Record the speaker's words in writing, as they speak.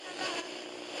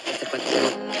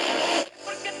Hear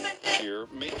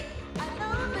me.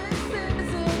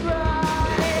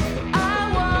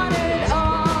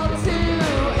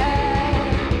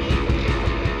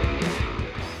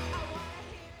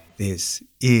 This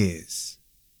is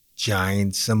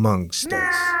Giants Amongst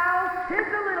Us. Here's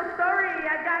a little story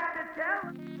I got to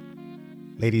tell.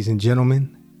 Ladies and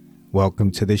gentlemen,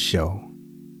 welcome to the show.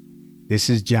 This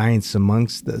is Giants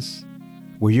Amongst Us,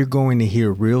 where you're going to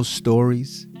hear real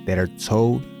stories that are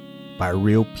told by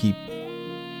real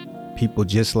people. People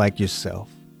just like yourself.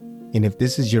 And if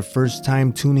this is your first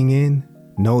time tuning in,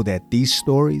 know that these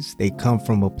stories, they come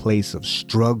from a place of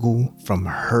struggle, from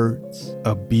hurts,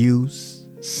 abuse,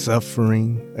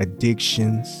 suffering,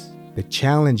 addictions, the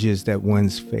challenges that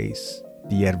one's face,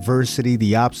 the adversity,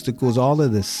 the obstacles, all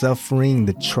of the suffering,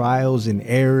 the trials and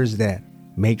errors that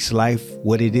makes life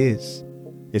what it is.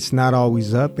 It's not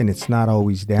always up and it's not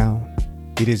always down.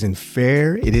 It isn't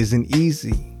fair, it isn't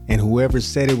easy, and whoever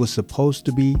said it was supposed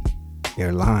to be,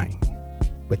 they're lying.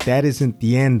 But that isn't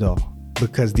the end all,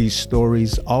 because these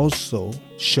stories also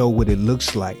show what it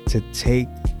looks like to take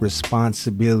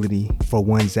responsibility for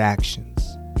one's actions.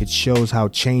 It shows how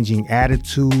changing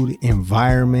attitude,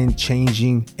 environment,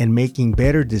 changing and making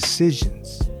better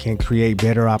decisions can create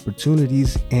better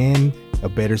opportunities and a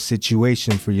better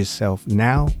situation for yourself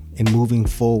now and moving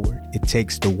forward. It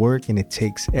takes the work and it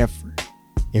takes effort.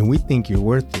 And we think you're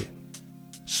worth it.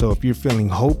 So if you're feeling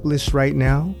hopeless right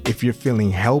now, if you're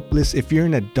feeling helpless, if you're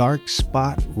in a dark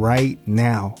spot right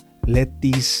now, let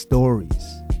these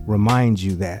stories remind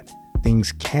you that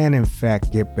things can in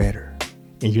fact get better.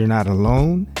 And you're not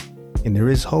alone, and there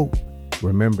is hope.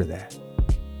 Remember that.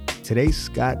 Today,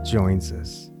 Scott joins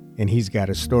us, and he's got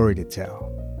a story to tell.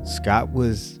 Scott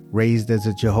was raised as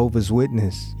a Jehovah's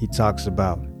Witness. He talks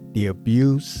about the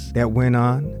abuse that went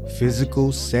on,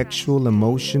 physical, sexual,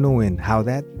 emotional, and how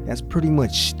that's pretty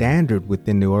much standard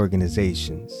within the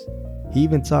organizations. He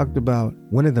even talked about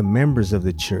one of the members of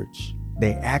the church.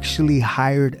 They actually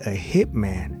hired a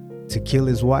hitman to kill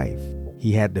his wife.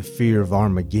 He had the fear of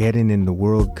Armageddon and the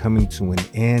world coming to an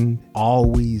end,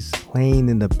 always playing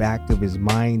in the back of his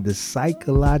mind the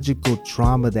psychological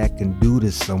trauma that can do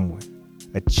to someone,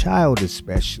 a child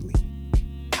especially.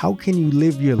 How can you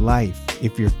live your life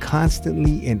if you're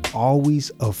constantly and always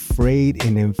afraid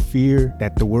and in fear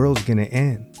that the world's gonna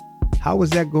end? How is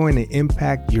that going to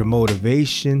impact your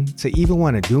motivation to even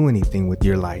want to do anything with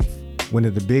your life? One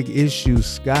of the big issues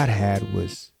Scott had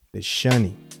was the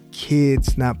shunning.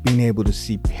 Kids not being able to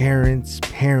see parents,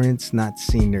 parents not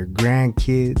seeing their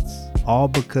grandkids, all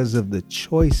because of the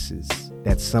choices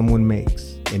that someone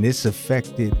makes. And this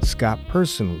affected Scott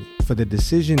personally. For the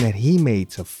decision that he made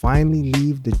to finally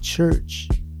leave the church,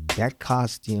 that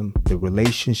cost him the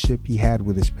relationship he had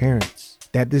with his parents.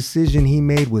 That decision he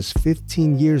made was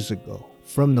 15 years ago.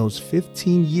 From those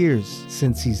 15 years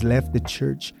since he's left the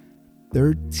church,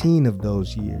 13 of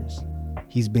those years,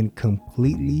 he's been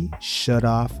completely shut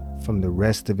off from the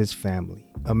rest of his family.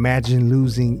 Imagine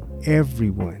losing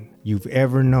everyone you've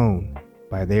ever known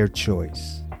by their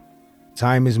choice.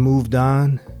 Time has moved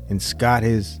on, and Scott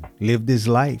has lived his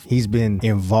life. He's been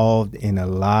involved in a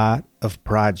lot of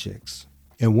projects.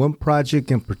 And one project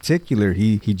in particular,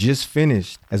 he just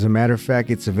finished. As a matter of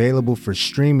fact, it's available for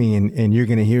streaming, and you're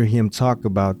going to hear him talk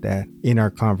about that in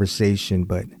our conversation.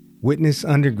 But Witness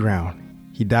Underground,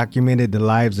 he documented the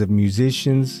lives of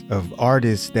musicians, of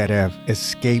artists that have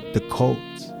escaped the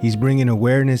cults. He's bringing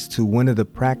awareness to one of the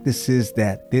practices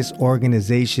that this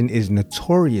organization is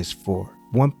notorious for.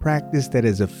 One practice that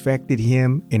has affected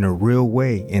him in a real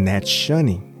way, and that's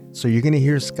shunning. So you're going to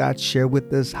hear Scott share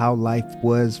with us how life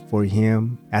was for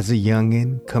him as a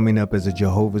youngin' coming up as a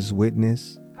Jehovah's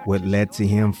Witness, what led to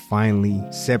him finally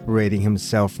separating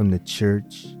himself from the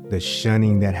church, the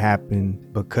shunning that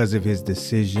happened because of his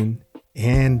decision,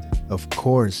 and of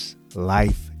course,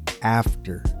 life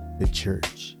after the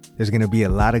church. There's going to be a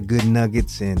lot of good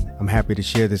nuggets, and I'm happy to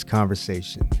share this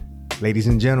conversation. Ladies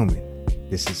and gentlemen,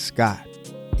 this is Scott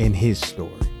and his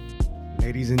story.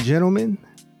 Ladies and gentlemen,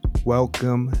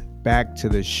 welcome back to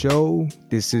the show.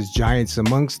 This is Giants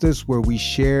Amongst Us, where we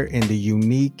share in the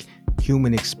unique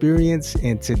human experience.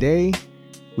 And today,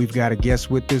 we've got a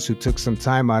guest with us who took some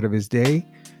time out of his day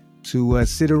to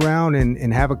sit around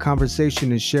and have a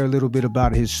conversation and share a little bit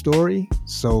about his story.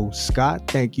 So,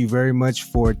 Scott, thank you very much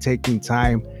for taking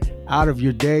time out of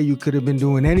your day. You could have been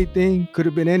doing anything, could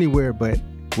have been anywhere, but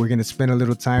we're going to spend a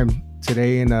little time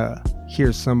today and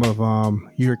hear some of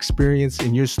your experience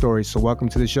and your story. So welcome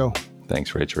to the show.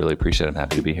 Thanks, Rich. Really appreciate it. I'm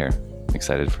happy to be here. I'm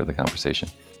excited for the conversation.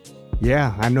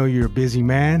 Yeah, I know you're a busy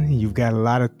man. You've got a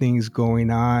lot of things going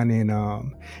on.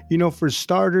 And, for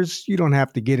starters, you don't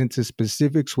have to get into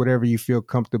specifics, whatever you feel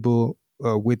comfortable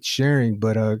with sharing.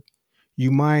 But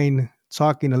you mind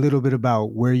talking a little bit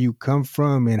about where you come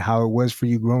from and how it was for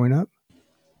you growing up?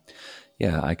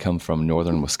 Yeah, I come from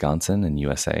northern Wisconsin in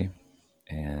USA,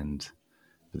 and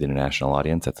for the international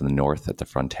audience, that's in the north at the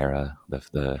Frontera,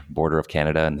 the border of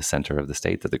Canada and the center of the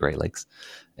state, at the Great Lakes.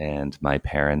 And my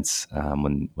parents,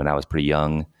 when I was pretty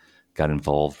young, got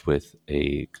involved with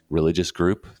a religious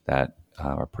group that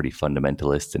are pretty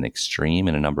fundamentalist and extreme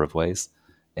in a number of ways.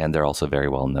 And they're also very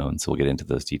well known. So we'll get into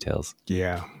those details.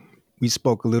 Yeah. We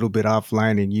spoke a little bit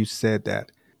offline and you said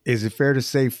that. Is it fair to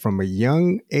say from a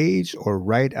young age or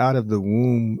right out of the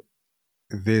womb,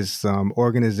 this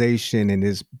organization and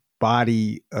this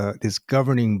body, this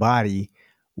governing body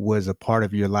was a part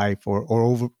of your life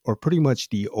or pretty much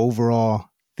the overall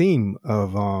theme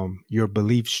of your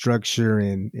belief structure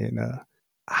and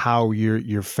how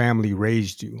your family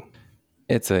raised you?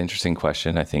 It's an interesting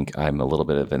question. I think I'm a little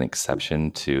bit of an exception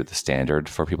to the standard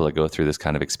for people that go through this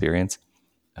kind of experience.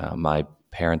 My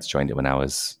parents joined it when I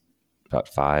was about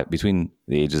 5, between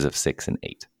the ages of 6 and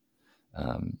 8.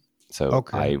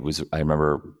 Okay. I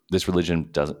remember this religion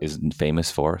is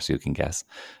famous for, so you can guess,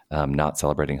 not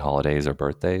celebrating holidays or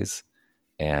birthdays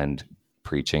and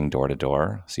preaching door to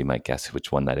door. So you might guess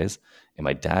which one that is. And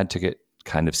my dad took it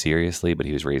kind of seriously, but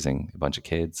he was raising a bunch of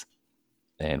kids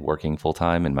and working full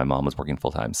time, and my mom was working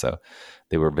full time. So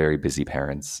they were very busy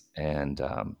parents and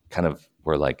kind of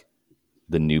were like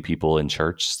the new people in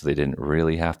church. So they didn't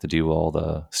really have to do all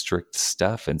the strict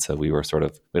stuff. And so we had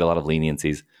a lot of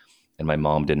leniencies, and my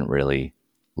mom didn't really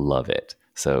love it.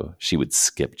 So she would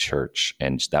skip church.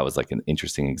 And that was like an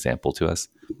interesting example to us.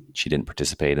 She didn't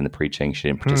participate in the preaching. She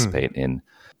didn't participate in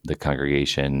the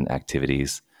congregation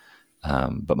activities.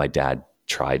 But my dad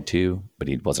tried to, but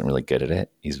he wasn't really good at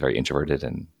it. He's very introverted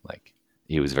and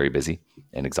he was very busy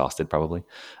and exhausted probably.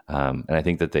 And I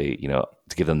think that they,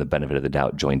 to give them the benefit of the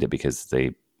doubt, joined it because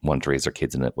they wanted to raise their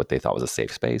kids in what they thought was a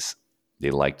safe space.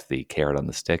 They liked the carrot on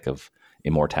the stick of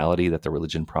immortality that the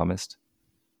religion promised.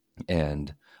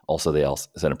 And also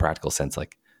in a practical sense,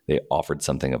 like they offered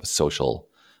something of a social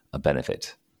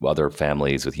benefit. Other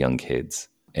families with young kids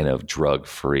in a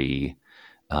drug-free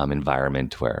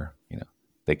environment where,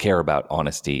 they care about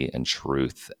honesty and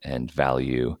truth and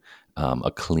value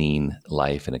a clean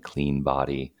life and a clean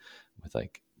body with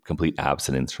like complete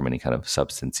abstinence from any kind of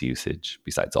substance usage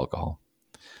besides alcohol.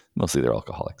 Mostly they're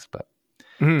alcoholics, but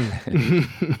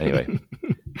anyway.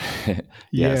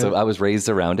 Yeah. So I was raised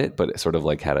around it, but it sort of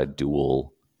like had a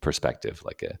dual perspective.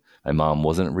 My mom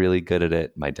wasn't really good at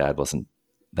it. My dad wasn't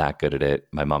that good at it.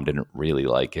 My mom didn't really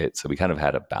like it. So we kind of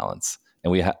had a balance,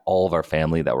 and we had all of our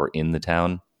family that were in the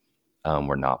town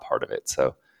were not part of it.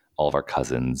 So all of our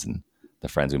cousins and the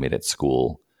friends we made at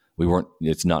school,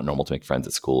 it's not normal to make friends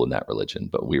at school in that religion,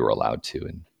 but we were allowed to,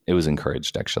 and it was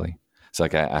encouraged actually. So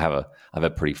I have a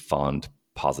pretty fond,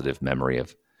 positive memory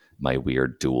of my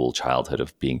weird dual childhood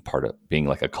of being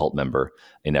like a cult member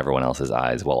in everyone else's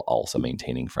eyes while also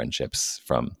maintaining friendships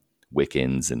from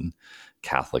Wiccans and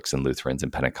Catholics and Lutherans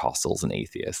and Pentecostals and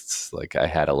atheists. Like I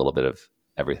had a little bit of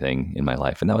everything in my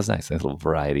life, and that was nice. A little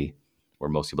variety, where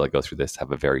most people that go through this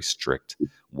have a very strict,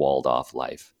 walled off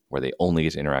life where they only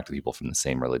get to interact with people from the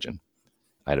same religion.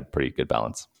 I had a pretty good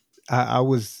balance. I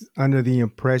was under the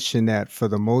impression that for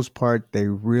the most part, they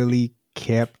really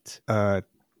kept a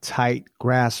tight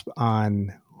grasp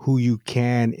on who you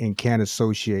can and can't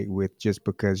associate with, just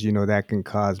because, that can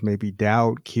cause maybe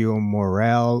doubt, kill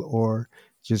morale, or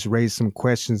just raise some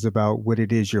questions about what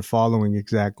it is you're following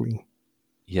exactly.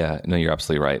 Yeah, no, you're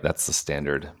absolutely right. That's the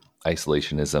standard.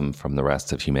 Isolationism from the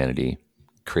rest of humanity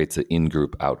creates an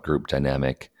in-group, out-group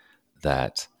dynamic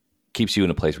that keeps you in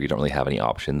a place where you don't really have any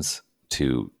options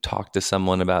to talk to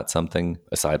someone about something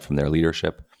aside from their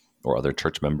leadership or other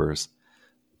church members.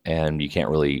 And you don't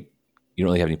really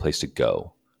have any place to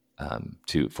go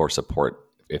for support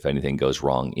if anything goes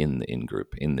wrong in the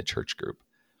in-group, in the church group.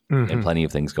 Mm-hmm. And plenty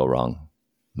of things go wrong.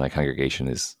 My congregation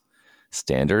is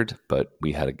standard, but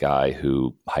we had a guy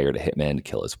who hired a hitman to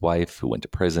kill his wife, who went to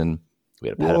prison. We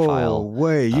had a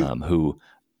pedophile who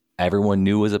everyone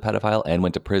knew was a pedophile and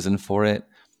went to prison for it.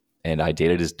 And I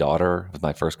dated his daughter with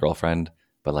my first girlfriend,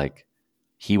 but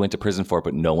he went to prison for it,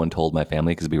 but no one told my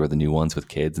family because we were the new ones with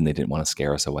kids and they didn't want to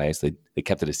scare us away. So they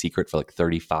kept it a secret for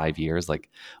 35 years. They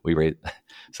went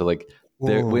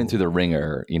through the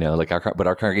ringer, but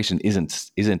our congregation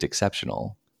isn't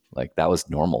exceptional. That was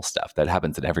normal stuff that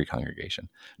happens in every congregation.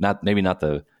 Maybe not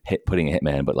putting a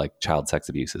hitman, but child sex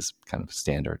abuse is kind of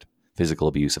standard. Physical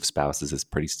abuse of spouses is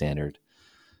pretty standard.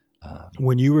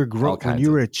 When you were all when kinds you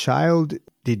of were a child,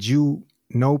 did you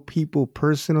know people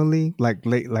personally, like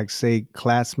say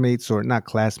classmates, or not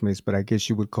classmates, but I guess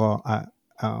you would call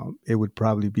it would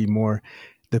probably be more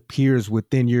the peers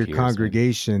within your peers, maybe.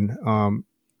 congregation.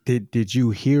 Did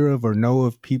you hear of or know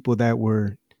of people that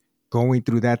were going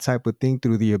through that type of thing,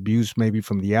 through the abuse, maybe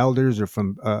from the elders or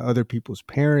from other people's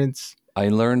parents? I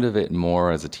learned of it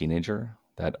more as a teenager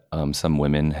that some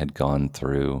women had gone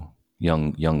through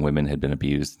young women had been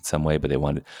abused in some way, but they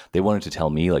wanted to tell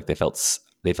me, like they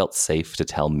felt safe to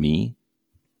tell me,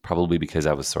 probably because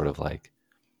I was sort of like,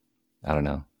 I don't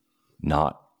know,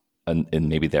 not in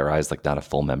maybe their eyes like not a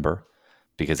full member,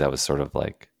 because I was sort of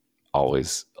like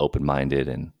always open minded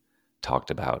and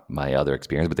talked about my other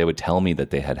experience. But they would tell me that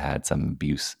they had had some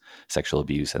abuse, sexual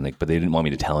abuse, and but they didn't want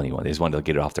me to tell anyone. They just wanted to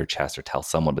get it off their chest or tell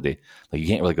someone. But they like, you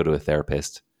can't really go to a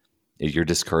therapist. You're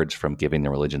discouraged from giving the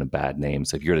religion a bad name.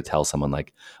 So if you're to tell someone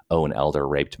like, oh, an elder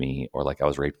raped me, or like I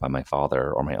was raped by my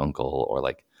father or my uncle, or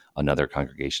like another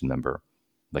congregation member,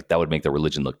 like that would make the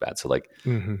religion look bad. So like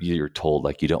Mm-hmm. you're told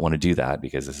like you don't want to do that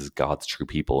because this is God's true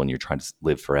people and you're trying to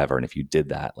live forever. And if you did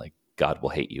that, like God will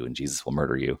hate you and Jesus will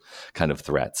murder you, kind of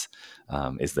threats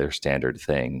is their standard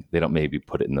thing. They don't maybe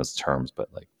put it in those terms,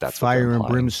 but like that's what they're Fire and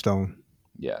implying. brimstone.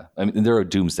 Yeah. I mean, they're a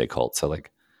doomsday cult. So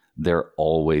like they're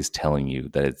always telling you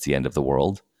that it's the end of the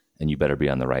world and you better be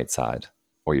on the right side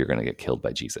or you're going to get killed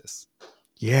by Jesus.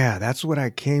 Yeah, that's what I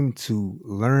came to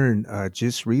learn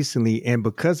just recently, and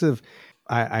because of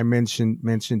I mentioned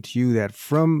to you that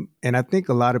and I think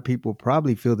a lot of people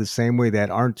probably feel the same way that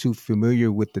aren't too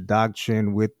familiar with the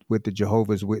doctrine with the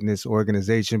Jehovah's Witness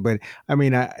organization. But I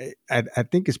mean, I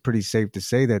think it's pretty safe to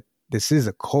say that this is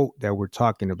a cult that we're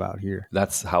talking about here.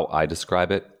 That's how I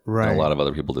describe it. Right. And a lot of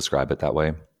other people describe it that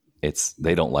way.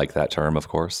 They don't like that term, of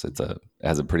course. It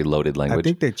has a pretty loaded I language.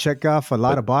 think they check off a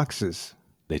lot of boxes.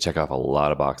 They check off a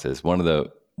lot of boxes. One of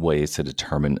the ways to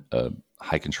determine a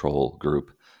high control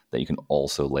group that you can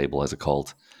also label as a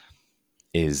cult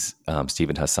is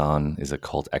Stephen Hassan is a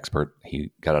cult expert.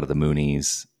 He got out of the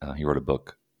Moonies. He wrote a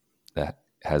book that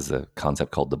has a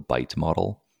concept called the bite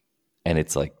model. And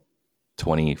it's like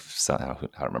 20, I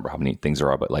don't remember how many things there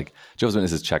are, but like Jehovah's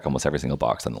Witnesses check almost every single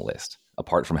box on the list,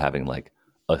 apart from having like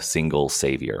a single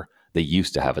savior. They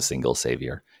used to have a single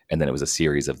savior, and then it was a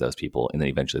series of those people, and then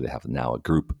eventually they have now a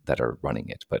group that are running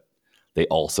it. But they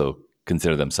also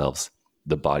consider themselves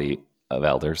the body of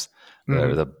elders,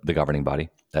 the governing body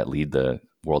that lead the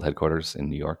world headquarters in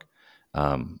New York,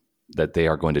 that they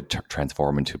are going to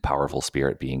transform into powerful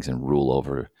spirit beings and rule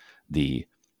over the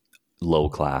low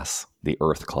class, the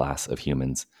earth class of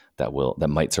humans that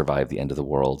might survive the end of the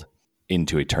world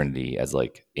into eternity as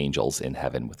like angels in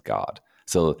heaven with God.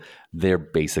 So they're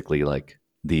basically like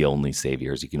the only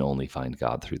saviors. You can only find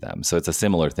God through them. So it's a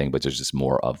similar thing, but there's just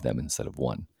more of them instead of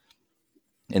one.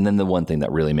 And then the one thing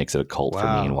that really makes it a cult for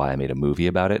me and why I made a movie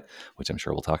about it, which I'm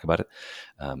sure we'll talk about it.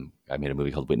 I made a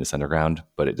movie called Witness Underground,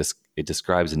 but it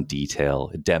describes in detail,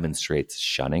 it demonstrates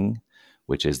shunning,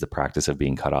 which is the practice of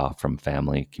being cut off from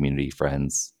family, community,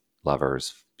 friends,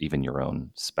 lovers, even your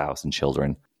own spouse and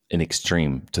children, in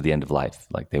extreme to the end of life.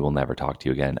 Like they will never talk to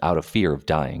you again out of fear of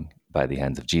dying by the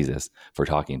hands of Jesus for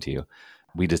talking to you.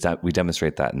 We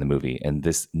demonstrate that in the movie, and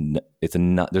there's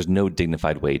no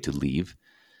dignified way to leave.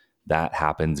 That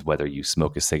happens whether you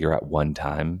smoke a cigarette one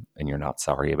time and you're not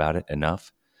sorry about it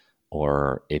enough,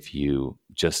 or if you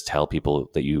just tell people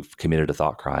that you've committed a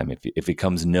thought crime. If it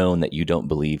becomes known that you don't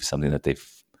believe something that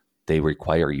they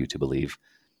require you to believe,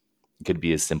 it could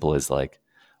be as simple as like,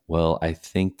 well, I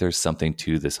think there's something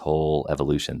to this whole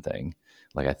evolution thing.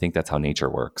 Like, I think that's how nature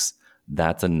works.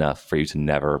 That's enough for you to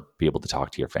never be able to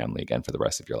talk to your family again for the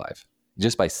rest of your life.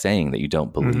 Just by saying that you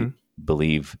don't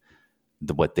believe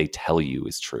what they tell you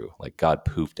is true. Like God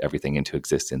poofed everything into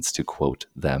existence, to quote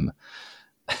them.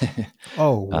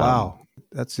 Oh, wow.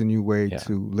 That's a new way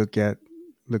to look at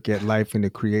life and the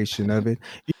creation of it.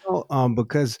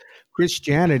 Because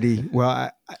Christianity, well,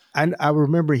 I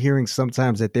remember hearing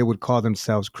sometimes that they would call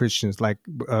themselves Christians, like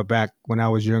back when I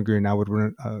was younger and I would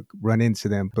run into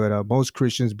them. But most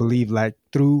Christians believe like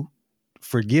through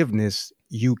forgiveness,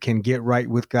 you can get right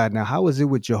with God. Now, how is it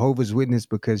with Jehovah's Witness?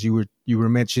 Because you were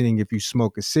mentioning if you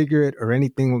smoke a cigarette or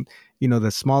anything,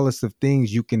 the smallest of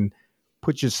things, you can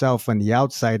put yourself on the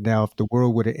outside. Now, if the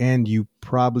world were to end, you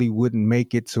probably wouldn't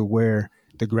make it to where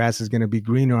the grass is going to be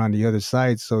greener on the other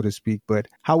side, so to speak. But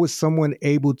how is someone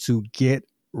able to get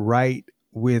right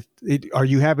with it? Are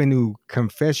you having to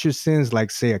confess your sins like,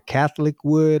 say, a Catholic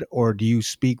would, or do you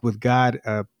speak with God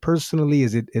personally?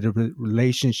 Is it a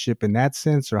relationship in that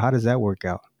sense, or how does that work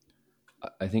out?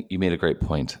 I think you made a great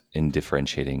point in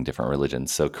differentiating different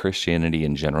religions. So Christianity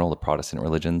in general, the Protestant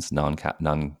religions,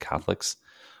 non-Catholics,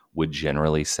 would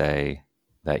generally say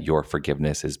that your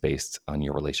forgiveness is based on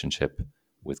your relationship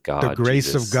with The God,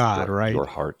 grace of Jesus, God, right? your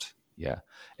heart. Yeah.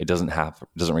 It doesn't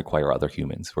require other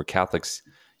humans. Where Catholics,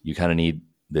 you kind of need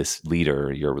this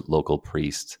leader, your local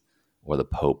priest or the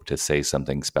Pope, to say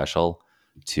something special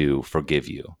to forgive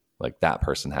you. Like that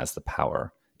person has the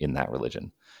power in that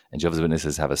religion. And Jehovah's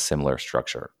Witnesses have a similar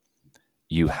structure.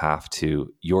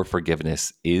 Your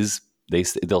forgiveness is,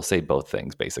 they'll say both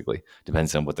things basically,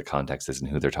 depends on what the context is and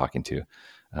who they're talking to.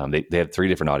 They have three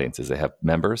different audiences. They have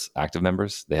members, active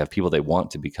members. They have people they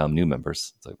want to become new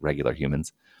members, it's like regular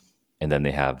humans. And then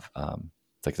they have,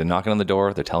 it's like they're knocking on the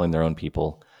door, they're telling their own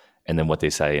people. And then what they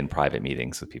say in private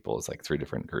meetings with people is like three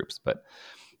different groups. But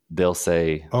they'll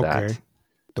say Okay. that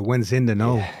The one's in the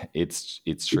know. it's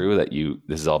true that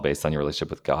this is all based on your relationship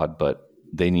with God, but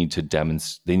they need you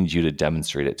to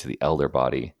demonstrate it to the elder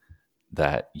body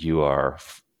that you're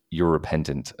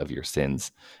repentant of your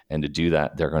sins. And to do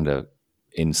that, they're going to,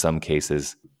 in some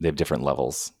cases, they have different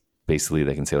levels. Basically,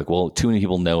 they can say like, well, too many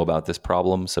people know about this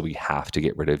problem, so we have to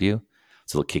get rid of you.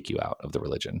 So they'll kick you out of the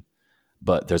religion.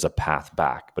 But there's a path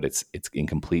back, but it's in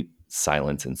complete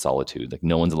silence and solitude. Like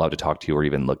no one's allowed to talk to you or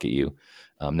even look at you.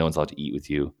 No one's allowed to eat with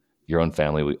you. Your own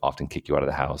family will often kick you out of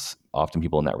the house. Often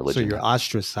people in that So religion, you're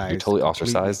ostracized. you're totally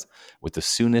completely. ostracized. With the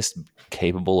soonest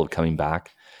capable of coming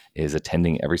back is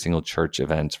attending every single church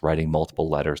event, writing multiple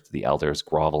letters to the elders,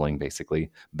 groveling,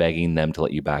 basically begging them to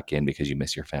let you back in because you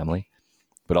miss your family,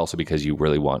 but also because you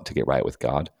really want to get right with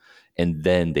God. And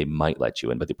then they might let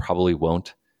you in, but they probably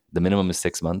won't. The minimum is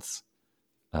 6 months,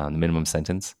 the minimum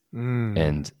sentence.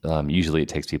 And usually it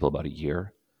takes people about a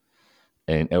year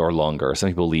or longer. Some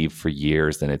people leave for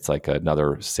years, then it's like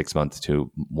another 6 months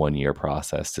to 1 year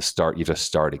process to start. You have to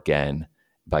start again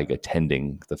by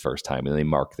attending the first time, and they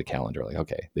mark the calendar like,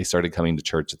 okay, they started coming to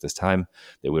church at this time.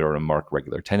 They would want to mark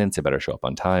regular attendance. They better show up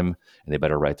on time, and they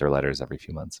better write their letters every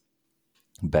few months,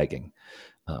 begging.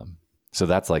 So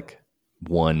that's like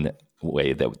one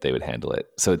way that they would handle it.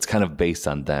 So it's kind of based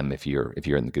on them if you're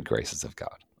in the good graces of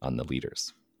God, on the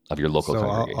leaders of your local So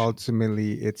congregation.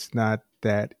 ultimately, it's not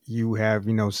that you have,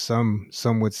 some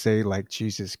would say like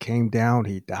Jesus came down,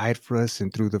 he died for us,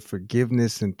 and through the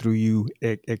forgiveness and through you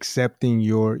accepting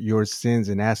your sins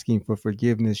and asking for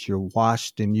forgiveness, you're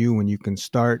washed in you and you can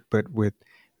start. But with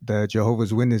the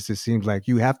Jehovah's Witness, it seems like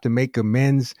you have to make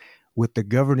amends with the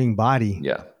governing body.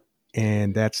 Yeah.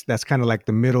 And that's kind of like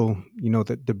the middle,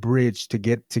 the bridge to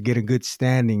get a good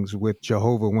standings with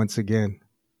Jehovah once again.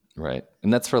 Right.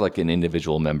 And that's for like an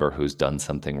individual member who's done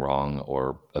something wrong,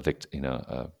 or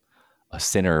a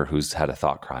sinner who's had a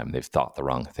thought crime. They've thought the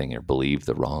wrong thing or believed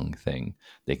the wrong thing.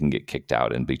 They can get kicked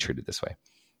out and be treated this way.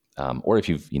 Or if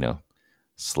you've,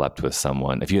 slept with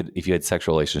someone, if you had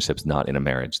sexual relationships not in a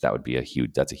marriage,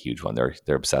 that's a huge one.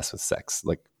 They're obsessed with sex.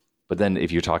 But then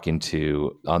if you're talking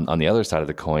to on the other side of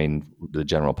the coin, the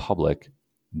general public,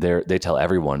 they tell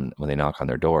everyone when they knock on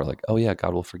their door, like, oh yeah,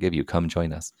 God will forgive you. Come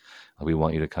join us. We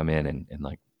want you to come in and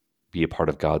like be a part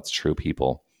of God's true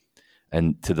people.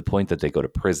 And to the point that they go to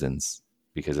prisons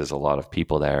because there's a lot of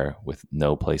people there with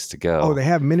no place to go. Oh, they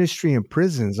have ministry in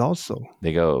prisons also.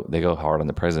 They go hard on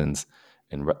the prisons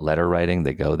and letter writing.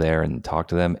 They go there and talk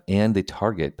to them, and they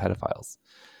target pedophiles.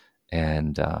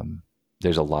 And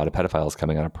there's a lot of pedophiles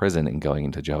coming out of prison and going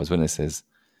into Jehovah's Witnesses,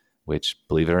 which,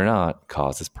 believe it or not,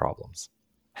 causes problems.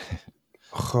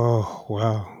 Oh,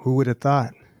 wow. Who would have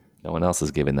thought? No one else is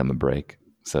giving them a break.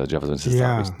 So Jehovah's Witnesses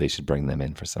thought they should bring them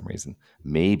in for some reason.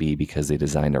 Maybe because they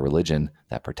designed a religion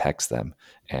that protects them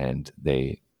and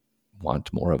they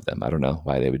want more of them. I don't know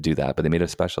why they would do that, but they made a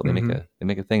special. They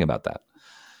make a thing about that.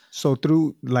 So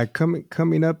through like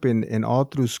coming up and all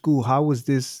through school, how was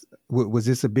this? Was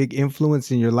this a big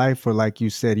influence in your life, or like you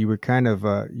said, you were kind of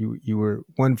you were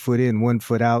 1 foot in, 1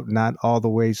 foot out, not all the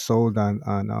way sold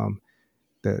on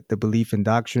the belief and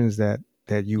doctrines that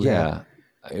you had?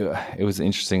 It was an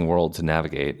interesting world to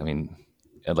navigate. I mean,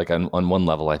 like on one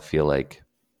level, I feel like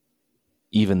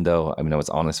even though, I was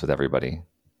honest with everybody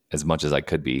as much as I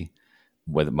could be,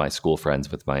 with my school friends,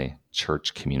 with my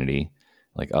church community,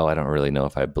 like, oh, I don't really know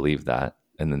if I believe that.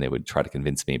 And then they would try to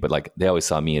convince me, but like they always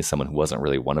saw me as someone who wasn't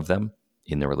really one of them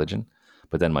in their religion.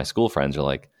 But then my school friends are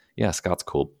like, yeah, Scott's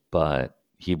cool, but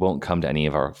he won't come to any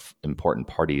of our important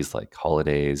parties like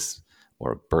holidays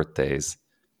or birthdays,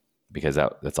 because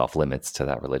that's off limits to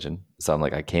that religion. So I'm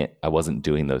like, I wasn't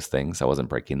doing those things. I wasn't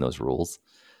breaking those rules.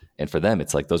 And for them,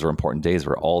 it's like, those were important days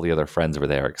where all the other friends were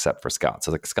there except for Scott.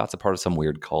 So like Scott's a part of some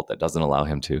weird cult that doesn't allow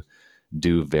him to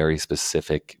do very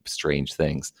specific, strange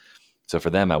things. So for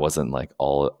them, I wasn't like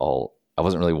I I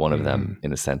wasn't really one of them Mm-hmm.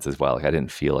 in a sense as well. Like I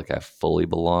didn't feel like I fully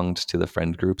belonged to the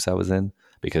friend groups I was in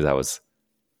because I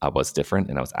was different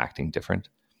and I was acting different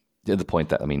to the point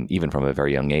that, I mean, even from a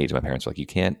very young age, my parents were like, you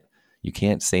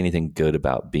can't say anything good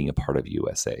about being a part of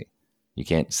USA. You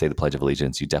can't say the Pledge of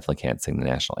Allegiance. You definitely can't sing the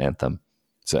national anthem.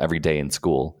 So every day in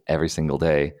school, every single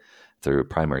day through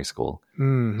primary school,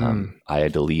 Mm-hmm. I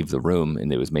had to leave the room,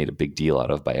 and it was made a big deal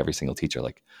out of by every single teacher.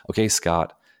 Like, okay,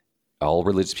 Scott, all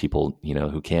religious people,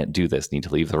 who can't do this need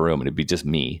to leave the room. And it'd be just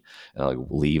me, and I'd like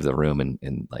leave the room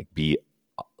and like be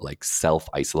like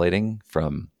self-isolating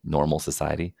from normal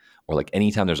society. Or like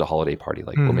anytime there's a holiday party,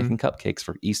 like we're Mm-hmm. making cupcakes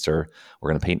for Easter, we're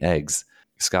going to paint eggs.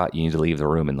 Scott, you need to leave the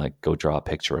room and like go draw a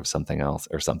picture of something else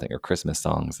or something, or Christmas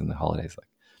songs in the holidays. Like,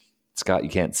 Scott, you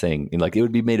can't sing. And like it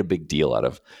would be made a big deal out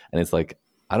of. And it's like,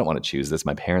 I don't want to choose this.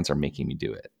 My parents are making me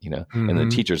do it, and the Mm-hmm.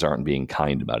 teachers aren't being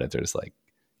kind about it. They're just like,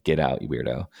 get out, you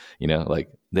weirdo. Like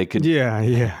they could, Yeah.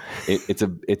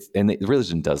 and the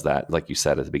religion does that, like you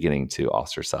said at the beginning, to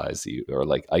ostracize you or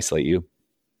like isolate you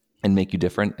and make you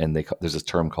different. And there's this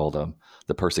term called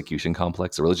the persecution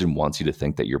complex. The religion wants you to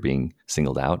think that you're being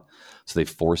singled out. So they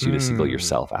force you to single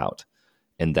yourself out.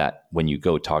 And that when you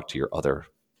go talk to your other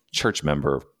church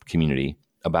member community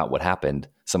about what happened,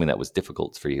 something that was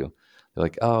difficult for you, they're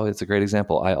like, oh, it's a great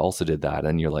example. I also did that.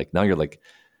 And you're like, now you're like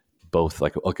both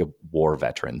like a war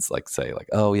veterans, like say like,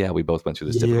 oh yeah, we both went through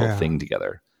this difficult thing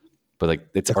together. But like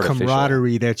it's The artificial.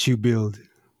 camaraderie that you build.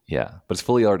 Yeah, but it's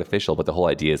fully artificial. But the whole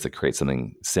idea is to create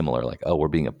something similar, like, oh, we're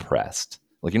being oppressed.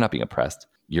 Like, you're not being oppressed.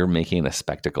 You're making a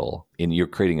spectacle, and you're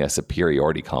creating a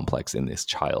superiority complex in this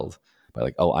child by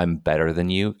like, oh, I'm better than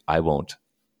you. I'm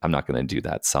not going to do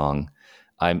that song.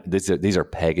 These are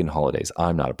pagan holidays.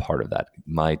 I'm not a part of that.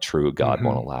 My true God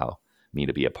won't allow me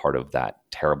to be a part of that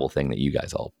terrible thing that you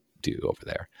guys all do over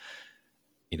there.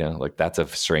 Like that's a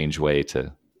strange way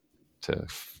to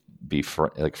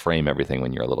frame everything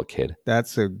when you're a little kid.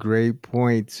 That's a great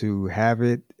point to have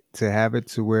it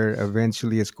to where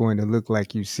eventually it's going to look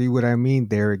like, you see what I mean?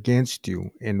 They're against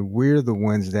you, and we're the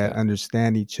ones that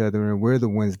understand each other, and we're the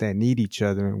ones that need each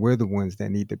other, and we're the ones that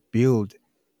need to build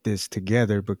this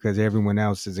together because everyone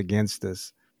else is against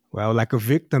us. Well, like a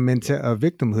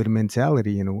victimhood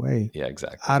mentality in a way. Yeah,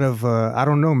 exactly. Out of I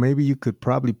don't know, maybe you could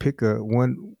probably pick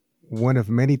one of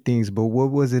many things, but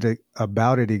what was it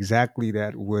about it exactly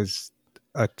that was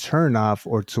a turnoff,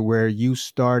 or to where you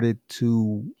started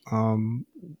to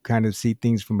kind of see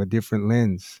things from a different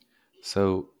lens?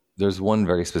 So there's one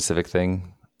very specific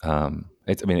thing.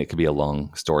 It could be a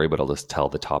long story, but I'll just tell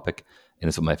the topic. And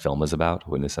it's what my film is about,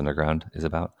 Witness Underground is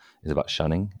about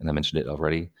shunning. And I mentioned it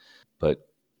already, but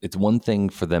it's one thing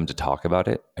for them to talk about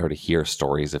it or to hear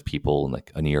stories of people in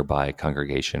like a nearby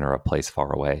congregation or a place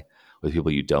far away with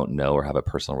people you don't know or have a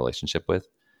personal relationship with.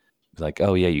 Like,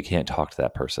 oh yeah, you can't talk to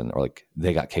that person, or like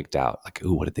they got kicked out. Like,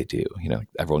 ooh, what did they do?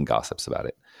 Everyone gossips about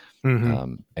it.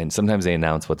 Mm-hmm. And sometimes they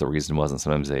announce what the reason was, and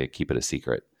sometimes they keep it a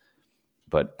secret.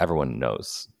 But everyone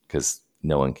knows because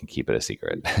no one can keep it a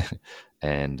secret.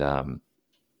 And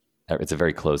it's a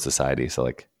very closed society, so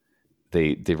like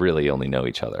they really only know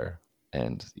each other,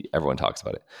 and everyone talks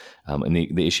about it. And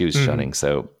the issue is shunning.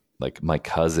 So like my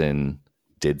cousin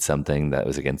did something that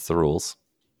was against the rules,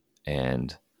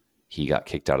 and he got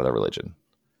kicked out of the religion.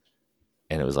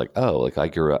 And it was like, oh, like I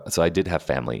grew up. So I did have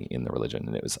family in the religion,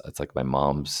 and it's like my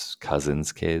mom's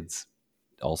cousin's kids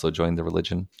also joined the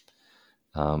religion.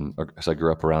 So I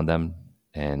grew up around them,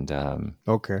 and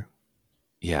Okay.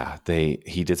 yeah,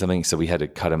 he did something. So we had to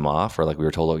cut him off, or like we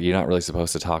were told, oh, you're not really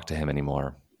supposed to talk to him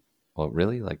anymore. Well,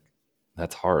 really? Like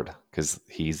that's hard because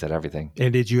he's at everything.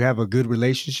 And did you have a good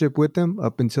relationship with them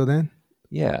up until then?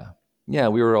 Yeah. Yeah,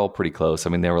 we were all pretty close. I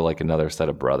mean, they were like another set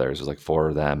of brothers. There was like 4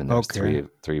 of them, and there's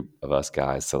three of us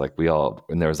guys. So like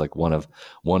and there was like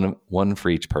one for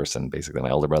each person, basically. My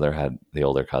older brother had the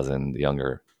older cousin,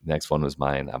 the next one was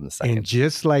mine. I'm the second. And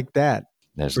just like that,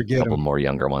 there's a couple more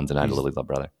younger ones, and I had a little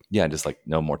brother. Yeah, just like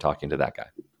no more talking to that guy.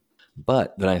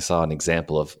 But then I saw an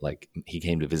example of like he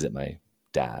came to visit my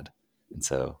dad, and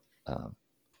so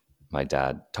my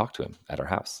dad talked to him at our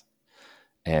house.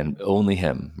 And only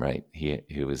him, right? He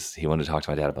wanted to talk to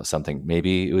my dad about something.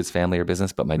 Maybe it was family or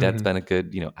business, but my dad spent a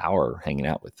good, hour hanging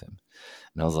out with him.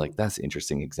 And I was like, that's an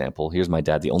interesting example. Here's my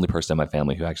dad, the only person in my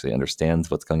family who actually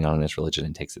understands what's going on in this religion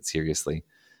and takes it seriously.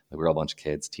 Like we're all a bunch of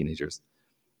kids, teenagers,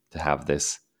 to have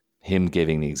him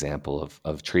giving the example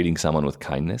of treating someone with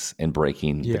kindness and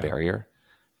breaking the barrier.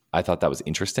 I thought that was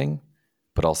interesting,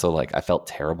 but also like I felt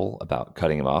terrible about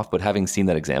cutting him off. But having seen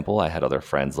that example, I had other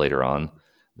friends later on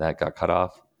that got cut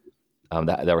off,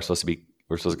 that we're supposed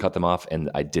to cut them off, and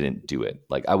I didn't do it.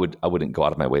 Like I wouldn't go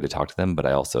out of my way to talk to them, but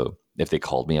I also, if they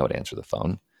called me, I would answer the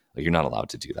phone. Like, you're not allowed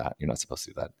to do that. You're not supposed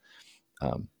to do that.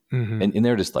 Mm-hmm. And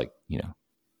they're just like,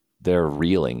 they're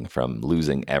reeling from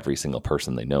losing every single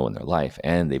person they know in their life,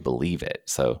 and they believe it.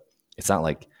 So it's not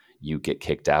like you get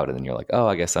kicked out and then you're like, oh,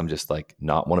 I guess I'm just like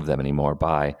not one of them anymore.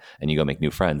 Bye. And you go make new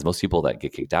friends. Most people that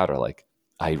get kicked out are like,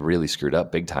 I really screwed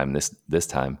up big time this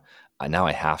time. Now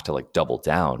I have to like double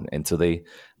down. And so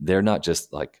they're not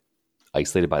just like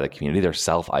isolated by the community. They're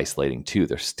self-isolating too.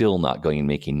 They're still not going and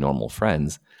making normal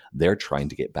friends. They're trying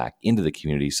to get back into the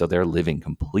community. So they're living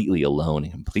completely alone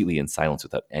and completely in silence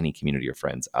without any community or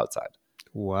friends outside.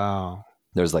 Wow.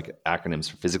 There's like acronyms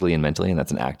for physically and mentally, and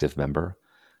that's an active member.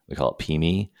 We call it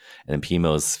PME. And then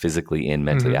PMO's physically in,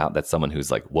 mentally out. That's someone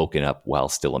who's like woken up while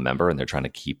still a member, and they're trying to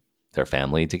keep their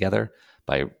family together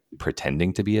by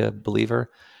pretending to be a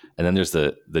believer. And then there's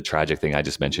the tragic thing I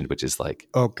just mentioned, which is like,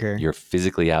 Okay. you're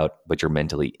physically out, but you're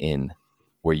mentally in,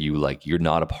 where you like, you're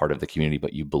not a part of the community,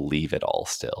 but you believe it all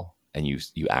still. And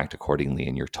you act accordingly,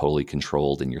 and you're totally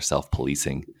controlled, and you're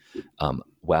self-policing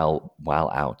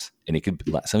while out. And it could,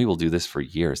 some people do this for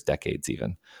years, decades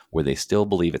even, where they still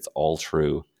believe it's all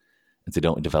true, and they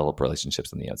don't develop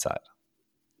relationships on the outside.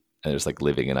 And there's like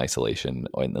living in isolation,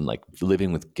 and then like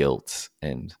living with guilt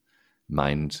and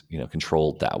mind,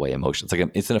 controlled that way, emotions. Like,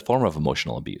 it's in a form of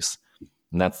emotional abuse.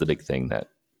 And that's the big thing that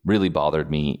really bothered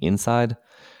me inside.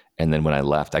 And then when I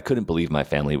left, I couldn't believe my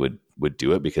family would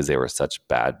do it, because they were such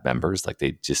bad members. Like,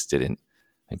 they just didn't,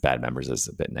 like, bad members is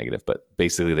a bit negative, but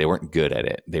basically they weren't good at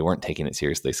it. They weren't taking it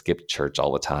seriously. They skipped church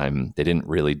all the time. They didn't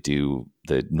really do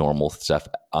the normal stuff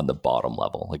on the bottom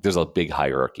level. Like, there's a big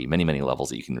hierarchy, many, many levels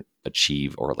that you can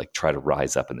achieve or like try to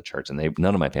rise up in the church. And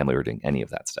none of my family were doing any of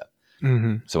that stuff.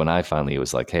 Mm-hmm. So when I finally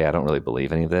was like, hey, I don't really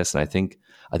believe any of this. And I think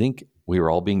we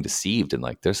were all being deceived, and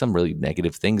like, there's some really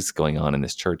negative things going on in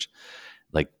this church.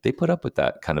 Like, they put up with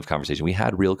that kind of conversation. We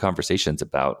had real conversations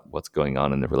about what's going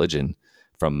on in the religion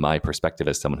from my perspective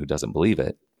as someone who doesn't believe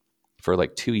it for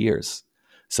like 2 years.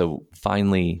 So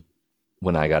finally,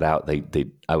 when I got out,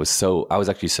 I was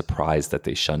actually surprised that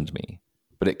they shunned me,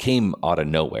 but it came out of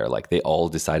nowhere. Like, they all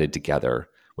decided together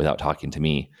without talking to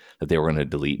me that they were going to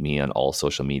delete me on all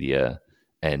social media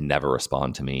and never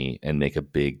respond to me, and make a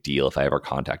big deal if I ever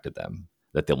contacted them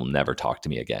that they will never talk to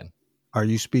me again. Are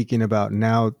you speaking about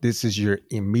now, this is your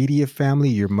immediate family,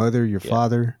 your mother, your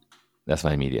father? That's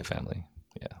my immediate family.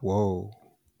 Yeah. Whoa.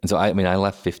 And so, I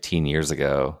left 15 years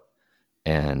ago.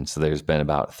 And so there's been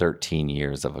about 13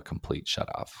 years of a complete shut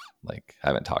off. Like, I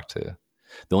haven't talked to,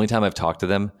 the only time I've talked to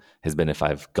them has been if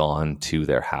I've gone to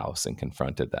their house and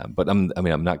confronted them. But I'm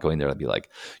not going there to be like,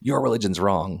 your religion's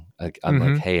wrong. Like, I'm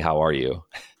like, hey, how are you?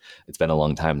 It's been a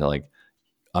long time. They're like,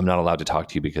 I'm not allowed to talk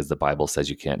to you because the Bible says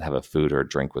you can't have a food or a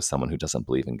drink with someone who doesn't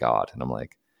believe in God. And I'm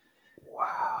like,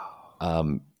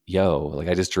 wow. Like,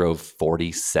 I just drove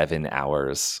 47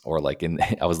 hours, or like this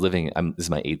is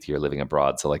my 8th year living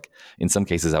abroad. So like, in some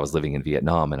cases I was living in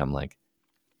Vietnam, and I'm like,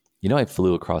 I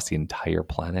flew across the entire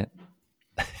planet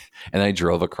and I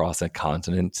drove across a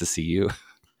continent to see you.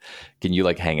 Can you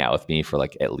like hang out with me for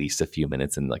like at least a few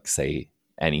minutes and like say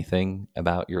anything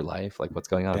about your life? Like, what's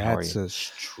going on? How are you? That's a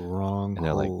strong And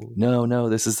they're like, hold. no,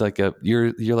 this is like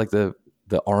you're like the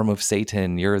arm of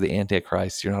Satan. You're the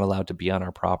Antichrist. You're not allowed to be on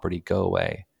our property. Go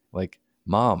away. Like,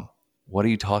 Mom, what are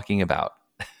you talking about?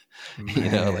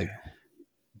 Like,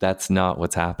 that's not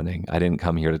what's happening. I didn't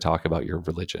come here to talk about your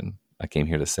religion. I came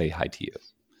here to say hi to you.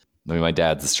 I mean, my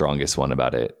dad's the strongest one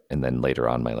about it. And then later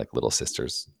on, my like little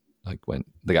sisters, like, when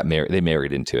they got married, they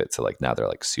married into it. So like, now they're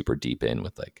like super deep in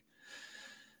with like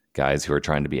guys who are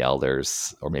trying to be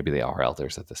elders, or maybe they are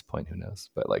elders at this point, who knows?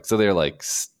 But like, so they're like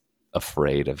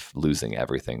afraid of losing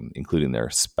everything, including their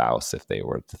spouse, if they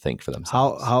were to think for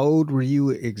themselves. How old were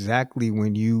you exactly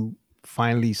when you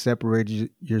finally separated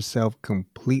yourself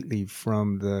completely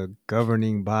from the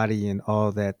governing body and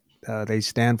all that they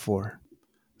stand for?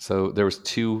 So there was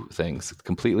two things.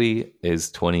 Completely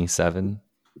is 27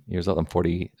 years old. I'm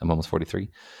almost 43.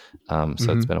 So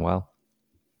it's been a while.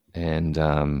 And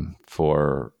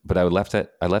but I left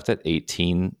at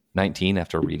 18, 19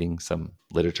 after reading some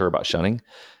literature about shunning.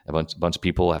 A bunch of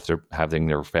people, after having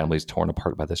their families torn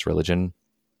apart by this religion,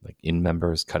 like in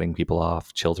members cutting people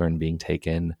off, children being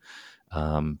taken,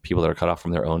 people that are cut off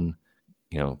from their own,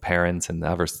 parents, and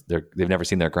they've never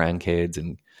seen their grandkids,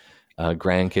 and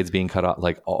grandkids being cut off,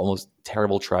 like almost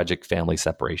terrible, tragic family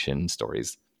separation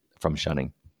stories from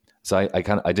shunning. So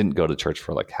I didn't go to church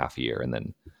for like half a year, and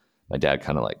then my dad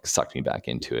kind of like sucked me back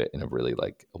into it in a really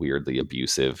like weirdly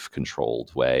abusive,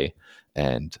 controlled way.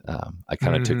 And I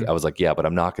kind of I was like, yeah, but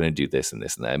I'm not going to do this and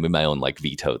this and that. I made my own like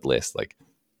vetoed list. Like,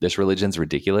 this religion's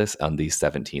ridiculous on these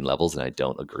 17 levels, and I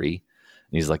don't agree.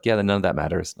 he's like, yeah, then none of that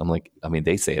matters. I'm like, I mean,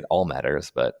 they say it all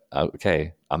matters, but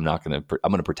okay, I'm going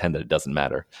to pretend that it doesn't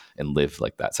matter and live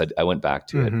like that. So I went back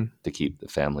to it to keep the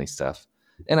family stuff.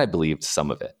 And I believed some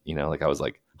of it, like I was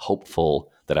like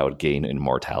hopeful that I would gain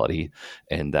immortality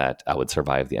and that I would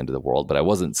survive the end of the world. But I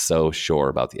wasn't so sure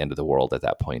about the end of the world at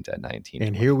that point at 19.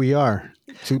 And here we are,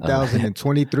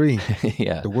 2023.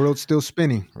 Yeah. The world's still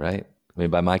spinning. Right. I mean,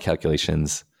 by my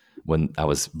calculations, when I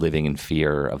was living in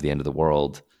fear of the end of the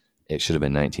world, it should have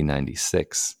been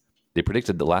 1996. They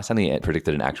predicted, the last time they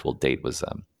predicted an actual date was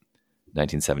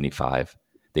 1975.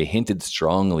 They hinted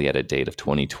strongly at a date of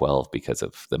 2012 because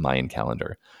of the Mayan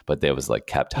calendar, but they was like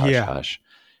kept hush hush.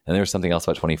 And there was something else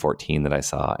about 2014 that I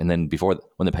saw. And then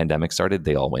when the pandemic started,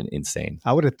 they all went insane.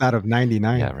 I would have thought of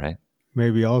 99. Yeah, right.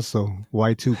 Maybe also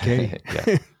Y2K.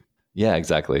 Yeah. Yeah,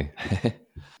 exactly.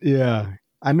 Yeah.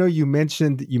 I know you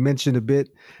mentioned a bit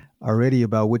already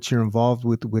about what you're involved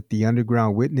with the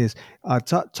Underground Witness.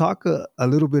 Talk a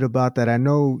little bit about that. I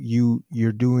know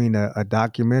you're doing a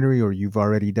documentary, or you've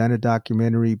already done a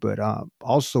documentary, but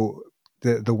also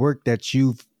the work that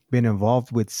you've been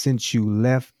involved with since you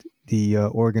left the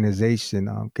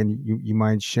organization. Can you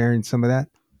mind sharing some of that?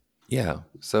 Yeah.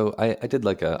 So I did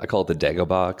I call it the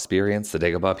Dagobah experience, the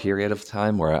Dagobah period of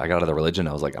time where I got out of the religion.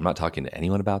 I was like, I'm not talking to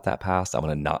anyone about that past. I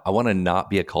want to not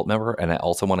be a cult member. And I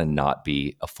also want to not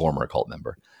be a former cult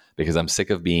member, because I'm sick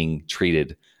of being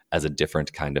treated as a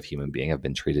different kind of human being. I've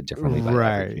been treated differently by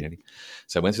every community.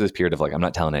 So I went through this period of I'm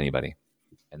not telling anybody.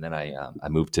 And then I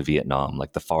moved to Vietnam,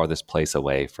 like the farthest place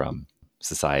away from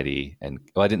society. And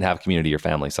I didn't have community or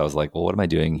family. So I was like, well, what am I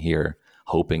doing here?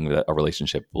 Hoping that a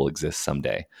relationship will exist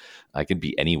someday. I could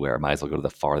be anywhere. I might as well go to the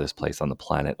farthest place on the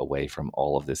planet away from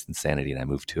all of this insanity. And I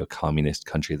moved to a communist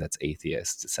country that's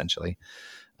atheist, essentially.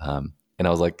 And I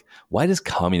was like, why does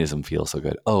communism feel so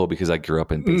good? Oh, because I grew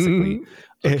up in basically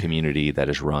a community that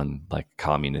is run like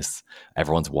communists.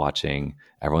 Everyone's watching.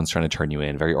 Everyone's trying to turn you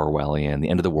in. Very Orwellian. The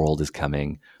end of the world is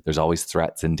coming. There's always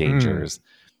threats and dangers.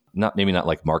 Maybe not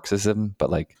like Marxism, but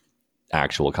like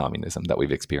actual communism that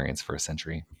we've experienced for a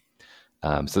century.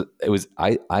 So it was,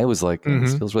 I was like,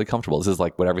 this feels really comfortable. This is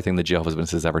like what everything the Jehovah's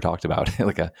Witnesses ever talked about.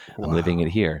 I'm living it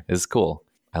here. This is cool.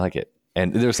 I like it.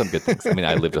 And there's some good things. I mean,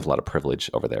 I lived with a lot of privilege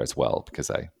over there as well,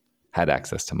 because I had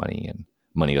access to money, and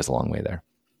money goes a long way there.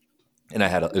 And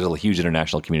there's a huge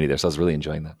international community there. So I was really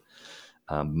enjoying that.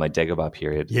 My Dagobah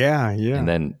period. Yeah. And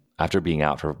then after being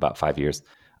out for about 5 years,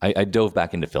 I dove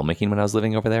back into filmmaking when I was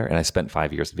living over there. And I spent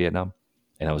 5 years in Vietnam,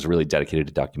 and I was really dedicated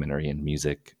to documentary and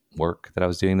music work that I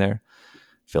was doing there.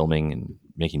 Filming and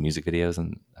making music videos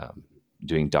and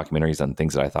doing documentaries on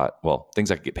things that I thought,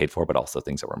 things I could get paid for, but also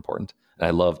things that were important. And I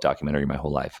loved documentary my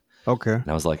whole life. Okay. And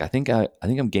I was like, I think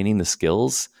I'm gaining the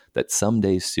skills that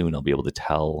someday soon I'll be able to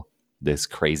tell this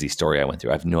crazy story I went through.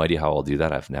 I have no idea how I'll do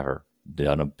that. I've never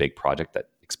done a big project that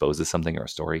exposes something or a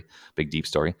story, big, deep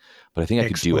story, but I think I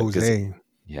could do it.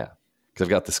 Because I've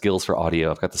got the skills for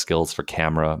audio. I've got the skills for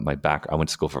camera. I went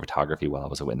to school for photography while I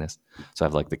was a witness. So I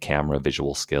have like the camera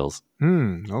visual skills.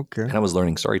 Okay. And I was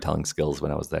learning storytelling skills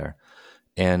when I was there,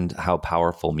 and how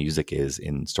powerful music is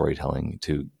in storytelling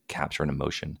to capture an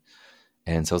emotion.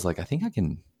 And so I was like, I think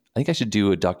I should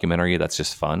do a documentary that's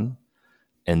just fun.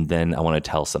 And then I want to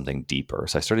tell something deeper.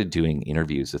 So I started doing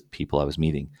interviews with people I was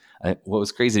meeting. What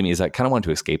was crazy to me is I kind of wanted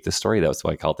to escape this story. That was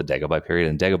why I call it the Dagobah period.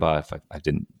 And Dagobah, if I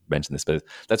didn't mention this, but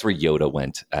that's where Yoda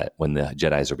went when the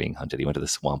Jedis were being hunted. He went to the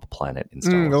swamp planet in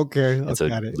Star Wars. Okay. And so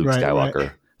Luke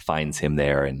Skywalker finds him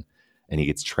there, and he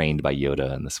gets trained by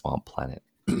Yoda in the swamp planet,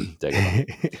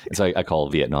 Dagobah. And so I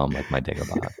call Vietnam like my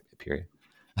Dagobah period.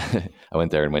 I went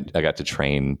there and I got to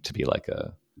train to be like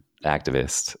a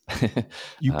activist.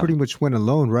 You pretty much went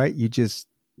alone, right? You just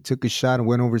took a shot and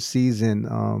went overseas, and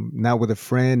not with a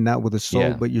friend, not with a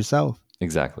soul, but yourself.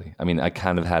 Exactly. I mean, I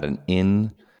kind of had an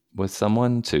in with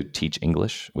someone to teach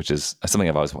English, which is something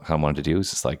I've always kind of wanted to do.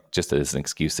 It's just as an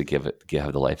excuse to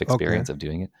have the life experience of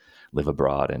doing it, live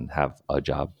abroad and have a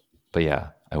job. But yeah,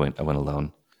 I went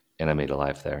alone, and I made a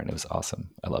life there, and it was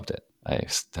awesome. I loved it. I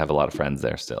have a lot of friends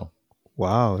there still.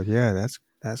 Wow. Yeah,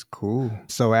 that's cool.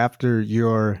 So after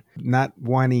your not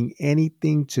wanting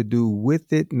anything to do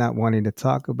with it, not wanting to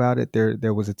talk about it,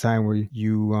 there was a time where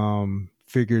you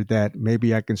figured that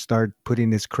maybe I can start putting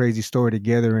this crazy story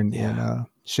together and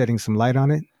shedding some light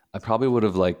on it. I probably would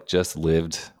have just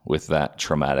lived with that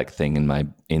traumatic thing in my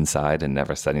inside and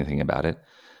never said anything about it.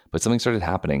 But something started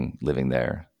happening living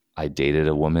there. I dated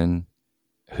a woman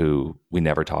who we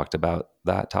never talked about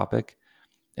that topic.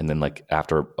 And then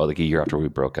after a year after we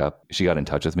broke up, she got in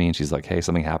touch with me, and she's like, hey,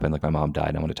 something happened. My mom died,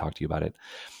 and I want to talk to you about it.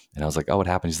 And I was like, oh, what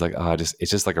happened? She's like,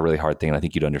 it's just a really hard thing. And I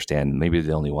think you'd understand. Maybe you're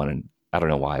the only one. And I don't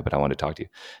know why, but I wanted to talk to you.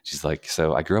 She's like,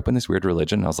 so I grew up in this weird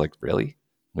religion. I was like, really?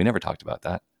 We never talked about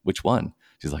that. Which one?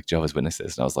 She's like, Jehovah's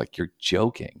Witnesses. And I was like, you're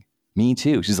joking. Me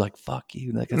too. She's like, fuck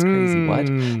you. Like, that's crazy. What?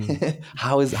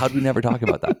 How did we never talk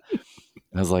about that?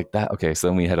 And I was like, that, okay. So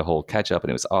then we had a whole catch up and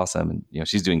it was awesome. And, you know,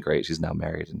 she's doing great. She's now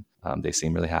married and they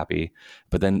seem really happy.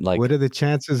 But then like, what are the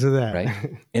chances of that? Right.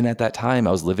 And at that time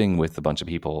I was living with a bunch of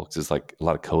people. It's like a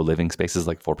lot of co-living spaces,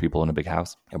 like 4 people in a big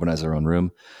house. Everyone has their own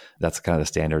room. That's kind of the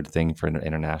standard thing for an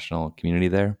international community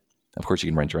there. Of course you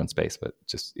can rent your own space, but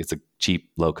just, it's a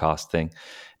cheap, low cost thing.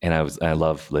 And I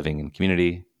love living in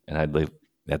community, and I'd live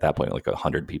at that point like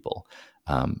 100 people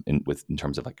in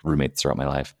terms of like roommates throughout my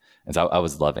life. And so I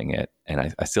was loving it,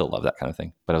 and I still love that kind of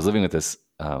thing. But I was living with this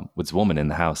woman in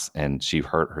the house, and she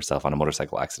hurt herself on a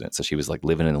motorcycle accident. So she was like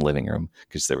living in the living room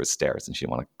because there was stairs, and she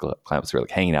didn't want to climb up. So we were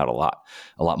like hanging out a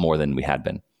lot more than we had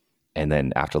been. And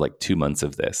then after like 2 months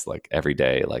of this, like every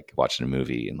day, like watching a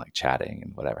movie and like chatting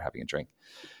and whatever, having a drink,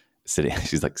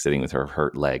 she's like sitting with her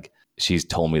hurt leg. She's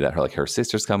told me that her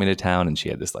sister's coming to town, and she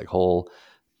had this like whole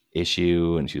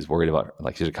issue, and she was worried about,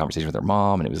 like, she had a conversation with her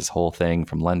mom, and it was this whole thing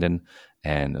from London.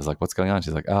 And I was like, what's going on?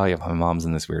 She's like, oh yeah, my mom's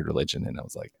in this weird religion. And I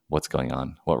was like, what's going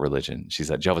on? What religion? She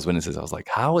said, Jehovah's Witnesses. I was like,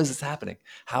 how is this happening?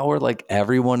 How are like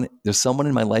everyone, there's someone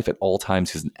in my life at all times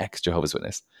who's an ex-Jehovah's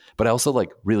Witness, but I also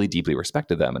like really deeply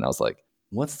respected them. And I was like,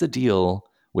 what's the deal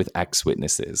with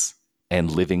ex-witnesses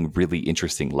and living really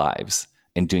interesting lives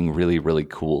and doing really, really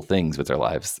cool things with their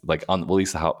lives? Like on, well, at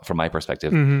least how, from my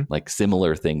perspective, like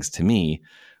similar things to me,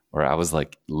 where I was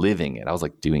like living it. I was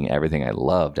like doing everything I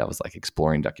loved. I was like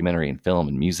exploring documentary and film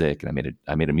and music. And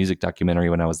I made a music documentary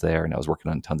when I was there, and I was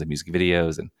working on tons of music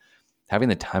videos and having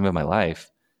the time of my life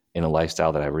in a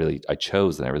lifestyle that I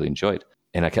chose and I really enjoyed.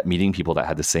 And I kept meeting people that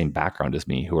had the same background as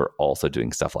me who are also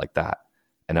doing stuff like that.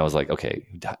 And I was like, okay,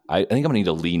 I think I'm gonna need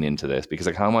to lean into this, because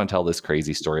I kind of want to tell this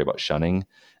crazy story about shunning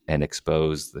and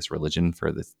expose this religion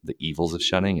for the evils of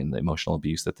shunning and the emotional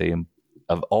abuse that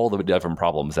of all the different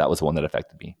problems. That was the one that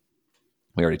affected me.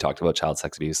 We already talked about child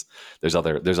sex abuse. There's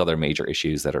other major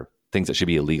issues that are things that should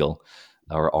be illegal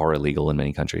or are illegal in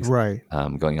many countries, right?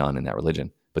 Going on in that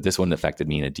religion. But this one affected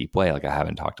me in a deep way. Like I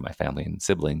haven't talked to my family and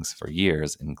siblings for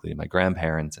years, including my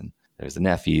grandparents, and there's a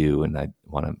nephew, and I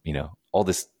want to, all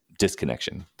this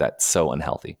disconnection that's so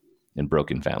unhealthy and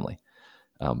broken family,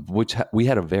 which we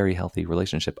had a very healthy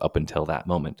relationship up until that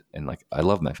moment. And like, I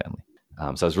love my family.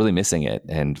 So I was really missing it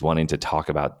and wanting to talk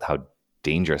about how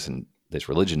dangerous and this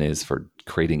religion is for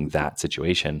creating that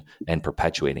situation and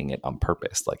perpetuating it on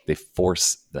purpose. Like they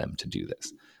force them to do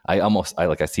this.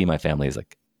 I see my family as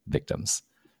like victims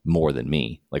more than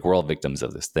me. Like we're all victims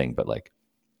of this thing, but like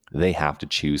they have to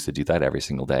choose to do that every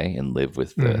single day and live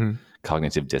with the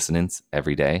cognitive dissonance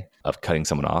every day of cutting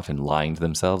someone off and lying to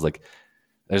themselves. Like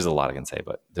there's a lot I can say,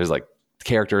 but there's like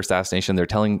character assassination.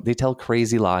 They tell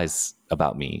crazy lies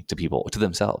about me to people, to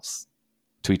themselves,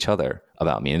 to each other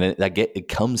about me. And it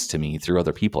comes to me through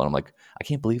other people. And I'm like, I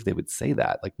can't believe they would say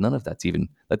that. Like none of that's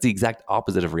the exact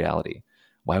opposite of reality.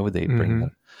 Why would they bring that?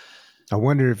 I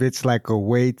wonder if it's like a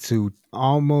way to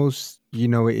almost,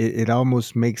 it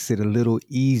almost makes it a little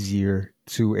easier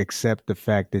to accept the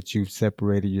fact that you've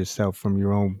separated yourself from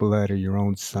your own blood or your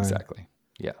own son. Exactly.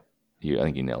 Yeah. I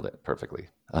think you nailed it perfectly.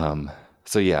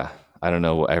 So yeah, I don't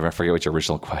know. I forget what your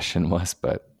original question was,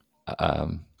 but,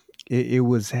 it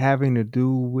was having to do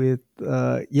with,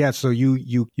 so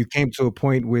you came to a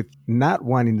point with not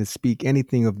wanting to speak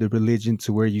anything of the religion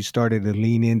to where you started to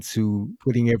lean into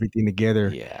putting everything together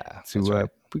to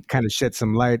kind of shed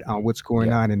some light on what's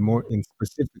going on and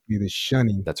specifically the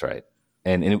shunning. That's right.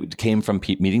 And it came from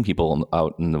meeting people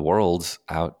out in the world,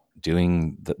 out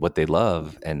doing what they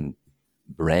love and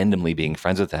randomly being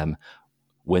friends with them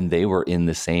when they were in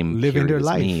the same living their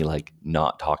life. Me, like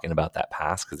not talking about that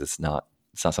past because it's not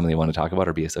something they want to talk about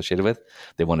or be associated with.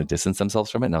 They want to distance themselves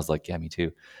from it. And I was like, yeah, me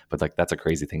too. But like, that's a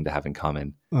crazy thing to have in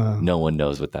common. No one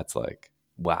knows what that's like.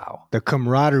 Wow. The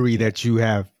camaraderie that you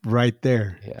have right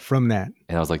there from that.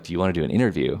 And I was like, do you want to do an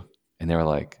interview? And they were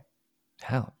like,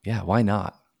 hell yeah, why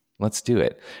not? Let's do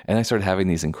it. And I started having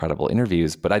these incredible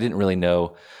interviews, but I didn't really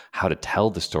know how to tell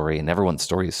the story. And everyone's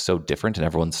story is so different. And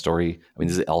everyone's story, I mean,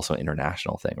 this is also an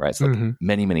international thing, right? So like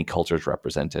many, many cultures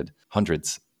represented,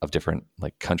 hundreds of different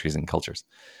like countries and cultures.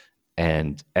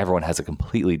 And everyone has a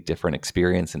completely different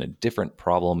experience and a different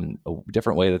problem and a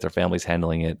different way that their family's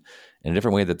handling it and a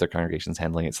different way that their congregation's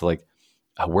handling it. So like,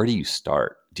 where do you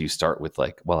start? Do you start with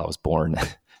like, well, I was born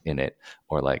in it,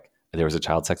 or like there was a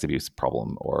child sex abuse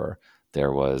problem, or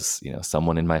there was,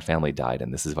 someone in my family died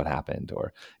and this is what happened,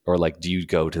 or like, do you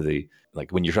go to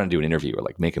like when you're trying to do an interview or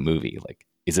like make a movie, like,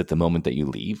 is it the moment that you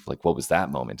leave? Like, what was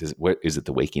that moment? Is it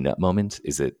the waking up moment?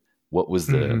 Is it What was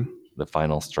the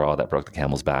final straw that broke the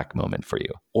camel's back moment for you?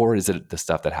 Or is it the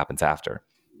stuff that happens after?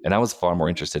 And I was far more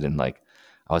interested in I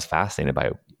was fascinated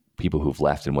by people who've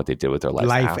left and what they did with their lives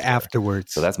Life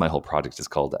afterwards. So that's my whole project. It's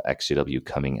called XJW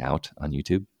Coming Out on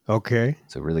YouTube. Okay.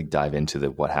 So really dive into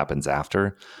what happens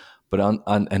after. But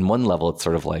on one level, it's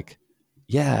sort of like,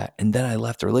 yeah, and then I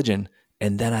left religion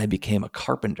and then I became a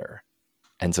carpenter.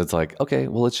 And so it's like, okay,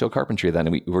 well, let's show carpentry then.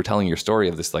 And we're telling your story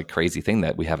of this crazy thing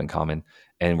that we have in common.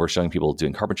 And we're showing people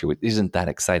doing carpentry, which isn't that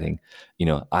exciting.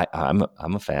 I'm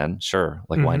a fan. Sure.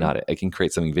 Why not? I can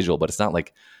create something visual, but it's not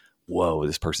like, whoa,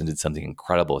 this person did something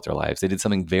incredible with their lives. They did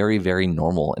something very, very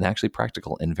normal and actually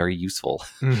practical and very useful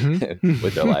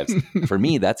with their lives. For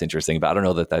me, that's interesting, but I don't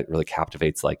know that really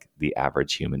captivates the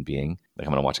average human being. I'm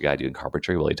going to watch a guy doing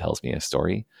carpentry while he tells me a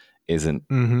story.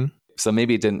 So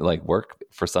maybe it didn't work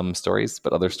for some stories,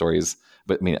 but other stories.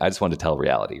 But I mean, I just wanted to tell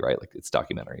reality, right? It's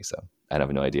documentary, so I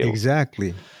have no idea.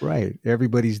 Exactly. Right.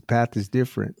 Everybody's path is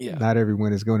different. Yeah. Not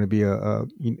everyone is going to be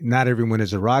not everyone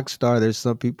is a rock star. There's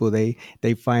some people they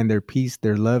find their peace,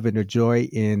 their love, and their joy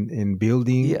in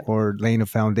building or laying a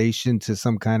foundation to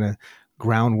some kind of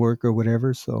groundwork or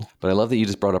whatever. So, but I love that you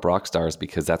just brought up rock stars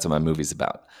because that's what my movie's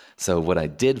about. So what I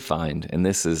did find, and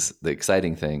this is the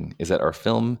exciting thing, is that our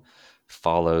film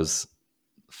follows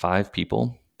 5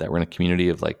 people that were in a community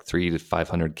of 300 to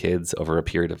 500 kids over a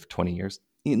period of 20 years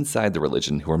inside the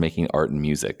religion who are making art and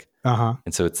music.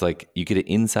 And so it's you get an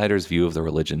insider's view of the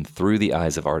religion through the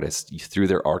eyes of artists, through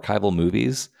their archival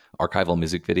movies, archival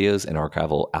music videos, and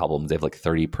archival albums. They have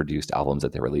 30 produced albums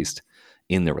that they released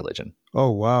in the religion.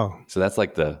 Oh, wow. So that's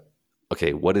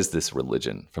okay, what is this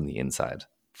religion from the inside,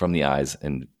 from the eyes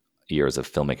and ears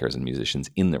of filmmakers and musicians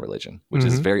in the religion, which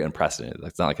is very unprecedented.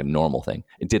 That's not a normal thing.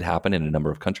 It did happen in a number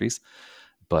of countries,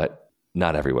 but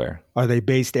not everywhere. Are they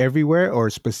based everywhere or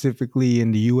specifically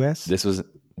in the U.S.? This was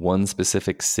one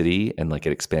specific city, and it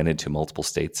expanded to multiple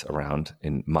states around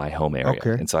in my home area.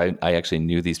 Okay. And so I actually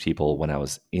knew these people when I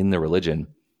was in the religion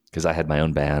because I had my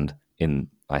own band in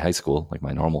my high school,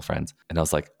 my normal friends. And I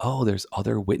was like, oh, there's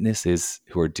other witnesses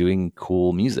who are doing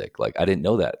cool music. I didn't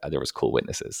know that there was cool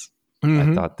witnesses.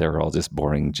 I thought they were all just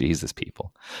boring Jesus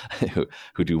people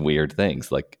who do weird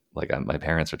things. My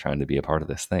parents are trying to be a part of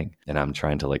this thing, and I'm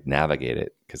trying to navigate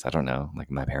it because I don't know.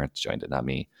 My parents joined it, not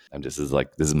me. I'm just this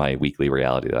is my weekly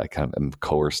reality that I kind of am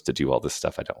coerced to do all this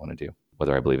stuff I don't want to do,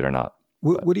 whether I believe it or not.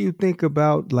 What do you think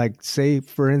about say,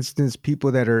 for instance,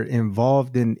 people that are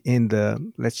involved in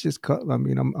the, let's just call, I'm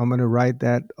going to write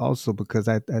that also because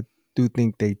I do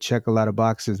think they check a lot of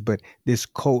boxes, but this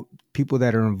cult, people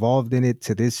that are involved in it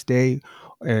to this day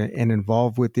and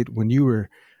involved with it when you were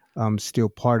still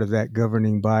part of that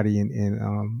governing body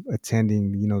and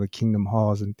attending, the kingdom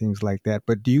halls and things like that.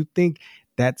 But do you think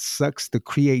that sucks the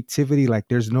creativity?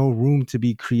 There's no room to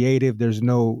be creative. There's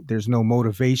no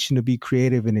motivation to be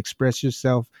creative and express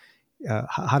yourself.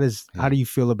 How do you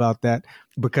feel about that?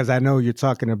 Because I know you're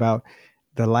talking about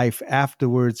the life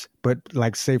afterwards, but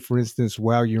say for instance,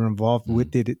 while you're involved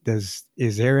with it,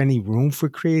 is there any room for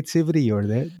creativity, or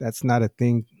that's not a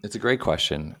thing? It's a great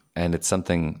question, and it's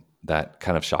something that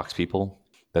kind of shocks people.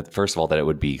 That first of all, that it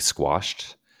would be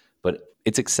squashed, but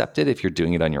it's accepted if you're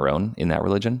doing it on your own in that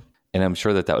religion, and I'm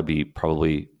sure that would be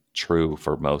probably true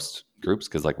for most groups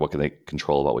because what can they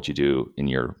control about what you do in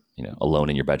your alone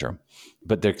in your bedroom?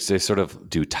 But they sort of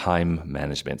do time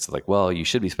management. So well, you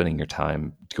should be spending your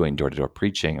time going door to door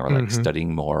preaching or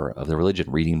studying more of the religion,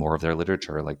 reading more of their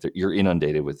literature. You're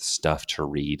inundated with stuff to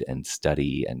read and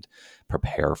study and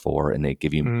prepare for. And they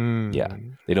give you,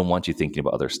 they don't want you thinking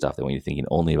about other stuff. They want you thinking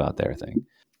only about their thing.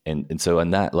 And so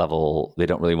on that level, they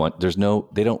don't really want,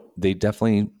 they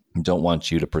definitely don't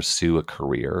want you to pursue a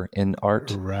career in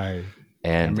art. Right.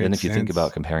 And then if you think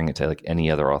about comparing it to any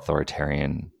other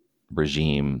authoritarian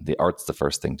regime, the art's the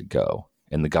first thing to go,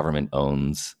 and the government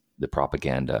owns the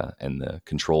propaganda and the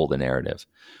control the narrative.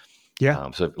 Yeah.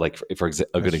 So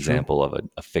a good example of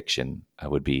a fiction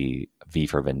would be V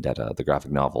for Vendetta, the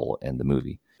graphic novel and the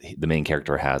movie. The main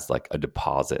character has a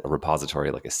repository,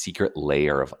 a secret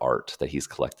layer of art that he's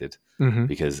collected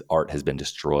because art has been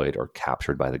destroyed or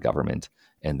captured by the government.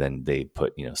 And then they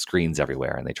put, screens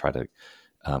everywhere, and they try to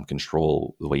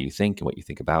control the way you think and what you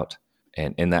think about.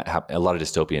 And that a lot of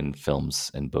dystopian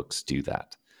films and books do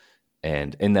that.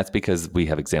 And that's because we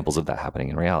have examples of that happening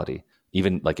in reality.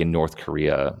 Even in North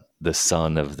Korea, the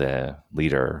son of the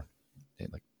leader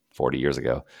 40 years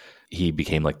ago, he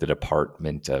became the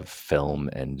Department of Film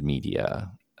and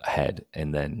Media head.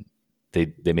 And then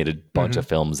they made a bunch of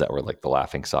films that were the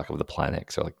laughing stock of the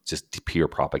planet. So just pure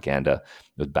propaganda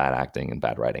with bad acting and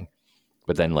bad writing.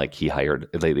 But then he hired,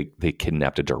 they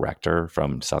kidnapped a director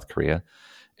from South Korea,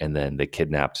 and then they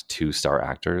kidnapped 2 star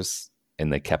actors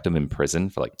and they kept them in prison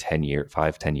for like 10 years,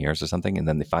 5-10 years or something. And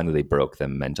then they broke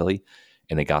them mentally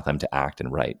and they got them to act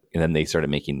and write. And then they started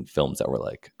making films that were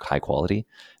like high quality,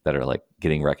 that are like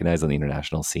getting recognized on the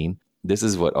international scene. This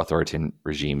is what authoritarian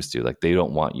regimes do. Like, they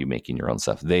don't want you making your own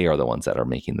stuff. They are the ones that are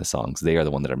making the songs. They are the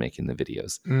ones that are making the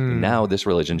videos. And now this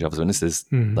religion, Jehovah's Witnesses,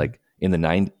 like in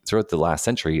the throughout the last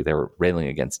century, they were railing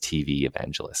against TV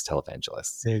evangelists,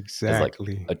 televangelists.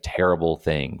 Exactly. As like a terrible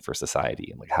thing for society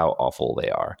and like how awful they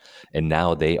are. And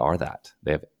now they are that.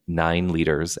 They have 9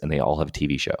 leaders and they all have a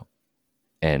TV show.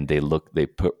 And they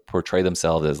portray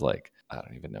themselves as like, I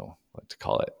don't even know what to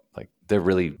call it. Like, they're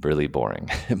really, really boring,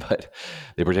 but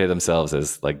they portray themselves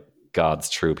as like God's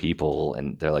true people.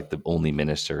 And they're like the only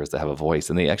ministers that have a voice.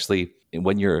 And they actually,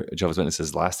 when you're Jehovah's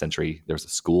Witnesses last century, there was a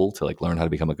school to like learn how to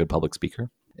become a good public speaker.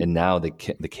 And now they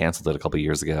canceled it a couple of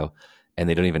years ago. And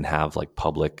they don't even have like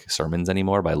public sermons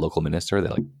anymore by a local minister. They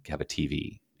like have a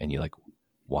TV and you like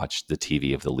watch the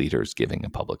TV of the leaders giving a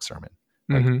public sermon.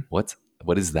 Like,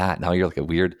 what is that? Now you're like a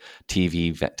weird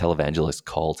TV televangelist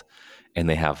cult. And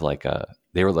they have like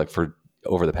they were like for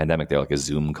over the pandemic, they're like a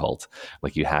Zoom cult.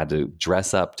 Like, you had to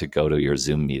dress up to go to your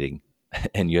Zoom meeting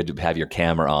and you had to have your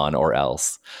camera on or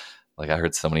else. Like, I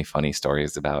heard so many funny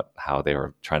stories about how they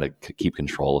were trying to keep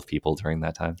control of people during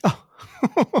that time.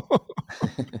 Oh.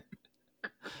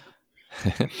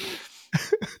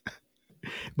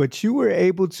 But you were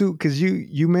able to, because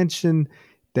you mentioned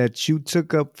that you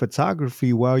took up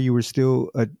photography while you were still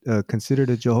considered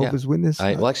a Jehovah's Witness?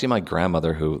 Well, actually, my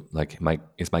grandmother, who like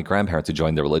it's my grandparents who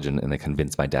joined the religion, and they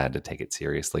convinced my dad to take it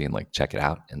seriously and like check it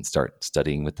out and start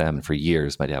studying with them. And for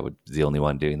years, my dad was the only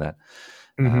one doing that.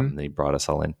 And he brought us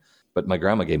all in. But my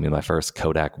grandma gave me my first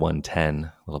Kodak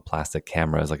 110 little plastic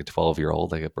camera as like a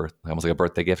 12-year-old, like almost like a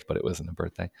birthday gift, but it wasn't a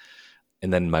birthday.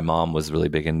 And then my mom was really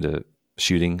big into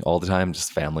shooting all the time,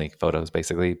 just family photos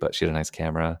basically. But she had a nice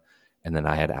camera. And then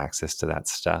I had access to that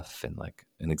stuff and like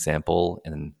an example.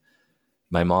 And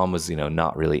my mom was,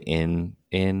 not really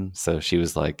in. So she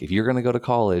was like, if you're going to go to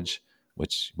college,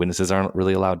 which witnesses aren't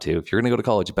really allowed to, if you're going to go to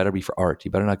college, it better be for art.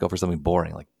 You better not go for something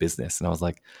boring like business. And I was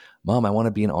like, Mom, I want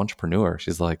to be an entrepreneur.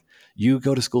 She's like, you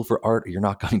go to school for art or you're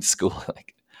not going to school.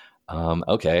 Like,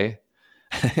 okay.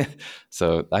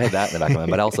 So I had that in the back of my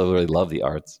mind, but I also really love the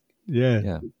arts.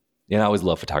 Yeah. I always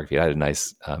love photography. I had a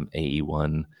nice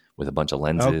AE1 with a bunch of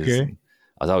lenses. Okay.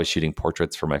 I was always shooting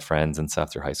portraits for my friends and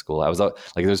stuff through high school. I was like,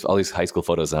 there's all these high school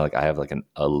photos, and I have like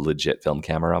a legit film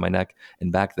camera on my neck.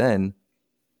 And back then,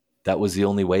 that was the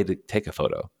only way to take a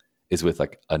photo, is with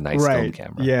like a nice film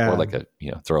camera, or like a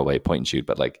throwaway point and shoot.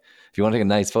 But like, if you want to take a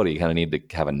nice photo, you kind of need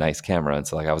to have a nice camera. And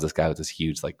so like, I was this guy with this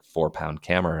huge like 4-pound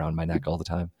camera on my neck all the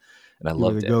time, and I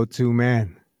loved it. Go-to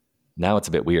man. Now it's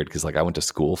a bit weird because like I went to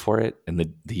school for it, and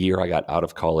the year I got out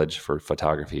of college for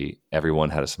photography,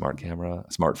 everyone had a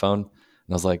smartphone.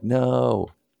 And I was like, no,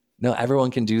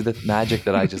 everyone can do the magic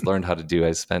that I just learned how to do.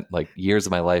 I spent like years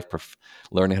of my life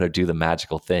learning how to do the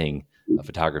magical thing of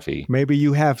photography. Maybe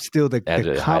you have still the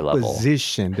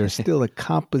composition. There's still a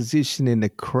composition in the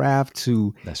craft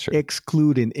to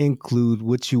exclude and include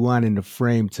what you want in the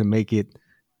frame to make it,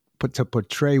 to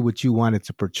portray what you wanted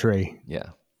to portray. Yeah,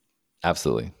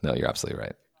 absolutely. No, you're absolutely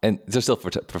right. And there's still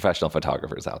professional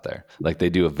photographers out there. Like, they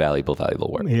do a valuable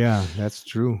work. Yeah, that's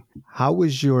true. How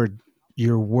was your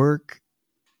work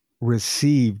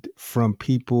received from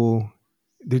people?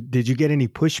 Did you get any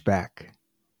pushback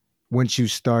once you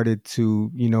started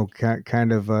to,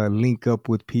 kind of link up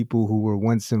with people who were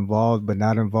once involved but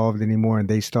not involved anymore, and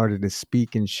they started to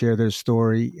speak and share their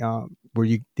story?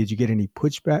 Did you get any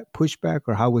pushback,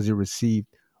 or how was it received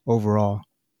overall?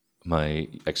 My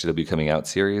XW Coming Out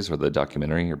series, or the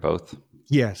documentary, or both?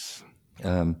 Yes.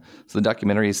 So the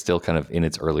documentary is still kind of in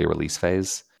its early release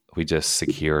phase. We just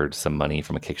secured some money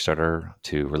from a Kickstarter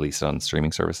to release it on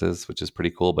streaming services, which is pretty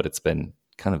cool, but it's been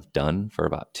kind of done for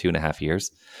about 2.5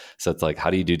 years. So it's like, how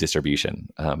do you do distribution?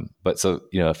 But so,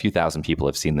 a few thousand people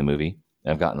have seen the movie.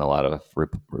 I've gotten a lot of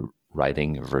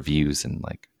writing of reviews and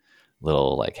like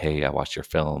little like, hey, I watched your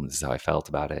film, this is how I felt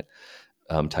about it,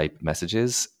 type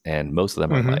messages. And most of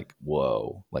them are like,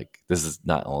 whoa, like, this is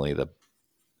not only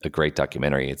a great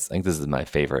documentary, I think this is my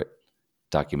favorite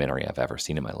documentary I've ever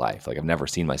seen in my life. Like, I've never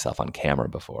seen myself on camera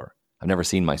before. I've never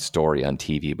seen my story on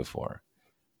TV before.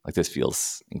 Like, this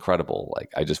feels incredible.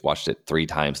 Like, I just watched it 3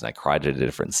 times and I cried at a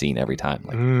different scene every time.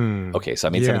 Like, okay, so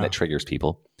I made something that triggers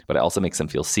people, but it also makes them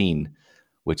feel seen,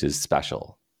 which is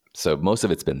special. So most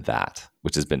of it's been that,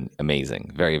 which has been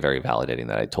amazing. Very, very validating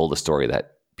that I told a story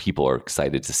that people are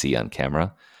excited to see on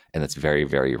camera, and that's very,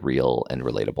 very real and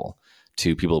relatable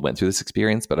to people who went through this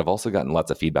experience. But I've also gotten lots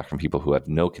of feedback from people who have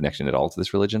no connection at all to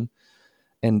this religion,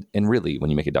 And really, when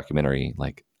you make a documentary,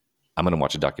 like I'm going to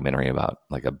watch a documentary about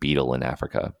like a beetle in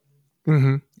Africa,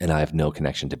 and I have no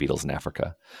connection to beetles in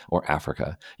Africa or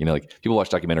Africa. You know, like people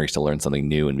watch documentaries to learn something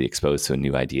new and be exposed to a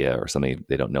new idea or something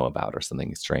they don't know about or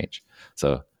something strange.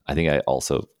 So I think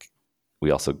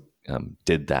we also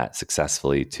did that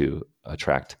successfully to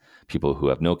attract people who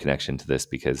have no connection to this,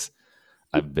 because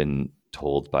I've been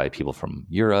told by people from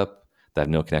Europe that have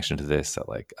no connection to this that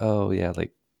like, oh yeah,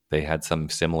 like they had some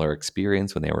similar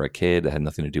experience when they were a kid that had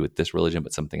nothing to do with this religion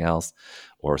but something else,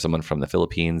 or someone from the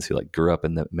Philippines who like grew up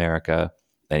in America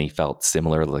and he felt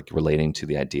similar, like relating to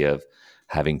the idea of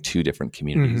having two different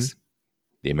communities,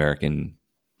 the American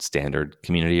standard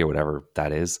community or whatever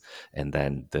that is, and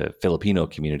then the Filipino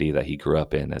community that he grew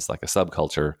up in as like a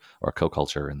subculture or a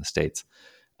co-culture in the States,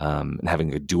 and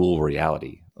having a dual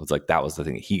reality. It was like, that was the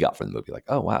thing that he got from the movie. Like,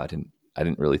 oh wow, I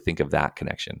didn't really think of that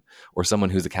connection. Or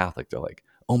someone who's a Catholic, they're like,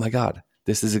 oh my God,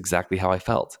 this is exactly how I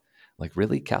felt. Like,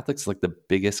 really? Catholics like the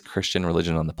biggest Christian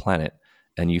religion on the planet,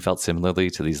 and you felt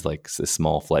similarly to these like this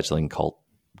small fledgling cult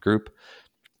group?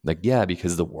 Like, yeah,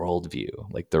 because the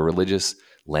worldview, like the religious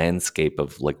landscape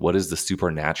of like what is the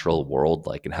supernatural world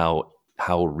like, and how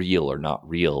real or not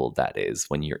real that is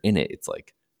when you're in it. It's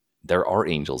like there are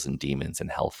angels and demons and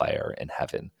hellfire and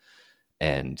heaven,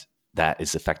 and that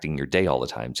is affecting your day all the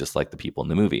time, just like the people in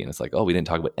the movie. And it's like, oh, we didn't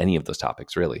talk about any of those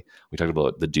topics, really. We talked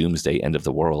about the doomsday end of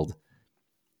the world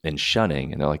and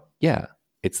shunning. And they're like, yeah,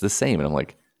 it's the same. And I'm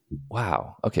like,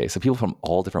 wow, okay. So people from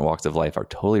all different walks of life are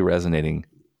totally resonating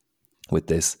with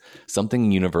this.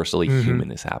 Something universally human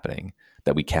is happening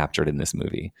that we captured in this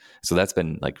movie. So that's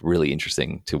been like really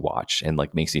interesting to watch, and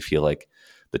like makes me feel like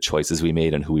the choices we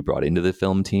made and who we brought into the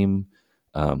film team,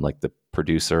 like the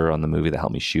producer on the movie that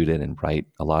helped me shoot it and write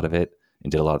a lot of it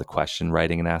and did a lot of the question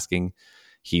writing and asking.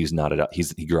 He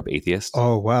grew up atheist.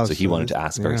 Oh, wow. So he wanted to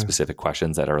ask very specific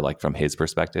questions that are like from his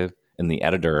perspective. And the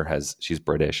editor she's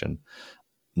British and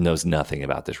knows nothing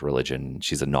about this religion.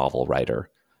 She's a novel writer.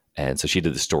 And so she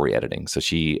did the story editing. So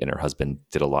she and her husband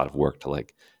did a lot of work to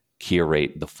like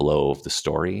curate the flow of the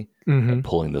story and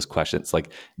pulling those questions. Like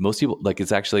most people, like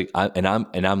it's actually,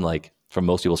 I'm like, from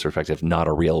most people's perspective, not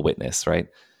a real witness, right?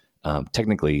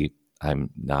 Technically,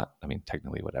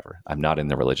 technically, whatever. I'm not in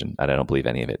the religion and I don't believe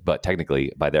any of it. But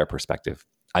technically, by their perspective,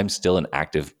 I'm still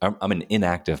I'm an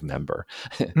inactive member,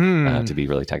 to be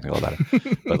really technical about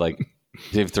it. But like,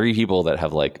 you have three people that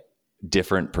have like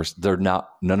different,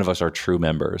 none of us are true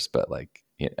members, but like,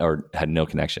 or had no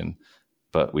connection.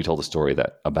 But we told a story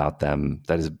about them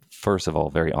that is, first of all,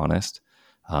 very honest,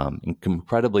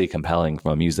 incredibly compelling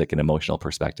from a music and emotional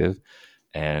perspective,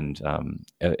 and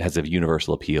it has a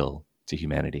universal appeal to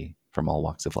humanity from all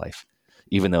walks of life,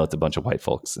 even though it's a bunch of white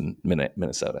folks in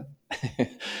Minnesota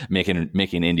making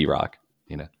indie rock,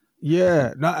 you know.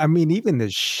 Yeah, no, I mean, even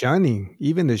the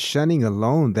shunning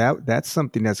alone, that's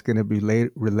something that's going to be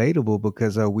relatable,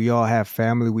 because we all have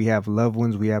family, we have loved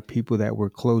ones, we have people that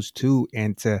we're close to,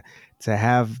 and to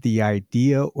have the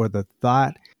idea or the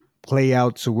thought play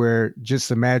out to where,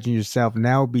 just imagine yourself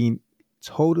now being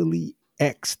totally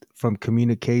X'd from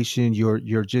communication.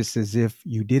 You're just as if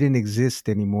you didn't exist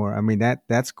anymore. I mean,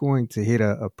 that's going to hit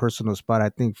a personal spot, I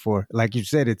think, for, like you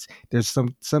said, there's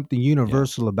something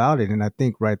universal about it. And I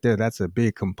think right there, that's a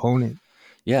big component.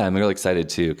 Yeah, I'm really excited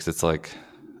too, because it's like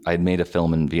I'd made a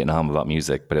film in Vietnam about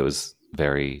music, but it was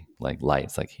very like light.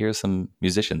 It's like, here's some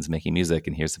musicians making music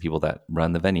and here's the people that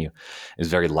run the venue. It was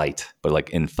very light, but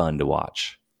like and fun to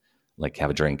watch. Like have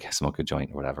a drink, smoke a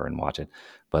joint or whatever and watch it.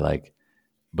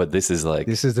 But this is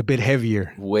a bit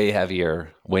heavier, way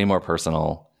heavier, way more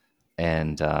personal.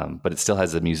 And, but it still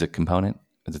has a music component.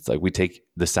 It's like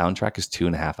the soundtrack is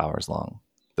 2.5 hours long.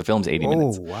 The film's 80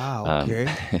 minutes. Oh, wow.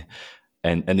 Okay.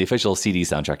 And the official CD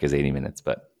soundtrack is 80 minutes,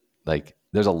 but like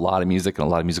there's a lot of music and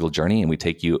a lot of musical journey. And we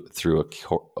take you through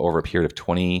over a period of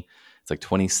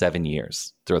 27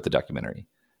 years throughout the documentary,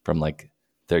 from like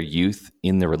their youth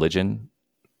in the religion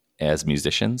as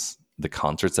musicians, the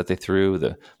concerts that they threw,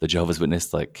 the Jehovah's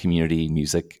Witness like community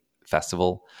music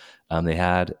festival they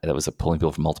had that was pulling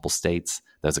people from multiple states.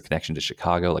 There was a connection to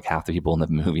Chicago. Like half the people in the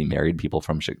movie married people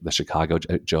from the Chicago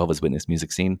Jehovah's Witness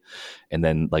music scene, and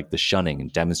then like the shunning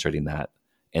and demonstrating that.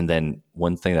 And then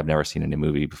one thing that I've never seen in a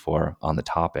movie before on the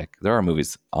topic. There are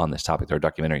movies on this topic. There are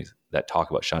documentaries that talk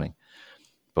about shunning,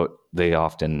 but they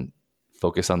often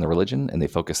focus on the religion and they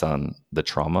focus on the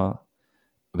trauma,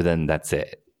 but then that's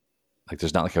it. Like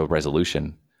there's not like a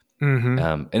resolution,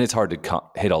 and it's hard to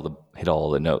hit all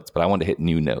the notes. But I wanted to hit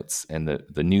new notes, and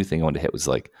the new thing I wanted to hit was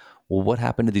like, well, what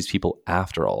happened to these people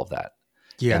after all of that?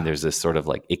 Yeah, and there's this sort of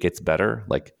like it gets better.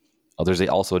 Like, there's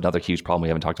also another huge problem we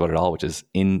haven't talked about at all, which is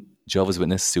in Jehovah's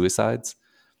Witness suicides.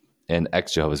 and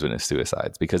ex-Jehovah's Witness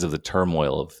suicides because of the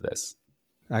turmoil of this.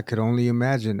 I could only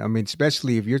imagine. I mean,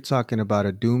 especially if you're talking about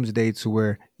a doomsday to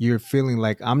where you're feeling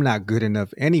like I'm not good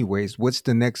enough anyways. What's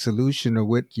the next solution, or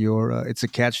what your it's a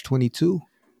catch-22.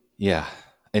 Yeah.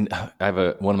 And I have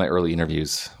one of my early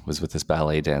interviews was with this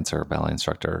ballet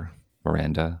instructor,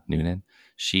 Miranda Noonan.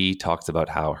 She talks about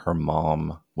how her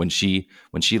mom, when she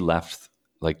left,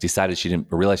 like decided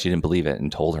realized she didn't believe it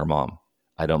and told her mom,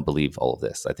 I don't believe all of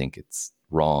this. I think it's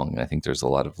wrong. I think there's a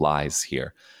lot of lies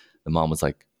here. The mom was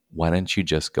like, why don't you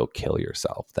just go kill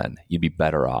yourself then? You'd be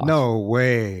better off. No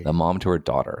way. The mom to her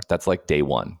daughter. That's like day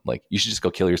one. Like, you should just go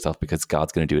kill yourself because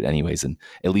God's going to do it anyways. And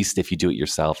at least if you do it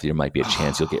yourself, there might be a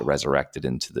chance you'll get resurrected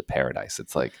into the paradise.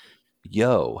 It's like,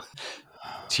 yo,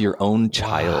 to your own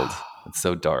child. Wow. It's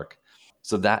so dark.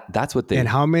 So that's what they. And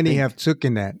how many think. have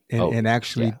taken that and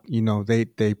actually,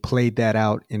 they played that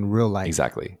out in real life?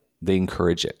 Exactly. They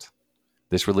encourage it.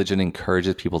 This religion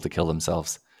encourages people to kill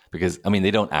themselves because, I mean,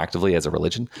 they don't actively as a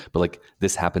religion, but like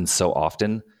this happens so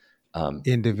often.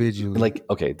 Individually. Like,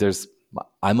 okay,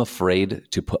 I'm afraid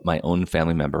to put my own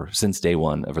family member since day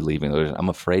one of leaving the religion. I'm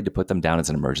afraid to put them down as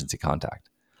an emergency contact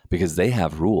because they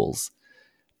have rules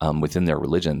within their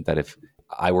religion that if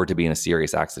I were to be in a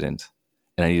serious accident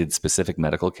and I needed specific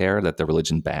medical care that the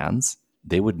religion bans,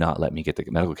 they would not let me get the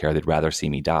medical care. They'd rather see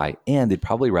me die. And they'd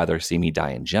probably rather see me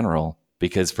die in general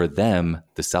because for them,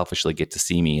 they selfishly get to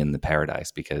see me in the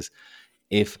paradise because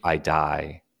if I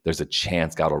die, there's a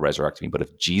chance God will resurrect me. But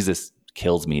if Jesus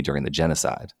kills me during the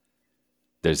genocide,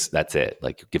 that's it.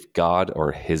 Like if God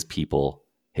or his people,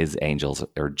 his angels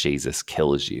or Jesus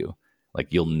kills you, like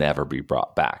you'll never be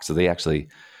brought back. So they actually,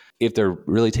 if they're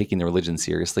really taking their religion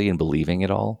seriously and believing it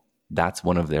all, that's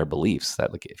one of their beliefs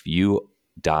that like if you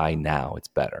die now, it's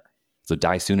better. So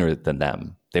die sooner than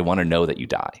them. They want to know that you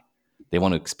die. They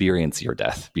want to experience your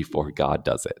death before God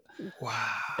does it. Wow.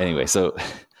 Anyway, so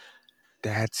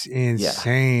that's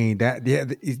insane.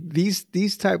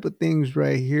 These type of things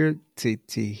right here to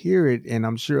hear it, and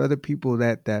I'm sure other people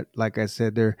that like I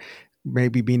said, they're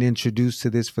maybe being introduced to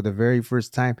this for the very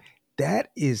first time. That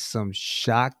is some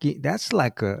shocking. That's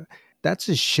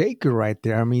a shaker right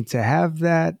there. I mean, to have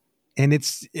that, and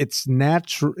it's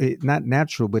natural, not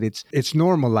natural, but it's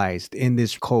normalized in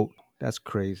this cult. That's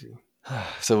crazy.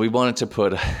 So we wanted to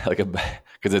put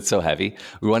because it's so heavy,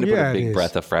 we wanted to put a big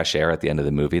breath of fresh air at the end of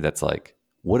the movie. That's like,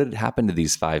 what had happened to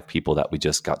these 5 people that we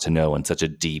just got to know in such a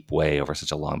deep way over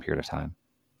such a long period of time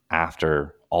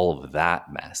after all of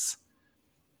that mess?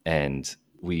 And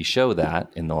we show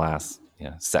that in the last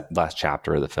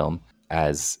chapter of the film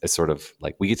as a sort of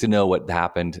like, we get to know what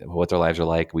happened, what their lives are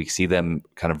like. We see them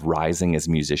kind of rising as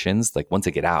musicians. Like once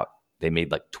they get out, they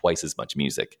made like twice as much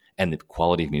music, and the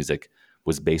quality of music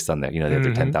was based on that. They had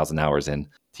their 10,000 hours in,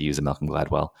 to use a Malcolm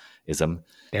Gladwell-ism.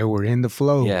 They were in the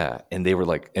flow. Yeah. And they were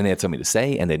like, and they had something to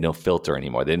say, and they had no filter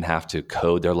anymore. They didn't have to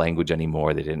code their language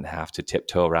anymore. They didn't have to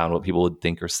tiptoe around what people would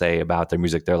think or say about their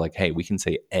music. They're like, hey, we can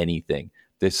say anything.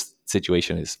 This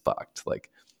situation is fucked.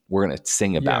 Like, we're going to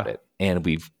sing about it. And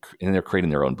they're creating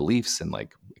their own beliefs and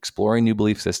like exploring new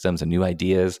belief systems and new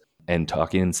ideas and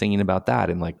talking and singing about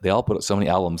that. And like, they all put out so many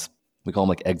albums. We call them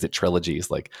like exit trilogies.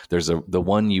 Like there's the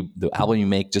album you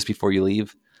make just before you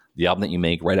leave, the album that you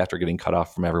make right after getting cut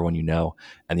off from everyone you know,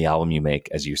 and the album you make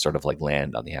as you sort of like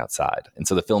land on the outside. And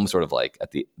so the film sort of like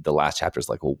at the last chapter is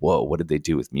like, well, whoa, what did they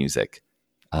do with music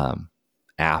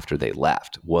after they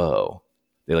left? Whoa.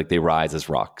 They rise as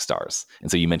rock stars. And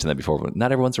so you mentioned that before, but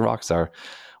not everyone's a rock star.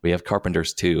 We have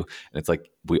carpenters too. And it's like,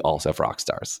 we also have rock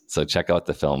stars. So check out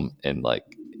the film and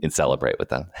celebrate with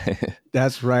them.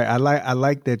 That's right. I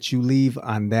like that you leave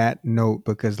on that note,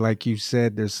 because like you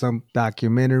said, there's some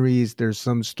documentaries, there's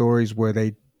some stories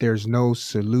where there's no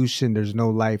solution, there's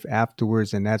no life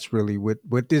afterwards, and that's really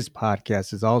what this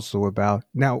podcast is also about.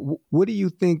 Now, what do you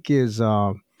think is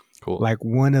cool, like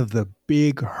one of the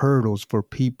big hurdles for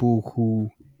people who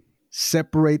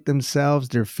separate themselves?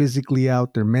 They're physically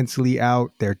out, they're mentally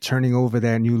out, they're turning over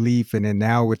that new leaf, and then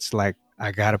now it's like,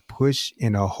 I got to push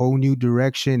in a whole new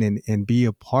direction and be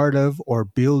a part of or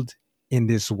build in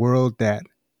this world that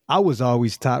I was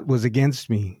always taught was against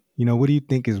me. What do you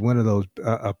think is one of those,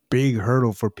 a big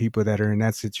hurdle for people that are in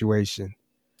that situation?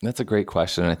 That's a great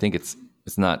question. I think it's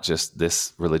not just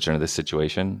this religion or this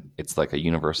situation. It's like a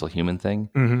universal human thing.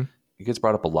 Mm-hmm. It gets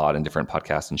brought up a lot in different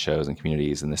podcasts and shows and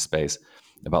communities in this space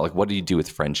about like, what do you do with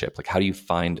friendship? Like, how do you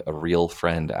find a real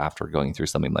friend after going through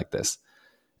something like this?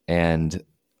 And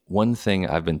one thing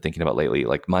I've been thinking about lately,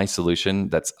 like my solution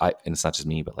and it's not just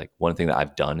me, but like one thing that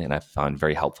I've done and I've found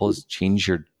very helpful is change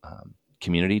your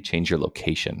community, change your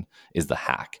location is the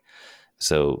hack.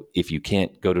 So if you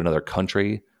can't go to another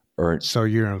country or So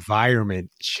your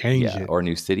environment changes. or a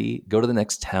new city, go to the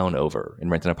next town over and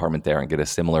rent an apartment there and get a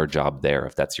similar job there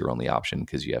if that's your only option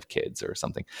because you have kids or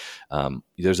something.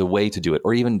 There's a way to do it,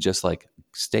 or even just like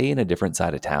stay in a different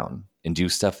side of town and do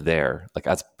stuff there, like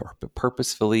as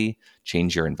purposefully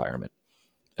change your environment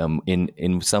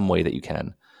in some way that you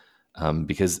can,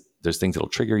 because there's things that'll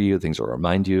trigger you, things that will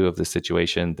remind you of the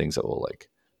situation, things that will like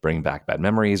bring back bad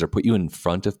memories or put you in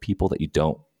front of people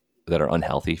that are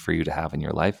unhealthy for you to have in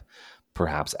your life,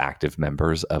 perhaps active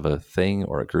members of a thing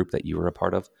or a group that you were a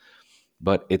part of.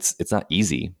 But it's not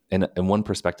easy. And one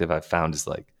perspective I've found is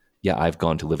like, yeah, I've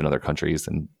gone to live in other countries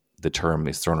and the term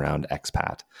is thrown around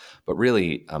expat, but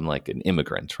really I'm like an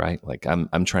immigrant, right? Like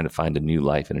I'm trying to find a new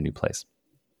life in a new place.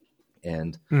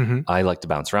 And I like to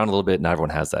bounce around a little bit. Not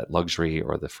everyone has that luxury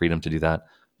or the freedom to do that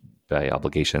by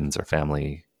obligations or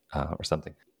family or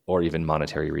something, or even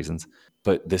monetary reasons.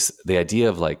 But the idea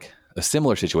of like a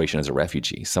similar situation as a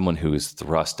refugee, someone who is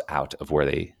thrust out of where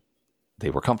they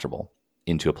were comfortable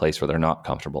into a place where they're not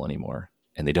comfortable anymore,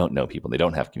 and they don't know people, they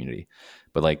don't have community.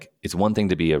 But like, it's one thing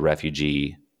to be a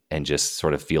refugee and just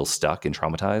sort of feel stuck and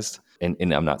traumatized. And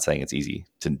I'm not saying it's easy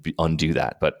to undo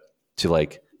that, but to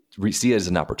like see it as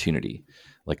an opportunity.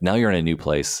 Like now you're in a new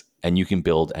place and you can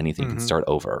build anything, you can start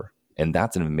over. And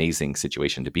that's an amazing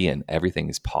situation to be in. Everything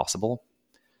is possible.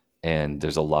 And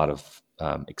there's a lot of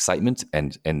excitement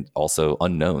and also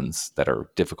unknowns that are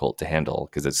difficult to handle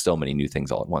because there's so many new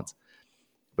things all at once.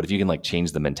 But if you can like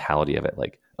change the mentality of it,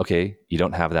 like, okay, you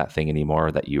don't have that thing anymore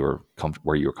that you were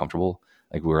where you were comfortable.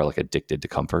 Like we were like addicted to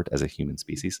comfort as a human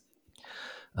species.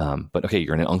 But okay,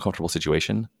 you're in an uncomfortable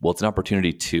situation. Well, it's an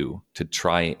opportunity to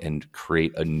try and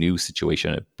create a new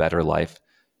situation, a better life.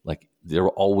 Like there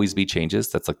will always be changes.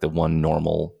 That's like the one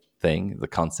normal thing. The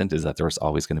constant is that there's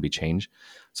always going to be change.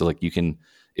 So like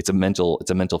it's a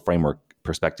mental framework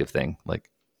perspective thing. Like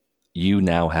you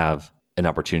now have an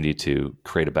opportunity to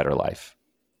create a better life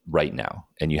right now,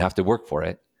 and you have to work for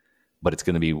it, but it's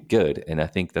going to be good. And I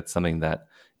think that's something that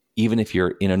even if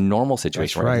you're in a normal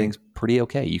situation where everything's pretty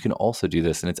okay, you can also do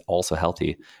this and it's also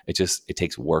healthy. It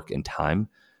takes work and time,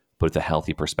 but it's a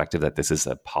healthy perspective that this is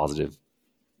a positive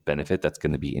benefit that's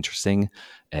going to be interesting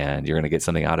and you're going to get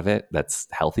something out of it that's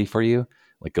healthy for you.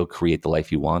 Like go create the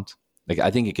life you want. Like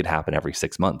I think it could happen every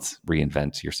 6 months.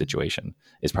 Reinvent your situation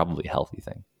is probably a healthy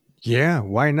thing. Yeah,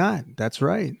 why not? That's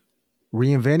right.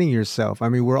 Reinventing yourself. I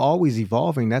mean, we're always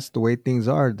evolving. That's the way things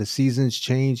are. The seasons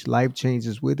change, life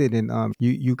changes with it. And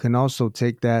you can also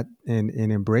take that and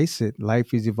embrace it.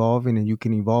 Life is evolving and you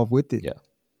can evolve with it. Yeah.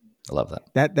 I love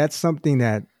that. That's something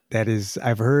that is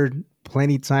I've heard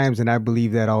plenty times, and I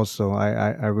believe that also.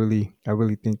 I really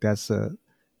think that's a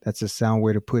sound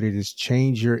way to put it, is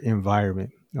change your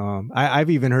environment. I've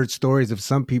even heard stories of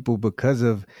some people because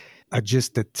of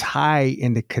just the tie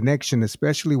and the connection,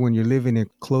 especially when you're living in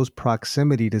close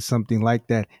proximity to something like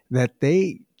that, that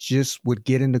they just would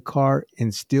get in the car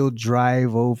and still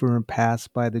drive over and pass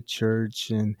by the church.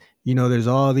 And, there's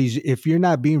all these, if you're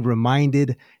not being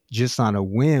reminded just on a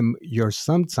whim, you're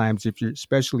sometimes,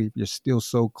 especially if you're still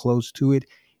so close to it,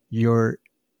 you're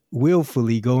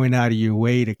willfully going out of your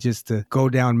way to go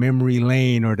down memory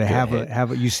lane or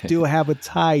to you still have a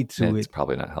tie to it. It's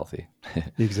probably not healthy.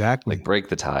 Exactly. Like break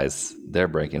the ties. They're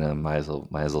breaking them. Might as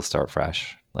well start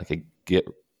fresh. Like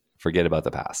forget about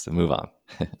the past and move on.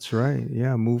 That's right.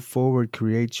 Yeah. Move forward,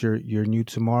 create your new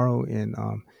tomorrow, and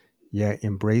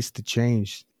embrace the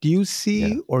change. Do you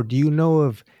see or do you know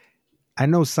of, I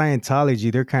know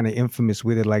Scientology, they're kind of infamous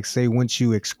with it. Like say once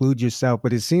you exclude yourself,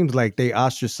 but it seems like they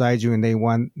ostracize you and they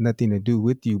want nothing to do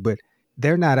with you, but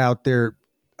they're not out there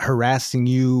harassing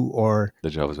you or... The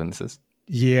Jehovah's Witnesses?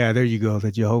 Yeah, there you go.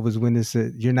 The Jehovah's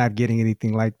Witnesses. You're not getting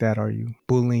anything like that, are you?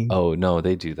 Bullying? Oh, no,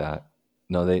 they do that.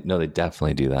 No, they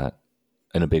definitely do that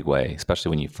in a big way, especially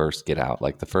when you first get out,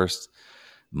 like the first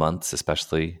months,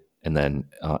 especially, and then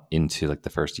into like the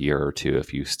first year or two,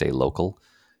 if you stay local.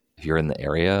 If you're in the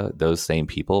area, those same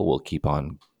people will keep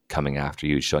on coming after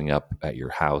you, showing up at your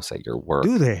house, at your work.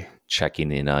 Do they?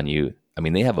 Checking in on you. I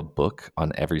mean, they have a book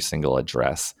on every single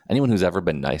address. Anyone who's ever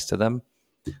been nice to them,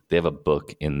 they have a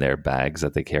book in their bags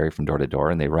that they carry from door to door,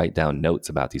 and they write down notes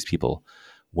about these people.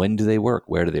 When do they work?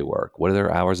 Where do they work? What are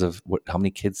their hours of, how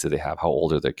many kids do they have? How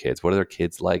old are their kids? What are their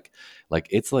kids like? Like,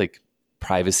 it's like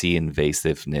privacy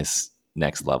invasiveness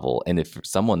next level. And if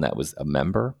someone that was a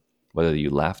member, whether you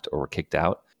left or were kicked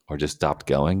out, or just stopped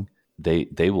going,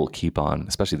 they will keep on,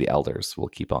 especially the elders will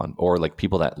keep on, or like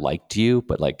people that liked you,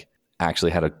 but like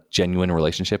actually had a genuine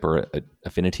relationship or a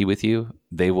affinity with you,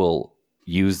 they will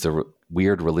use the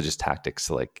weird religious tactics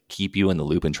to like keep you in the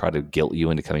loop and try to guilt you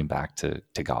into coming back to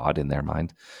God in their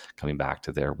mind, coming back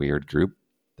to their weird group,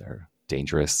 their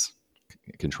dangerous,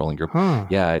 controlling group. Huh.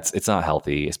 Yeah, it's not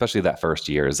healthy, especially that first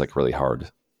year is like really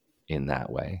hard in that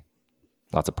way.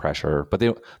 Lots of pressure, but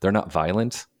they're not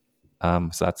violent. So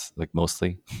that's like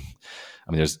mostly.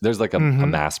 I mean, there's like a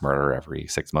mass murder every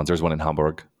 6 months. There's one in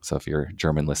Hamburg. So if you're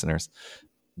German listeners,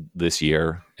 this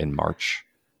year in March,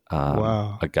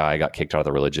 Wow. a guy got kicked out of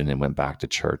the religion and went back to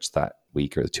church that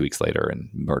week or 2 weeks later and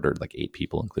murdered like 8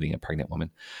 people, including a pregnant woman.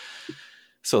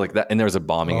 So like that, and there was a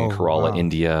bombing in Kerala, wow.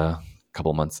 India, a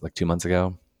couple months, like 2 months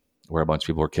ago, where a bunch of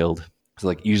people were killed. So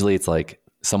like usually it's like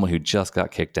someone who just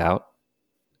got kicked out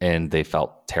and they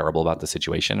felt terrible about the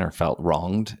situation or felt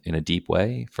wronged in a deep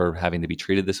way for having to be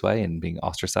treated this way and being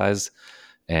ostracized.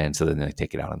 And so then they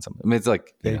take it out on someone. I mean, it's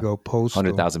like, They go postal.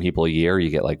 100,000 people a year.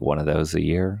 You get like one of those a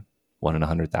year, 1 in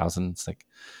 100,000. It's like,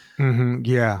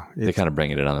 Yeah. they kind of bring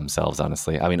it on themselves,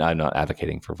 honestly. I mean, I'm not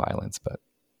advocating for violence, but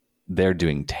they're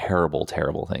doing terrible,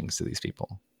 terrible things to these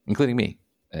people, including me.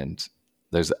 And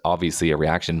there's obviously a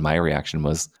reaction. My reaction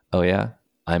was, oh yeah,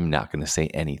 I'm not going to say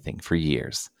anything for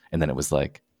years. And then it was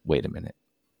like, wait a minute,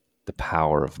 the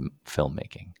power of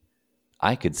filmmaking.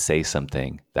 I could say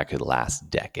something that could last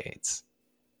decades.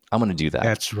 I'm going to do that.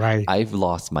 That's right. I've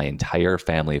lost my entire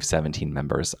family of 17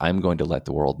 members. I'm going to let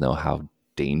the world know how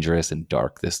dangerous and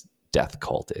dark this death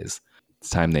cult is. It's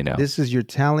time they know. This is your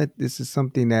talent. This is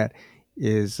something that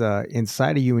is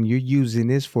inside of you, and you're using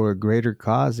this for a greater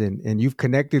cause. And you've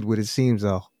connected with, it seems,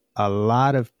 a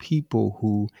lot of people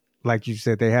who, like you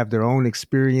said, they have their own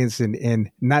experience,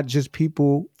 and not just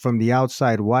people from the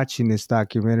outside watching this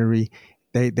documentary.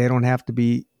 They don't have to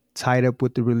be tied up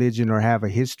with the religion or have a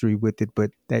history with it, but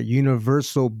that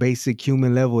universal basic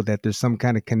human level, that there's some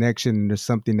kind of connection and there's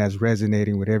something that's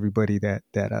resonating with everybody that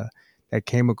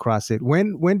came across it.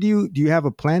 When do you have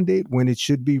a plan date when it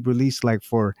should be released, like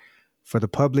for the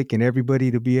public and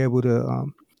everybody to be able to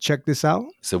check this out?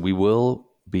 So we will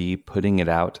be putting it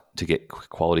out to get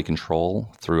quality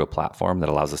control through a platform that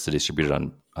allows us to distribute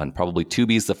it on probably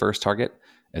Tubi is the first target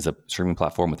as a streaming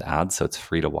platform with ads. So it's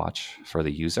free to watch for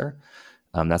the user.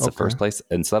 That's the first place.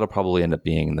 And so that'll probably end up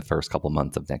being in the first couple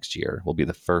months of next year will be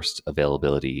the first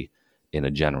availability in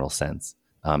a general sense.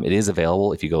 It is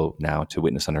available if you go now to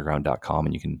witnessunderground.com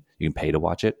and you can pay to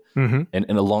watch it. And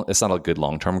it's not a good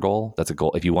long-term goal. That's a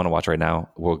goal. If you want to watch right now,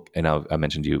 I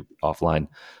mentioned you offline.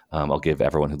 I'll give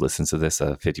everyone who listens to this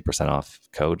a 50% off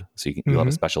code. So you'll have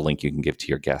a special link you can give to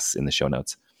your guests in the show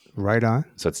notes. Right on.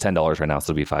 So it's $10 right now.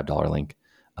 So it'll be a $5 link.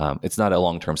 It's not a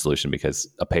long-term solution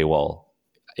because a paywall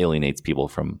alienates people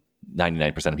from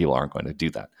 99% of people aren't going to do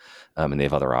that. And they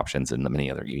have other options and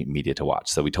many other media to watch.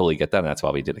 So we totally get that. And that's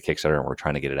why we did a Kickstarter and we're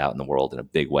trying to get it out in the world in a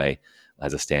big way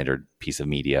as a standard piece of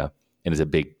media. And it's a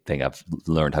big thing I've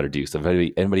learned how to do. So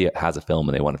if anybody has a film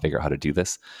and they want to figure out how to do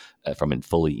this from a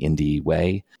fully indie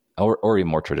way or a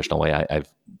more traditional way,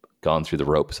 I've gone through the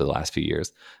ropes for the last few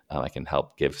years. I can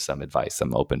help give some advice.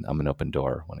 I'm an open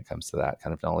door when it comes to that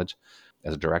kind of knowledge.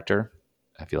 As a director,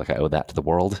 I feel like I owe that to the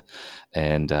world.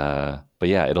 And, but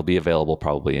yeah, it'll be available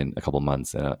probably in a couple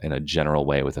months in a general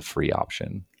way with a free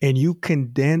option. And you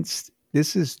condensed,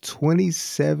 this is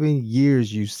 27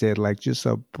 years, you said, like just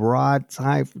a broad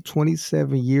time for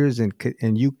 27 years.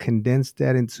 And you condensed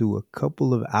that into a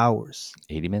couple of hours.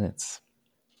 80 minutes.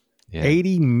 Yeah.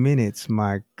 80 minutes.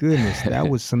 My goodness. That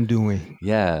was some doing.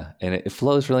 Yeah. And it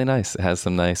flows really nice. It has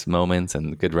some nice moments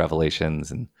and good revelations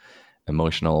and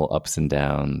emotional ups and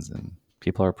downs, and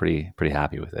people are pretty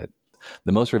happy with it.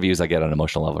 The most reviews I get on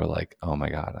emotional level are like, oh my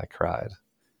God, I cried.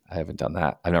 I haven't done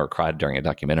that. I've never cried during a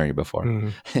documentary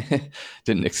before.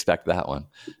 Didn't expect that one.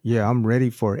 Yeah, I'm ready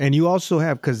for it. And you also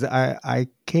have, because I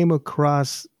came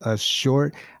across a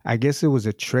short, I guess it was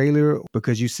a trailer,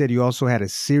 because you said you also had a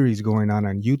series going on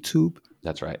YouTube.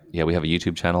 That's right. Yeah, we have a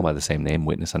YouTube channel by the same name,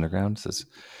 Witness Underground. It says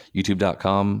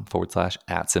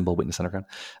youtube.com/@Witness Underground.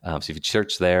 So if you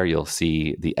search there, you'll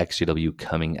see the XJW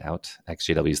Coming Out.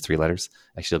 XJW is 3 letters.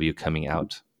 XJW Coming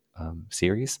Out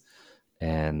series.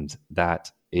 And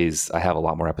that is, I have a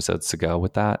lot more episodes to go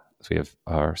with that. So we have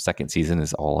our second season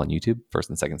is all on YouTube, first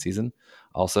and second season.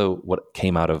 Also, what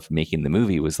came out of making the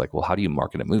movie was like, well, how do you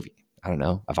market a movie? I don't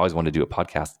know. I've always wanted to do a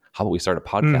podcast. How about we start a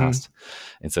podcast?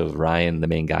 And so Ryan, the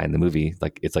main guy in the movie,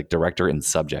 like it's like director and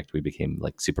subject. We became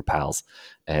like super pals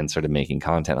and started making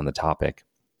content on the topic.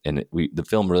 And the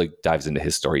film really dives into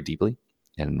his story deeply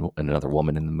and another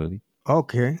woman in the movie.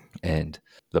 Okay. And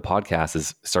the podcast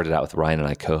is started out with Ryan and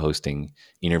I co-hosting,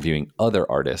 interviewing other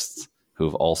artists who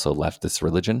have also left this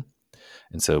religion.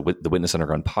 And so with the Witness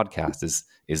Underground podcast is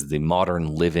the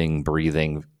modern living,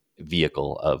 breathing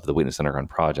vehicle of the Witness Underground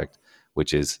project,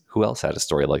 which is who else had a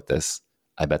story like this?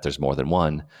 I bet there's more than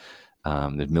one.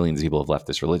 There's millions of people have left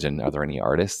this religion. Are there any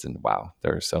artists? And wow,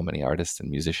 there are so many artists and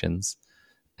musicians,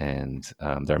 and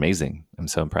they're amazing. I'm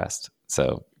so impressed.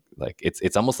 So like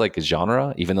it's almost like a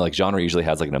genre, even though like genre usually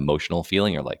has like an emotional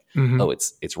feeling, or like oh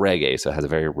it's reggae, so it has a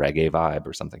very reggae vibe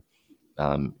or something.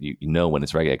 You know when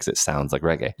it's reggae because it sounds like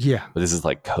reggae. Yeah. But this is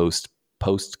like post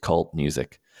cult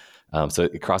music. So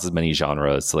it crosses many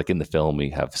genres. So like in the film, we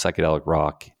have psychedelic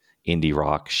rock, indie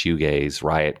rock, shoegaze,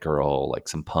 Riot Girl, like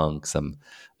some punk, some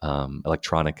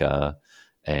electronica,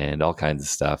 and all kinds of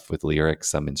stuff with lyrics,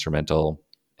 some instrumental.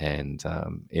 And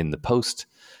in the post,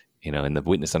 in the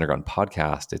Witness Underground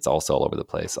podcast, it's also all over the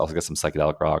place. Also got some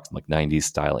psychedelic rock, some like 90s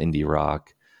style indie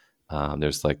rock.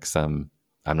 There's like some,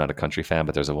 I'm not a country fan,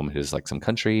 but there's a woman who's like some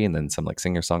country, and then some like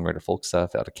singer-songwriter folk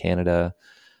stuff out of Canada.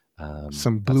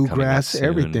 Some bluegrass,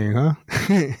 everything, huh?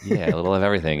 Yeah, a little of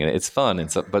everything, and it's fun.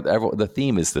 And so, but the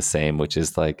theme is the same, which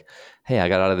is like, hey, I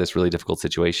got out of this really difficult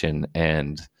situation,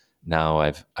 and now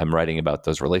I'm writing about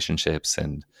those relationships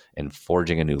and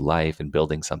forging a new life and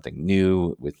building something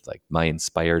new with like my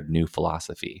inspired new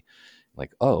philosophy.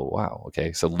 Like, oh wow,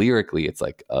 okay. So lyrically, it's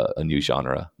like a new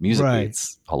genre. Musically, Right.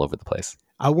 it's all over the place.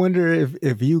 I wonder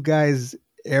if you guys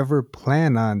ever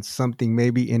plan on something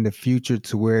maybe in the future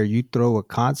to where you throw a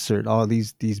concert, all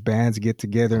these bands get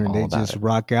together and they just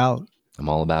rock out. I'm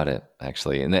all about it,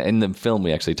 actually. In the film,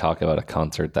 we actually talk about a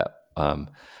concert that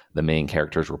the main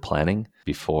characters were planning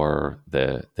before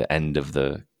the end of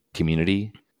the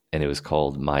Community, and it was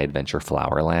called My Adventure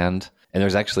Flowerland. And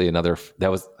there's actually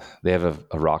they have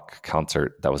a rock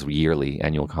concert that was yearly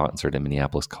annual concert in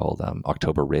Minneapolis called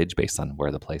October Ridge, based on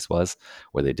where the place was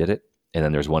where they did it. And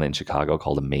then there's one in Chicago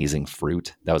called Amazing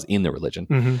Fruit that was in the religion.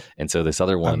 Mm-hmm. And so this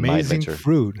other one, Amazing My Adventure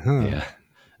Fruit, huh? Yeah,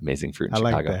 Amazing Fruit in I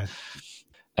Chicago. like that.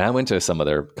 And I went to some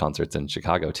other concerts in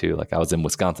Chicago too. Like I was in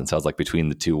Wisconsin, so I was like between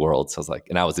the two worlds. So I was like,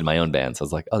 and I was in my own band, so I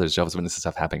was like, oh, there's Jehovah's Witnesses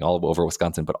stuff happening all over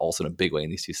Wisconsin, but also in a big way in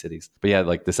these two cities. But yeah,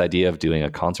 like this idea of doing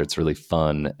a concert's really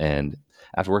fun. And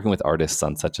after working with artists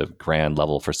on such a grand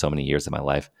level for so many years in my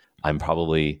life, I'm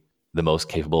probably the most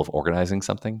capable of organizing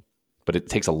something. But it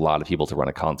takes a lot of people to run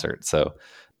a concert. So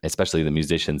especially the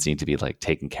musicians need to be like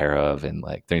taken care of, and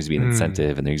like there needs to be an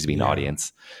incentive, and there needs to be an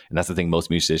audience. And that's the thing.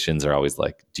 Most musicians are always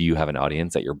like, do you have an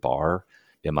audience at your bar?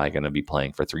 Am I going to be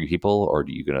playing for 3 people, or are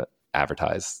you going to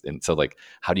advertise? And so like,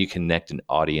 how do you connect an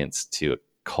audience to a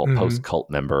post cult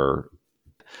member?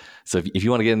 So if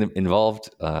you want to get involved,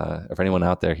 if anyone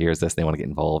out there hears this, they want to get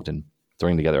involved in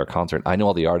throwing together a concert. I know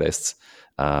all the artists,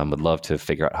 would love to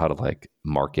figure out how to like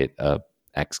market a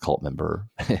ex-cult member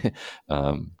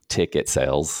ticket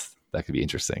sales. That could be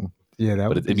interesting. Yeah, that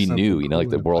but would it'd be new. cool, Like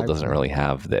the world doesn't really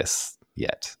have this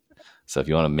yet. So if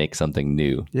you want to make something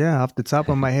new, yeah, off the top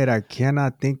of my head, I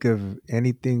cannot think of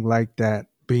anything like that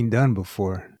being done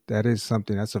before. That is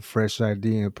something that's a fresh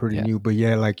idea and pretty new. But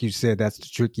yeah, like you said, that's the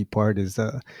tricky part is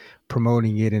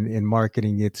promoting it and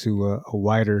marketing it to a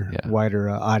wider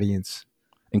audience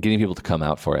and getting people to come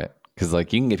out for it. Because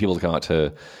like you can get people to come out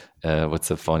to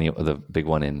the big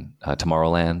one in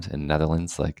Tomorrowland in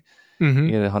Netherlands. Like you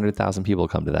get 100,000 people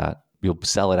come to that. You'll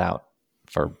sell it out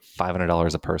for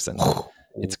 $500 a person.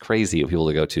 It's crazy of people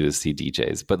to go to see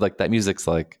DJs, but like that music's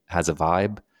like has a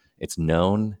vibe. It's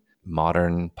known,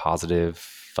 modern, positive,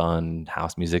 fun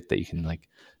house music that you can like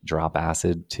drop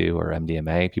acid to or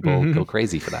MDMA. People go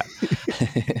crazy for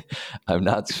that. I'm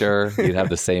not sure you'd have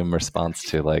the same response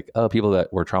to like, oh, people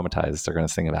that were traumatized are going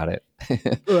to sing about it.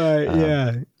 Right.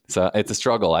 Yeah. So it's a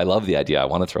struggle. I love the idea. I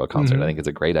want to throw a concert. I think it's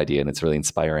a great idea, and it's really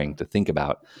inspiring to think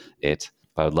about it.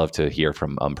 But I would love to hear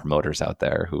from promoters out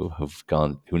there who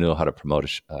know how to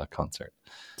promote a concert.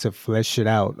 To flesh it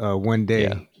out one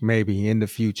day, maybe in the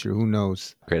future. Who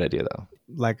knows? Great idea, though.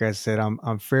 Like I said,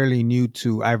 I'm fairly new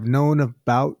to. I've known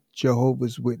about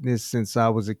Jehovah's Witness since I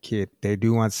was a kid. They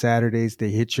do on Saturdays. They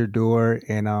hit your door,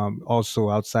 and also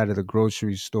outside of the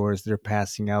grocery stores, they're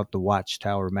passing out the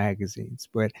Watchtower magazines.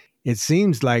 But it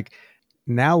seems like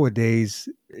nowadays,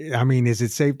 I mean, is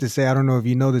it safe to say, I don't know if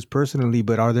you know this personally,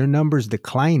 but are their numbers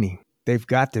declining? They've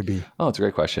got to be. Oh, it's a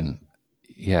great question.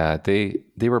 Yeah, they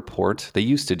report. They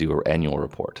used to do an annual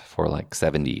report for like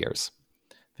 70 years,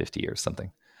 50 years,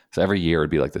 something. So every year it'd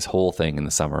be like this whole thing in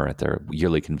the summer at their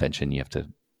yearly convention you have to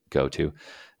go to,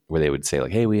 where they would say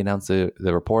like, hey, we announced the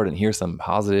report, and here's some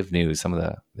positive news, some of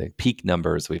the peak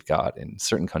numbers we've got in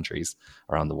certain countries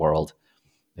around the world.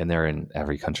 And they're in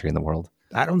every country in the world.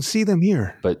 I don't see them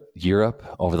here. But Europe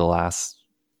over the last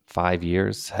 5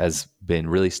 years has been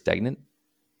really stagnant.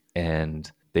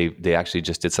 And they actually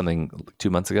just did something 2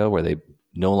 months ago where they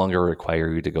no longer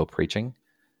require you to go preaching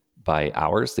by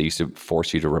hours. They used to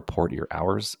force you to report your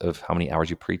hours of how many hours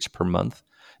you preach per month.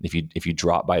 If you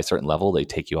drop by a certain level, they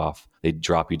take you off. They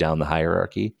drop you down the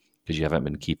hierarchy because you haven't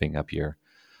been keeping up your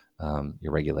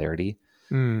regularity.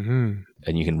 Mm-hmm.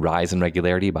 And you can rise in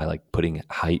regularity by like putting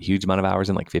huge amount of hours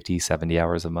in, like 50, 70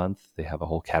 hours a month. They have a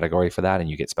whole category for that, and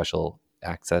you get special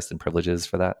access and privileges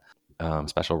for that.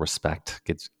 Special respect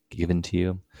gets given to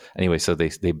you. Anyway, so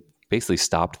they basically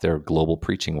stopped their global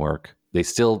preaching work. They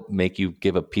still make you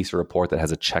give a piece of report that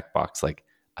has a checkbox like,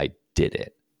 I did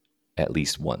it at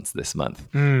least once this month.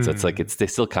 So it's like, they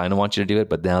still kind of want you to do it,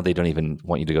 but now they don't even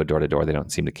want you to go door to door. They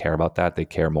don't seem to care about that. They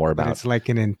care more But about it's like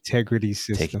an integrity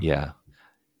system. yeah.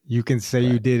 You can say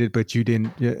you did it, but you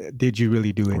didn't. Did you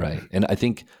really do it? Right. And I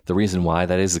think the reason why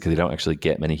that is because they don't actually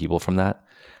get many people from that.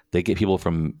 They get people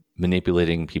from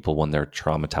manipulating people when they're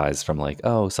traumatized from like,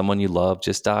 oh, someone you love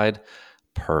just died.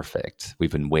 Perfect.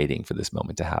 We've been waiting for this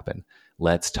moment to happen.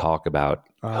 Let's talk about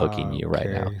hooking you right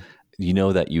now. You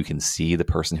know that you can see the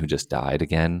person who just died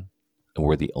again, and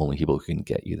we're the only people who can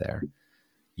get you there.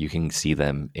 You can see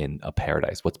them in a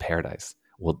paradise. What's paradise?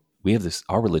 Well, we have this,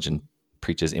 our religion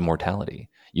preaches immortality.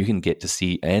 You can get to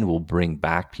see, and will bring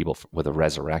back people with a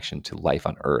resurrection to life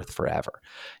on earth forever.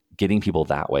 Getting people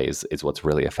that way is what's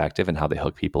really effective, and how they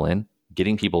hook people in.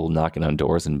 Getting people knocking on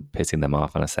doors and pissing them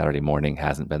off on a Saturday morning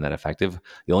hasn't been that effective.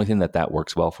 The only thing that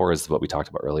works well for is what we talked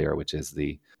about earlier, which is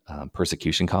the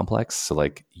persecution complex. So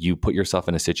like, you put yourself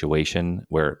in a situation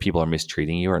where people are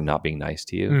mistreating you or not being nice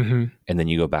to you. And then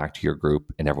you go back to your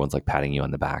group and everyone's like patting you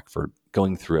on the back for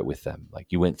going through it with them. Like,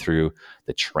 you went through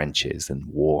the trenches and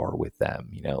war with them,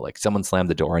 like someone slammed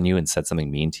the door on you and said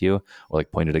something mean to you, or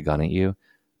like pointed a gun at you,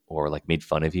 or like made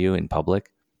fun of you in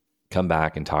public. Come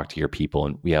back and talk to your people.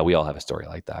 And we all have a story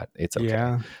like that. It's okay.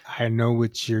 Yeah, I know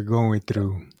what you're going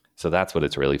through. So that's what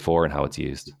it's really for and how it's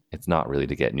used. It's not really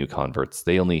to get new converts.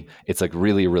 It's like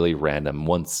really, really random.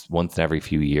 Once in every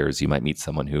few years, you might meet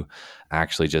someone who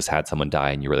actually just had someone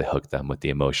die, and you really hook them with the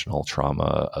emotional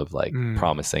trauma of like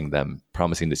promising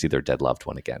to see their dead loved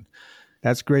one again.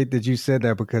 That's great that you said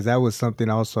that, because that was something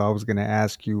also I was going to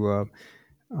ask you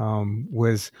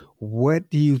was, what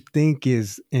do you think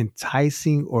is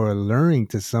enticing or alluring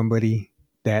to somebody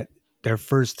that their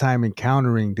first time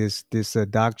encountering this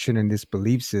doctrine and this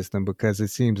belief system? Because it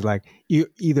seems like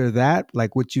either that,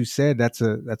 like what you said, that's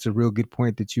a real good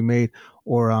point that you made,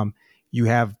 or you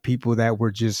have people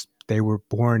that they were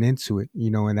born into it,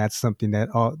 and that's something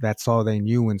that's all they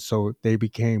knew, and so they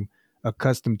became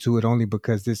accustomed to it only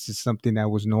because this is something that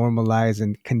was normalized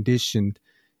and conditioned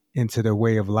into their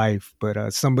way of life.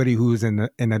 But somebody who's an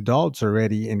adult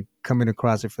already and coming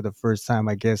across it for the first time,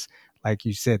 I guess, like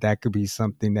you said, that could be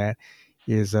something that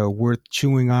is worth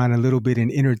chewing on a little bit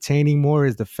and entertaining more,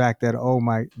 is the fact that,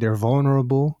 they're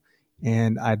vulnerable.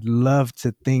 And I'd love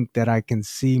to think that I can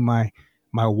see my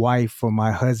wife or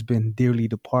my husband dearly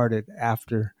departed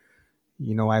after,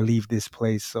 I leave this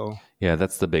place. So yeah,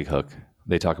 that's the big hook.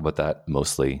 They talk about that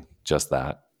mostly, just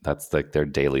that. That's like their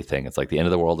daily thing. It's like the end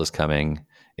of the world is coming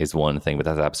is one thing, but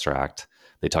that's abstract.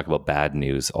 They talk about bad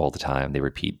news all the time. They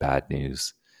repeat bad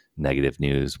news, negative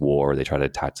news, war. They try to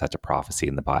attach that to prophecy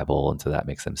in the Bible. And so that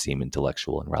makes them seem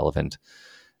intellectual and relevant.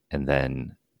 And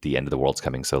then the end of the world's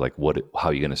coming. So like, how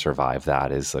are you going to survive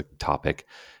that is a topic.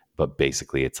 But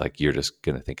basically it's like, you're just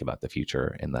going to think about the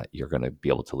future and that you're going to be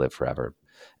able to live forever.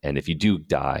 And if you do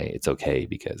die, it's okay,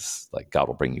 because like God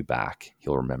will bring you back.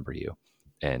 He'll remember you,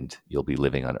 and you'll be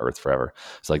living on earth forever.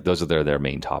 So like, those are their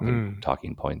main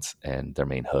talking points, and their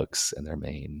main hooks, and their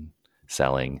main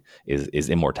selling is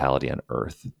immortality on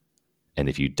earth. And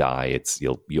if you die,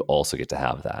 you also get to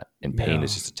have that. And pain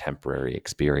is just a temporary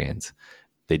experience.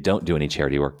 They don't do any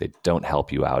charity work. They don't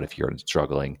help you out if you're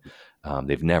struggling.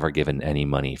 They've never given any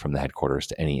money from the headquarters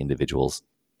to any individuals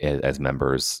as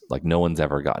members. Like, no one's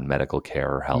ever gotten medical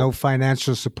care or help. No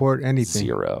financial support, anything.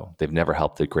 Zero. They've never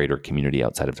helped the greater community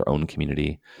outside of their own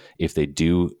community. If they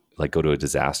do, like, go to a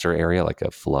disaster area, like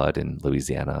a flood in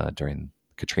Louisiana during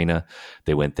Katrina,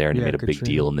 they went there and made a big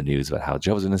deal in the news about how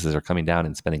Jehovah's Witnesses are coming down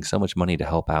and spending so much money to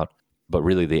help out. But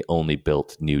really, they only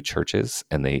built new churches,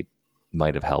 and they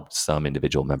might have helped some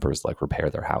individual members like repair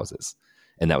their houses.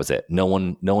 And that was it. No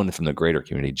one from the greater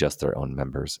community, just their own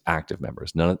members, active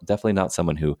members. No, definitely not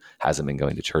someone who hasn't been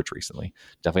going to church recently.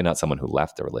 Definitely not someone who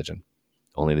left the religion.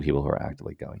 Only the people who are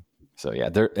actively going. So yeah,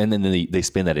 and then they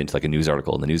spin that into like a news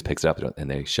article, and the news picks it up,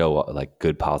 and they show like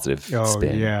good positive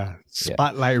spin. Yeah,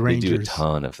 spotlight Rangers. They do a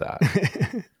ton of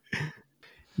that.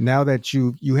 Now that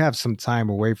you have some time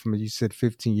away from it, you said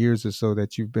 15 years or so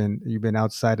that you've been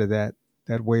outside of that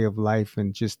way of life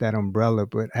and just that umbrella.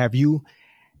 But have you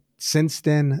since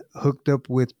then hooked up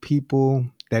with people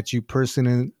that you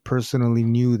personally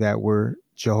knew that were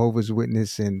Jehovah's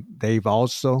Witness, and they've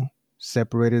also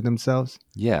separated themselves?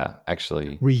 Yeah,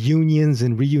 actually. Reunions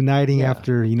and reuniting Yeah.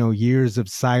 after, years of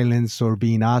silence or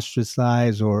being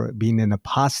ostracized or being an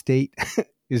apostate.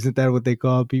 Isn't that what they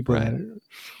call people Right. that are?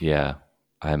 Yeah.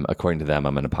 According to them,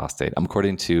 I'm an apostate.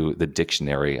 According to the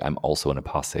dictionary, I'm also an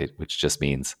apostate, which just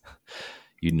means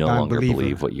you no longer Non-believer.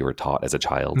 believe what you were taught as a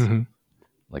child, Mhm.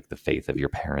 like the faith of your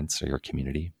parents or your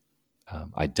community.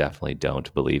 I definitely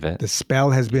don't believe it. The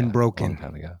spell has been A long broken.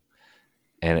 time ago.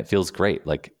 And it feels great.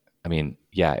 Like, I mean,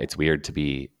 yeah, it's weird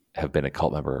to have been a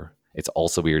cult member. It's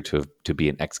also weird to be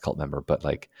an ex-cult member, but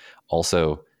like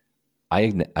also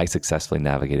I successfully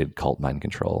navigated cult mind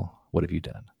control. What have you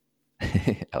done?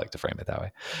 I like to frame it that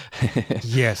way.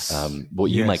 Yes. Well,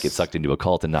 you might get Yes. sucked into a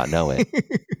cult and not know it.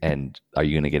 And are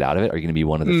you going to get out of it? Are you going to be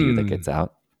one of the few that gets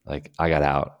out? Like, I got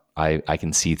out. I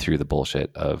can see through the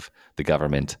bullshit of the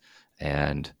government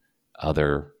and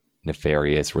other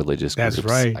nefarious religious That's groups.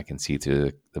 right. I can see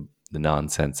through the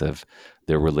nonsense of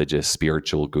their religious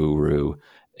spiritual guru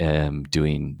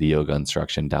doing the yoga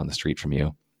instruction down the street from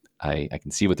you. I can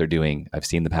see what they're doing. I've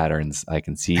seen the patterns. I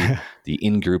can see the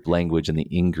in-group language and the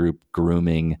in-group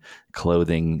grooming,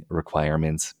 clothing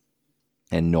requirements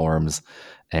and norms,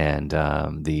 and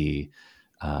the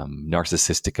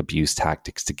narcissistic abuse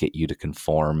tactics to get you to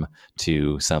conform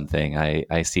to something.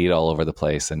 I see it all over the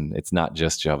place, and it's not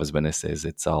just Jehovah's Witnesses.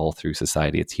 It's all through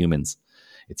society. It's humans.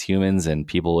 It's humans and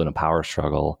people in a power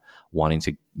struggle wanting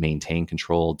to maintain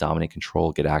control, dominate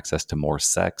control, get access to more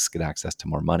sex, get access to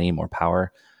more money, more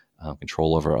power,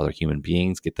 control over other human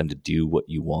beings, get them to do what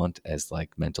you want as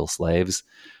like mental slaves.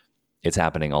 It's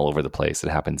happening all over the place. It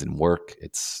happens in work.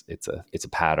 It's a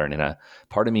pattern. And a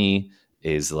part of me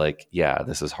is like, yeah,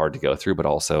 this is hard to go through, but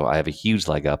also I have a huge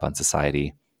leg up on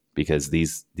society because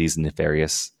these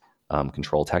nefarious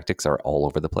control tactics are all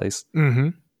over the place. Mm-hmm.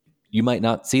 You might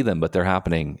not see them, but they're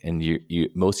happening. And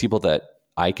most people that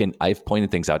I've pointed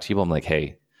things out to people. I'm like,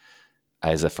 hey,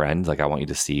 as a friend, like I want you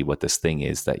to see what this thing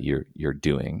is that you're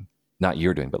doing. Not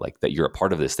you're doing, but like that you're a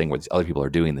part of this thing where these other people are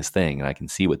doing this thing and I can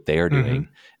see what they're doing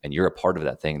and you're a part of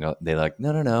that thing. And they're like,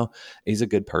 no, he's a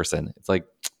good person. It's like,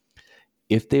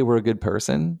 if they were a good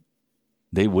person,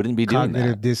 they wouldn't be doing that.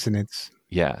 Cognitive dissonance.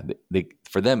 Yeah.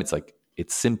 For them, it's like,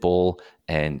 it's simple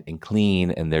and clean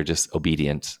and they're just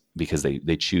obedient because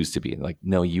they choose to be. And like,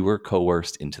 no, you were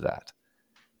coerced into that.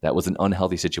 That was an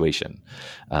unhealthy situation.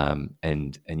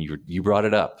 And you brought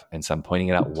it up. And so I'm pointing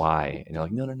it out why. And you're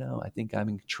like, no, I think I'm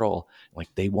in control. Like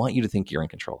they want you to think you're in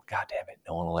control. God damn it.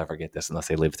 No one will ever get this unless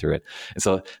they live through it. And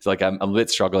so it's like, I'm a bit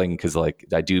struggling because like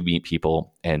I do meet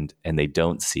people and they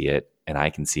don't see it. And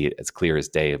I can see it as clear as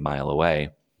day a mile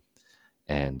away.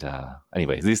 And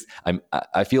anyways,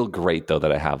 I feel great though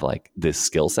that I have like this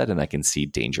skill set and I can see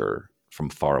danger from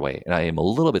far away. And I am a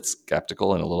little bit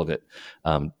skeptical and a little bit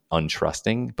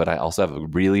untrusting, but I also have a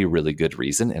really, really good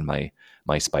reason. And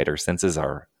my spider senses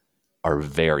are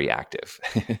very active.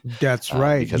 That's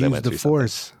right. Because Use I went the through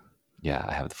force. something. Yeah,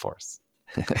 I have the force.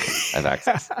 I have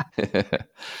access.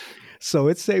 So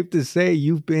it's safe to say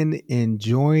you've been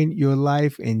enjoying your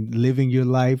life and living your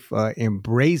life,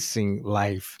 embracing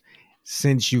life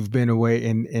since you've been away,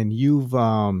 and you've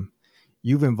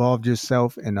involved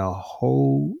yourself in a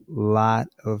whole lot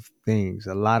of things,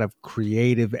 a lot of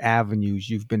creative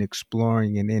avenues you've been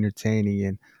exploring and entertaining.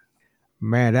 And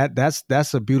man,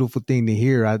 that's a beautiful thing to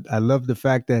hear. I love the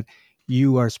fact that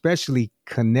you are especially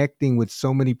connecting with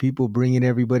so many people, bringing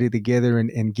everybody together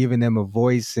and giving them a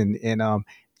voice and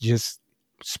just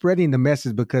spreading the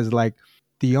message, because like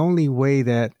the only way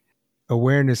that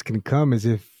awareness can come is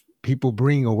if people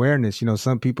bring awareness.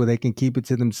 Some people, they can keep it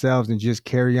to themselves and just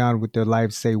carry on with their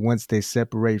life, say once they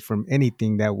separate from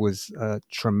anything that was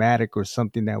traumatic or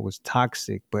something that was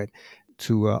toxic. But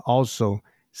to also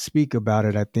speak about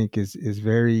it, I think is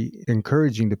very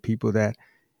encouraging to people that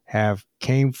have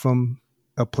came from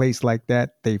a place like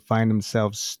that. They find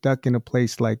themselves stuck in a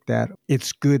place like that.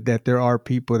 It's good that there are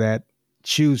people that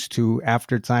choose to,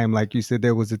 after time, like you said,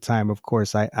 there was a time, of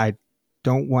course, I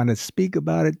don't want to speak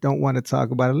about it, don't want to talk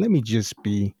about it. Let me just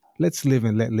be, let's live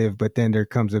and let live. But then there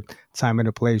comes a time and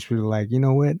a place where you're like, you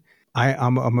know what?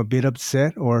 I'm a bit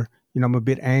upset, or, I'm a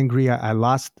bit angry. I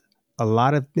lost a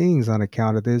lot of things on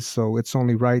account of this. So it's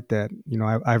only right that,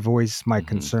 I voice my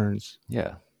concerns.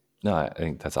 Yeah. No, I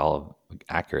think that's all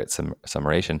accurate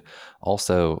summation.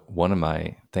 Also, one of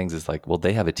my things is like, well,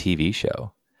 they have a TV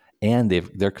show and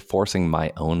they're forcing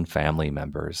my own family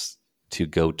members to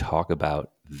go talk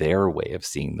about their way of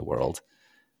seeing the world.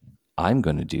 I'm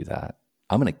going to do that.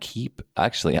 I'm going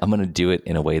to do it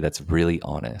in a way that's really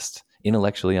honest,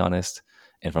 intellectually honest,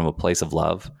 and from a place of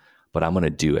love, but I'm going to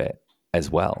do it as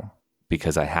well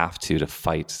because I have to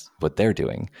fight what they're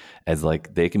doing. As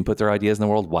like they can put their ideas in the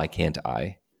world, why can't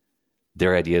I?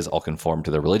 Their ideas all conform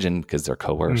to their religion because they're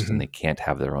coerced and they can't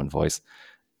have their own voice.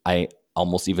 I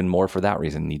almost even more for that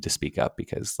reason need to speak up,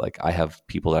 because like I have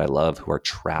people that I love who are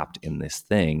trapped in this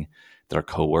thing, that are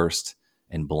coerced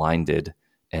and blinded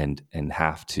and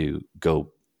have to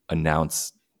go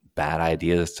announce bad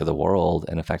ideas to the world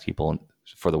and affect people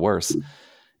for the worse,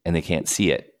 and they can't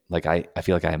see it. Like I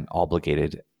feel like I'm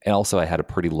obligated. And also I had a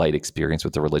pretty light experience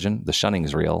with the religion. The shunning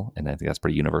is real, and I think that's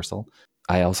pretty universal.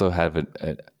 I also have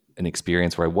an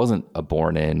experience where I wasn't a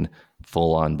born-in,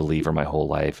 full-on believer my whole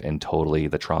life, and totally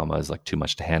the trauma is like too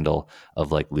much to handle,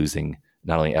 of like losing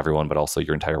not only everyone but also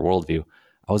your entire worldview.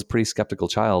 I was a pretty skeptical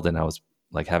child, and I was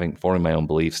like forming my own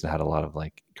beliefs, and had a lot of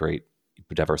like great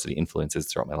diversity influences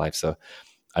throughout my life. So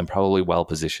I'm probably well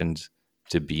positioned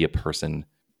to be a person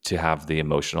to have the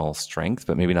emotional strength,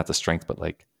 but maybe not the strength, but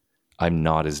like I'm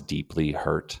not as deeply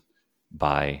hurt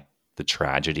by the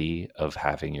tragedy of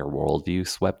having your worldview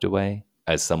swept away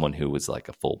as someone who was like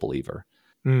a full believer,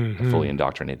 a fully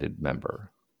indoctrinated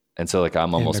member. And so like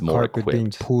I'm almost more equipped.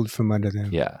 Being pulled from under them.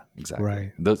 Yeah, exactly.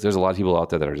 Right. There's a lot of people out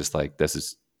there that are just like, this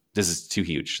is too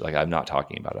huge. Like I'm not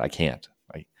talking about it. I can't.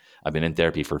 I've been in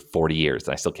therapy for 40 years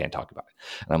and I still can't talk about it.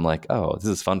 And I'm like, oh, this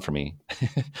is fun for me.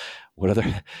 What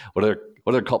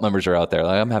other cult members are out there?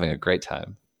 Like, I'm having a great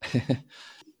time.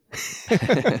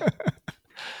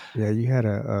 Yeah, you had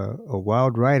a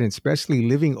wild ride, and especially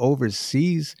living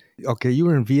overseas. Okay, you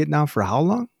were in Vietnam for how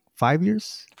long? 5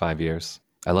 years? 5 years.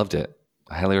 I loved it.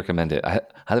 I highly recommend it. I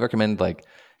highly recommend like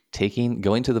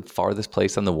going to the farthest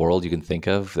place in the world you can think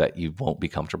of that you won't be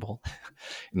comfortable,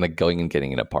 and like going and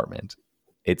getting an apartment.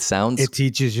 It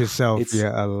teaches yourself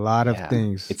a lot of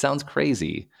things. It sounds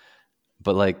crazy,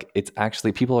 but like it's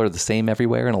actually, people are the same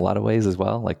everywhere in a lot of ways as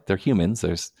well. Like they're humans.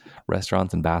 There's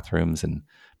restaurants and bathrooms and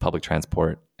public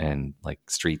transport and like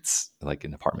streets, like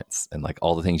in apartments, and like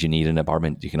all the things you need in an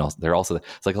apartment. You can also,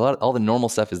 it's like all the normal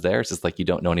stuff is there. It's just like you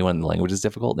don't know anyone and the language is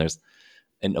difficult. And there's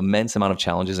an immense amount of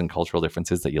challenges and cultural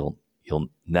differences that you'll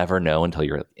never know until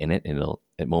you're in it, and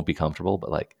it won't be comfortable, but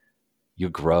like you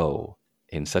grow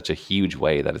in such a huge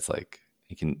way that it's like,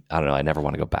 I don't know, I never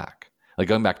want to go back. Like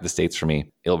going back to the States for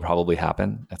me, it'll probably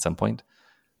happen at some point,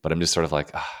 but I'm just sort of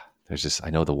like, I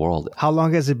know the world. How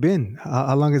long has it been?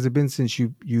 How long has it been since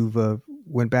you've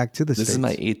went back to the States? This is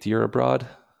my 8th year abroad,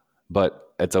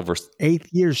 but it's over 8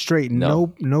 years straight. No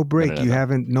break. No. You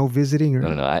haven't, no visiting? Or?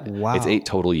 No. Wow. It's 8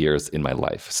 total years in my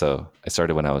life. So I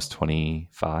started when I was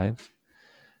 25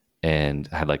 and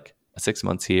I had like 6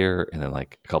 months here, and then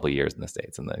like a couple of years in the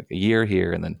States, and then a year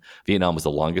here, and then Vietnam was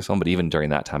the longest one. But even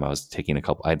during that time, I was taking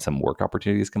I had some work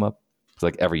opportunities come up. So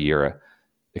like every year,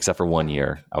 except for 1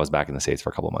 year, I was back in the States for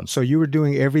a couple of months. So you were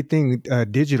doing everything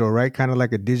digital, right? Kind of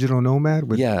like a digital nomad?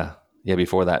 Yeah.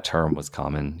 Before that term was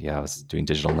common. Yeah, I was doing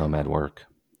digital nomad work,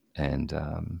 and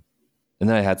then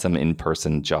I had some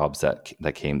in-person jobs that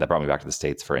brought me back to the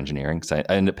States for engineering. So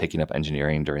I ended up picking up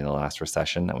engineering during the last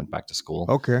recession. I went back to school.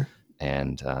 Okay.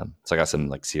 And so I got some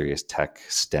like serious tech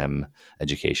STEM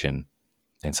education.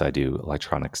 And so I do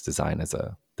electronics design as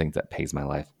a thing that pays my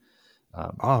life.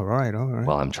 All right.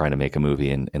 While I'm trying to make a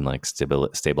movie and like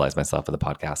stabilize myself with a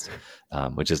podcast,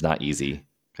 which is not easy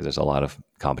because there's a lot of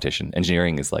competition.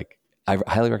 Engineering is like, I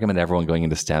highly recommend everyone going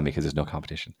into STEM because there's no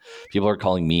competition. People are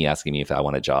calling me, asking me if I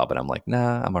want a job, and I'm like,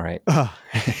 nah, I'm all right. I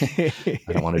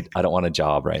don't want a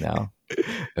job right now.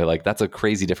 They're like, that's a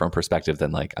crazy different perspective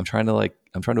than like, I'm trying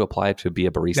to apply to be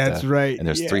a barista. That's right. And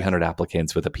there's 300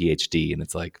 applicants with a PhD, and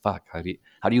it's like, fuck,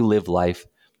 how do you live life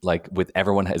like with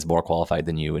everyone is more qualified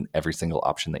than you in every single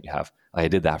option that you have? I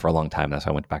did that for a long time. That's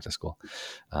why I went back to school.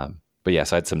 But yeah,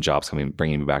 so I had some jobs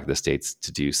bringing me back to the States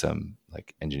to do some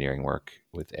like engineering work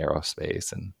with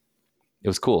aerospace, and it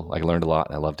was cool. I learned a lot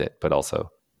and I loved it. But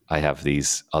also I have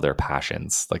these other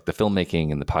passions, like the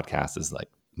filmmaking and the podcast is like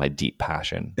my deep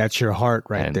passion. That's your heart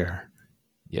there.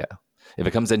 Yeah. If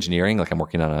it comes to engineering, like I'm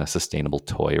working on a sustainable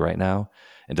toy right now.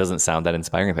 It doesn't sound that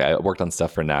inspiring. I worked on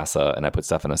stuff for NASA, and I put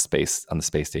stuff on the space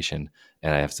station,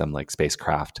 and I have some like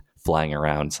spacecraft flying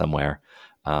around somewhere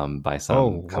by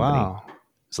some company. Wow.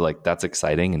 So like that's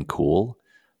exciting and cool,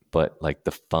 but like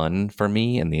the fun for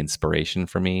me and the inspiration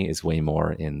for me is way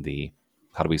more in the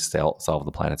how do we solve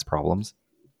the planet's problems,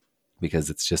 because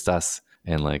it's just us,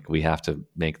 and like we have to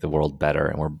make the world better,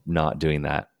 and we're not doing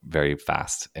that very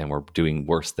fast, and we're doing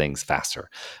worse things faster.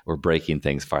 We're breaking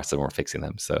things faster than we're fixing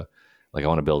them. So like I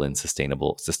want to build in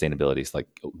sustainability, so like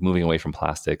moving away from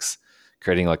plastics,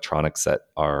 creating electronics that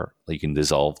are like you can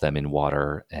dissolve them in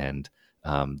water, and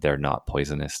they're not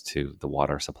poisonous to the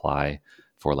water supply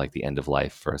for like the end of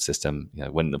life for a system. You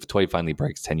know, when the toy finally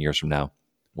breaks 10 years from now,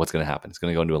 What's going to happen? It's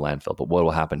going to go into a landfill, but what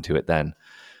will happen to it then?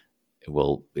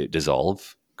 Will it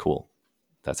dissolve? Cool.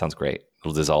 That sounds great.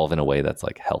 It'll dissolve in a way that's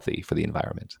like healthy for the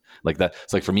environment. Like that.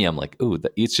 It's like for me, I'm like, ooh,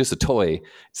 it's just a toy.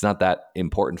 It's not that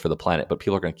important for the planet, but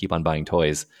people are going to keep on buying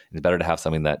toys. It's better to have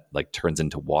something that like turns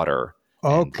into water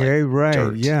and like Okay, right.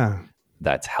 dirt Yeah.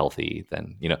 that's healthy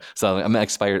than, so I'm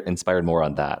inspired more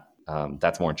on that.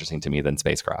 That's more interesting to me than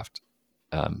spacecraft.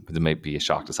 It might be a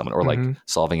shock to someone, or like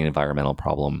solving an environmental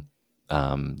problem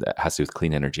that has to do with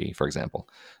clean energy, for example.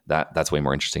 That's way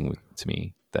more interesting to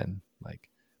me than like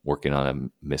working on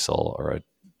a missile or a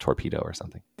torpedo or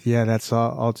something. Yeah, that's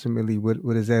ultimately what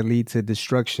does that lead to?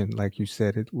 Destruction, like you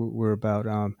said. We're about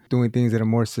doing things that are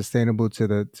more sustainable to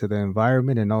the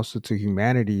environment and also to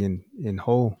humanity in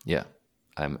whole. Yeah,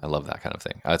 I love that kind of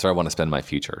thing. That's where I want to spend my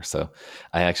future. So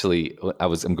I'm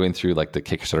going through like the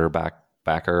Kickstarter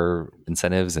backer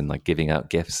incentives and like giving out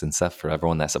gifts and stuff for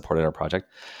everyone that supported our project.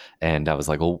 And I was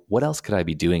like, well, what else could I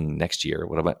be doing next year? I'm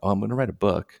going to write a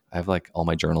book. I have like all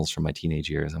my journals from my teenage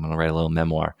years. I'm going to write a little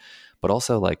memoir, but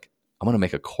also like I'm going to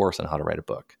make a course on how to write a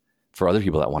book for other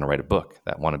people that want to write a book,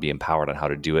 that want to be empowered on how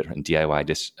to do it in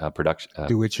DIY production,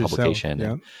 Do it yourself. publication.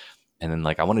 Yeah. And then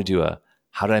like, I want to do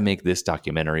how did I make this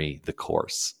documentary the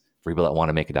course for people that want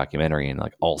to make a documentary and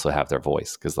like also have their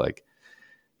voice? Cause like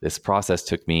this process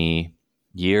took me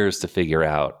years to figure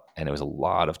out, and it was a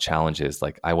lot of challenges.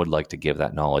 Like I would like to give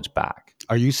that knowledge back.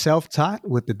 Are you self-taught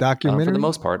with the documentary? For the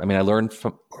most part. I mean, I learned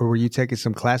from... Or were you taking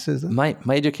some classes? My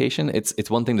education, it's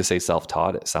one thing to say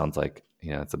self-taught. It sounds like,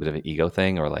 it's a bit of an ego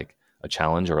thing or like a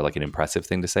challenge or like an impressive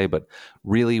thing to say. But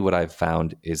really what I've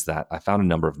found is that I found a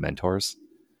number of mentors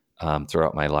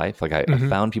throughout my life. Like I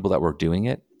found people that were doing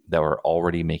it, that were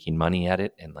already making money at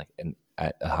it and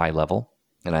at a high level.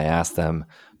 And I asked them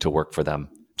to work for them,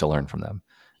 to learn from them.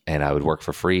 And I would work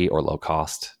for free or low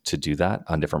cost to do that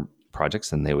on different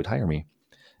projects, and they would hire me.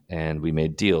 And we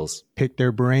made deals. Pick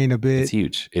their brain a bit. It's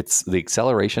huge. It's the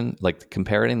acceleration, like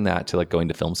comparing that to like going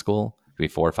to film school, maybe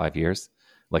 4 or 5 years.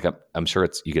 Like I'm sure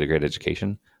you get a great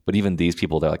education, but even these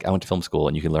people, they're like, I went to film school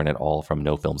and you can learn it all from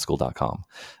nofilmschool.com.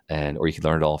 Or you can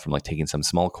learn it all from like taking some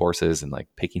small courses and like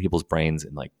picking people's brains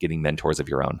and like getting mentors of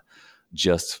your own.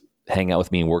 Just hang out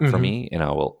with me and work for me, and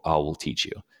I will teach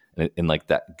you. And like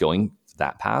that, going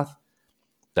that path,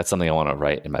 that's something I want to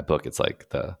write in my book. It's like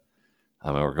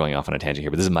we're going off on a tangent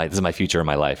here, but this is my future in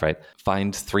my life, right?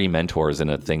 Find 3 mentors in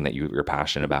a thing that you're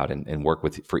passionate about and work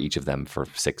with for each of them for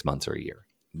 6 months or a year.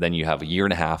 Then you have a year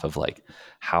and a half of like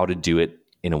how to do it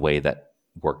in a way that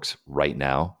works right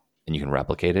now, and you can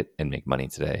replicate it and make money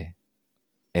today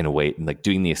in a way, and like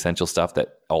doing the essential stuff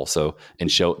that also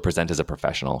present as a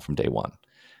professional from day one.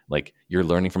 Like you're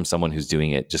learning from someone who's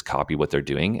doing it, just copy what they're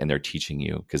doing, and they're teaching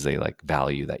you because they like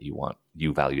value that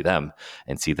you value them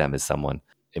and see them as someone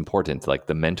important. Like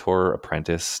the mentor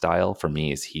apprentice style for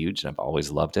me is huge, and I've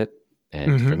always loved it.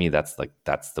 And for me, that's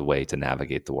the way to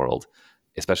navigate the world,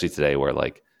 especially today where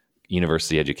like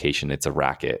university education, it's a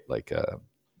racket. Like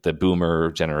the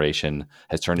boomer generation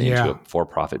has turned it into a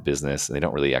for-profit business, and they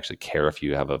don't really actually care if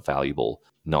you have a valuable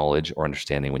knowledge or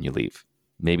understanding when you leave.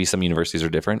 Maybe some universities are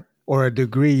different. Or a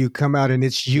degree, you come out and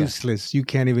it's useless. You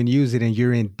can't even use it, and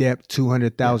you're in debt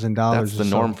 $200,000. That's the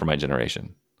norm for my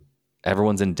generation.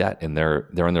 Everyone's in debt, and they're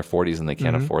in their 40s and they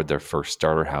can't afford their first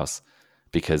starter house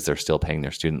because they're still paying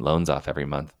their student loans off every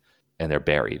month, and they're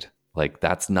buried. Like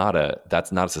that's not a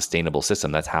sustainable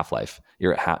system. That's Half-Life.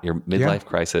 You're at your midlife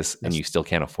crisis, and you still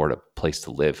can't afford a place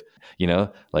to live.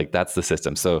 Like that's the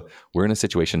system. So we're in a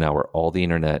situation now where all the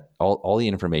internet, all the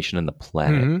information on the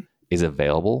planet is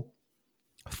available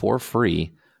for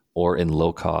free or in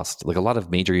low cost. Like a lot of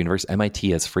major universities,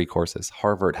 MIT has free courses,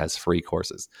 Harvard has free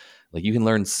courses. Like you can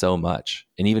learn so much.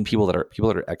 And even people that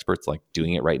are experts like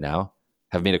doing it right now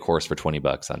have made a course for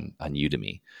 $20 on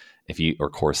Udemy, or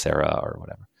Coursera or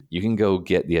whatever. You can go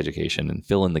get the education and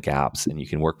fill in the gaps, and you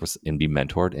can work with and be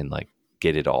mentored and like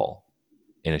get it all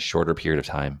in a shorter period of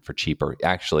time for cheaper.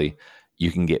 Actually,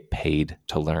 you can get paid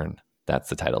to learn. That's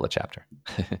the title of the chapter.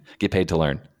 Get paid to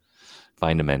learn.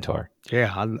 Find a mentor.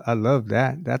 Yeah, I love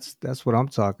that. That's what I'm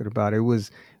talking about. It was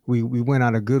we went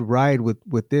on a good ride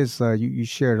with this. You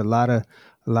shared a lot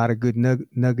of good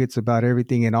nuggets about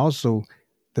everything, and also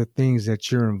the things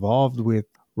that you're involved with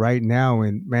right now.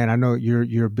 And man, I know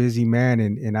you're a busy man,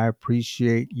 and I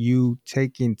appreciate you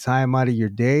taking time out of your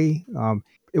day.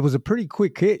 It was a pretty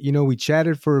quick hit. We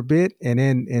chatted for a bit, and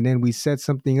then we set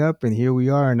something up, and here we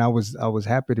are. And I was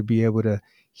happy to be able to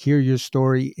hear your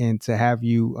story and to have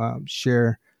you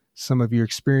share some of your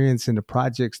experience in the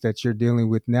projects that you're dealing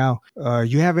with now.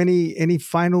 You have any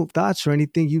final thoughts or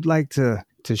anything you'd like to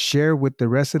to share with the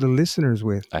rest of the listeners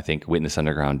with? I think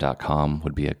witnessunderground.com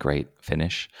would be a great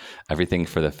finish. Everything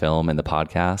for the film and the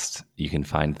podcast, you can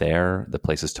find there, the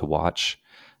places to watch.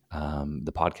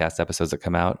 The podcast episodes that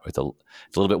come out, it's a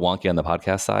little bit wonky on the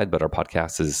podcast side, but our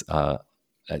podcast is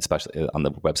especially on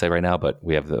the website right now, but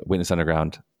we have the Witness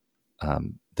Underground,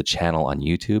 the channel on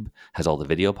YouTube has all the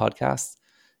video podcasts,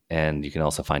 and you can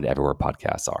also find everywhere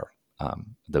podcasts are.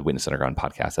 The Witness Underground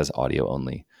podcast as audio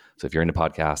only. So if you're into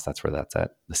podcasts, that's where that's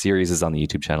at. The series is on the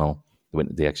YouTube channel,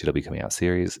 the XUW Coming Out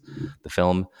series, the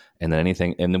film, and then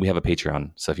anything. And then we have a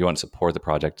Patreon. So if you want to support the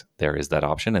project, there is that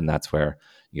option. And that's where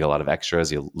you get a lot of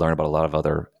extras. You learn about a lot of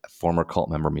other former cult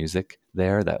member music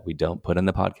there that we don't put in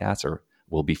the podcast or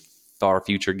will be far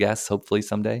future guests, hopefully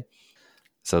someday.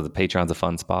 So the Patreon's a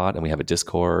fun spot, and we have a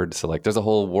Discord. So like there's a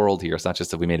whole world here. It's not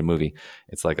just that we made a movie.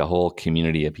 It's like a whole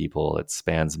community of people. It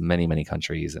spans many, many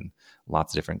countries and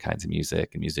lots of different kinds of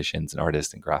music, and musicians and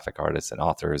artists and graphic artists and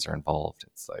authors are involved.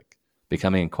 It's like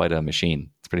becoming quite a machine.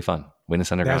 It's pretty fun.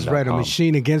 WitnessUnderground.com. That's right, a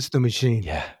machine against the machine.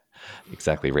 Yeah,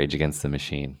 exactly. Rage against the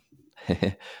machine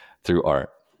through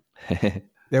art.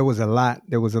 There was a lot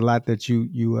that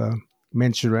you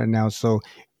mentioned right now. So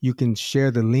you can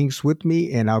share the links with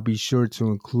me, and I'll be sure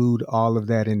to include all of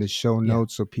that in the show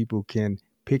notes so people can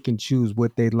pick and choose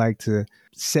what they'd like to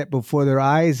set before their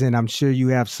eyes. And I'm sure you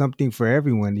have something for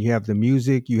everyone. You have the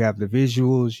music, you have the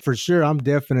visuals. For sure, I'm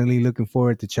definitely looking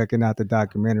forward to checking out the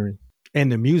documentary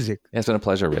and the music. Yeah, it's been a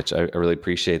pleasure, Rich. I really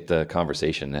appreciate the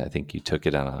conversation. I think you took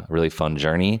it on a really fun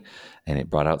journey, and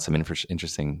it brought out some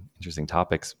interesting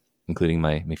topics, including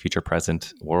my future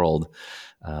present world.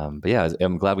 But yeah,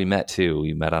 I'm glad we met too.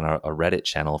 We met on a Reddit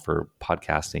channel for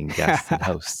podcasting guests and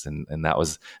hosts. And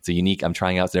it's a unique, I'm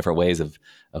trying out different ways of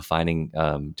finding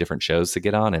different shows to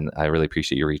get on. And I really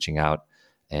appreciate you reaching out.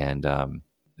 And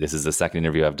this is the second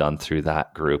interview I've done through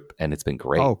that group, and it's been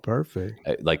great. Oh,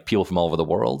 perfect. Like people from all over the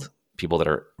world, people that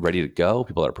are ready to go,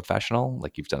 people that are professional.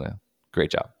 Like you've done a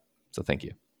great job. So thank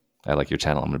you. I like your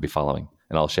channel. I'm going to be following,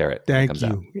 and I'll share it. Thank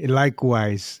you.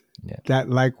 Likewise. Yeah.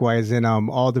 Likewise. And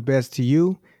all the best to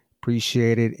you.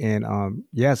 Appreciate it. And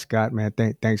Scott, man,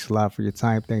 thanks a lot for your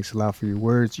time. Thanks a lot for your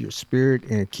words, your spirit,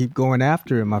 and keep going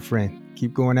after it, my friend.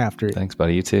 Keep going after it. Thanks,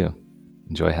 buddy. You too.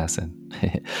 Enjoy Hassan.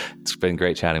 It's been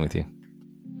great chatting with you.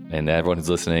 And everyone who's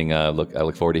listening, I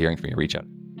look forward to hearing from you. Reach out.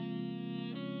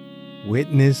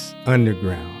 Witness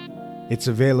Underground. It's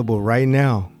available right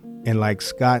now. And like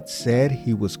Scott said,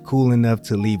 he was cool enough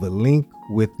to leave a link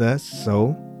with us.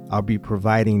 So I'll be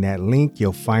providing that link.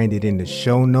 You'll find it in the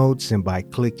show notes. And by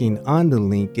clicking on the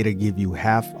link, it'll give you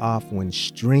half off when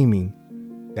streaming.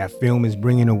 That film is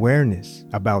bringing awareness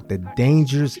about the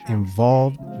dangers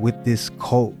involved with this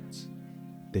cult.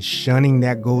 The shunning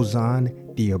that goes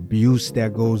on, the abuse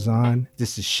that goes on.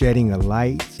 This is shedding a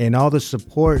light, and all the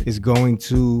support is going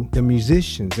to the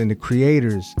musicians and the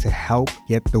creators to help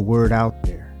get the word out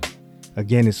there.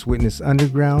 Again, it's Witness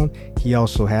Underground. He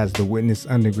also has the Witness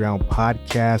Underground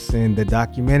podcast and the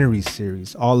documentary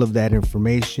series. All of that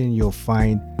information you'll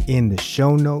find in the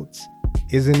show notes.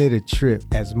 Isn't it a trip?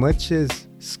 As much as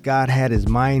Scott had his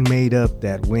mind made up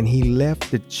that when he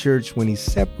left the church, when he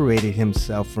separated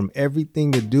himself from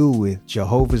everything to do with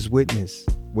Jehovah's Witness,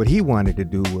 what he wanted to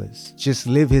do was just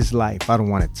live his life. I don't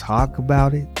want to talk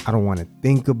about it. I don't want to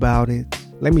think about it.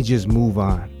 Let me just move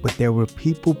on. But there were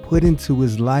people put into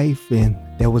his life, and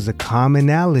there was a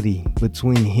commonality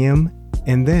between him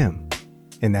and them.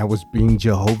 And that was being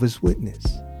Jehovah's Witness.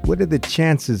 What are the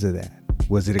chances of that?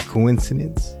 Was it a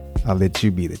coincidence? I'll let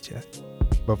you be the judge.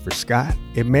 But for Scott,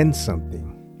 it meant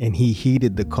something, and he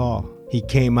heeded the call. He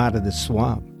came out of the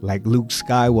swamp. Like Luke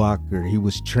Skywalker, he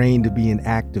was trained to be an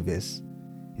activist.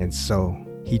 And so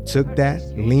he took that,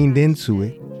 leaned into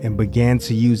it, and began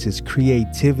to use his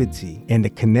creativity and the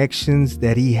connections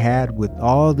that he had with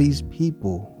all these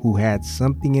people who had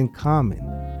something in common: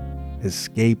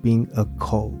 escaping a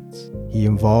cult. He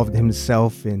involved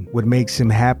himself in what makes him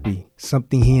happy,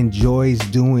 something he enjoys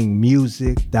doing: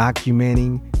 music,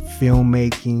 documenting,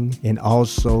 filmmaking, and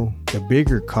also the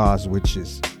bigger cause, which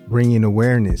is bringing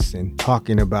awareness and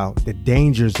talking about the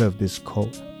dangers of this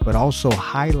cult, but also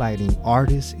highlighting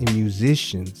artists and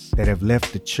musicians that have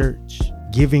left the church,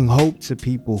 giving hope to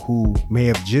people who may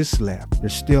have just left. They're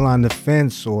still on the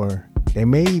fence, or they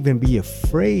may even be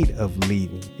afraid of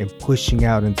leaving and pushing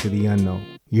out into the unknown.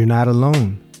 You're not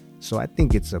alone. So I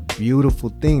think it's a beautiful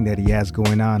thing that he has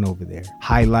going on over there,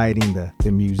 highlighting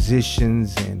the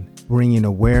musicians and bringing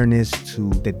awareness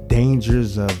to the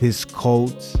dangers of this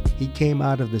cult. He came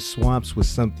out of the swamps with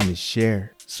something to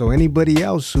share. So anybody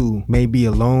else who may be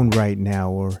alone right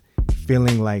now, or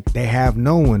feeling like they have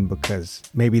no one because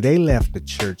maybe they left the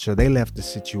church or they left the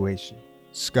situation,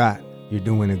 Scott, you're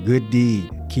doing a good deed.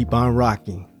 Keep on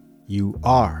rocking. You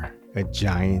are a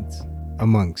giant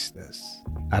amongst us.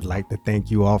 I'd like to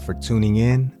thank you all for tuning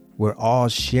in. We're all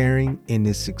sharing in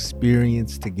this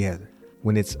experience together.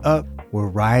 When it's up, we're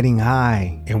riding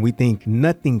high and we think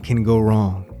nothing can go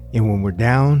wrong. And when we're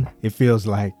down, it feels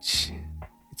like,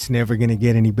 it's never gonna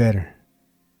get any better.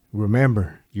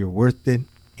 Remember, you're worth it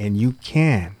and you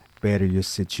can better your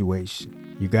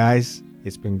situation. You guys,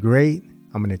 it's been great.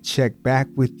 I'm gonna check back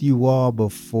with you all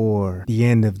before the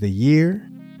end of the year.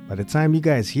 By the time you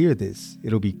guys hear this,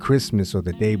 it'll be Christmas or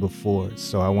the day before.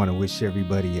 So I want to wish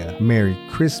everybody a Merry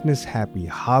Christmas, Happy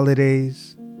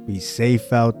Holidays. Be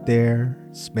safe out there.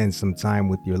 Spend some time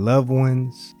with your loved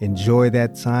ones. Enjoy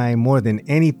that time more than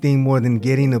anything, more than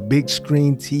getting a big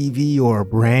screen TV or a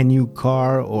brand new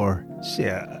car or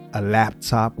a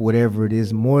laptop, whatever it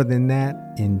is. More than that,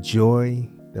 enjoy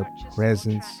the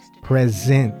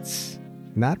presents,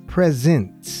 not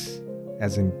presents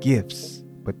as in gifts,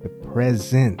 but the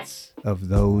presence of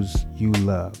those you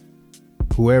love.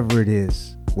 Whoever it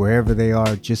is, wherever they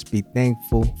are, just be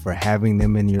thankful for having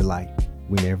them in your life.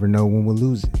 We never know when we'll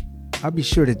lose it. I'll be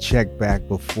sure to check back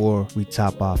before we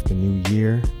top off the new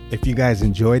year. If you guys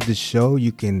enjoyed the show,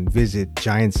 you can visit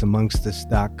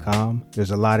giantsamongstus.com.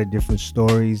 There's a lot of different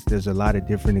stories. There's a lot of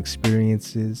different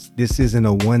experiences. This isn't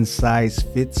a one size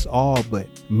fits all, but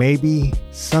maybe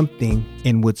something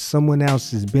in what someone else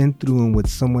has been through and what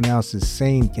someone else is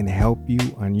saying can help you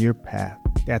on your path.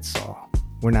 That's all.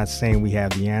 We're not saying we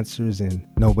have the answers and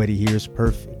nobody here is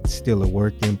perfect. It's still a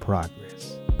work in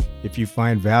progress. If you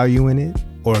find value in it,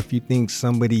 or if you think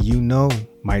somebody you know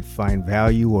might find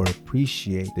value or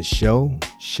appreciate the show,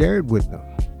 share it with them.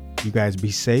 You guys be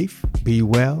safe, be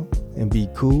well, and be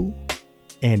cool.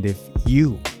 And if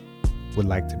you would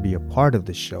like to be a part of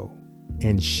the show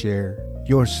and share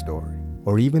your story,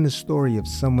 or even the story of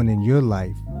someone in your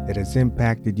life that has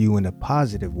impacted you in a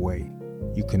positive way,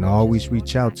 you can always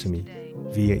reach out to me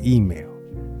via email.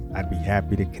 I'd be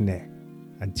happy to connect.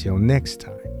 Until next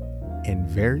time, and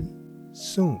very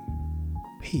soon.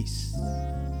 Peace.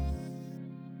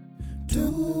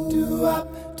 I'm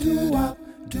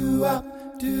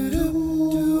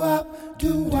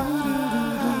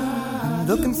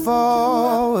looking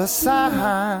for a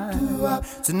sign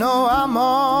to know I'm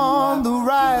on the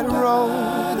right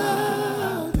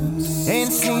road.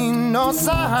 Ain't seen no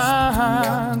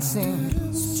sign since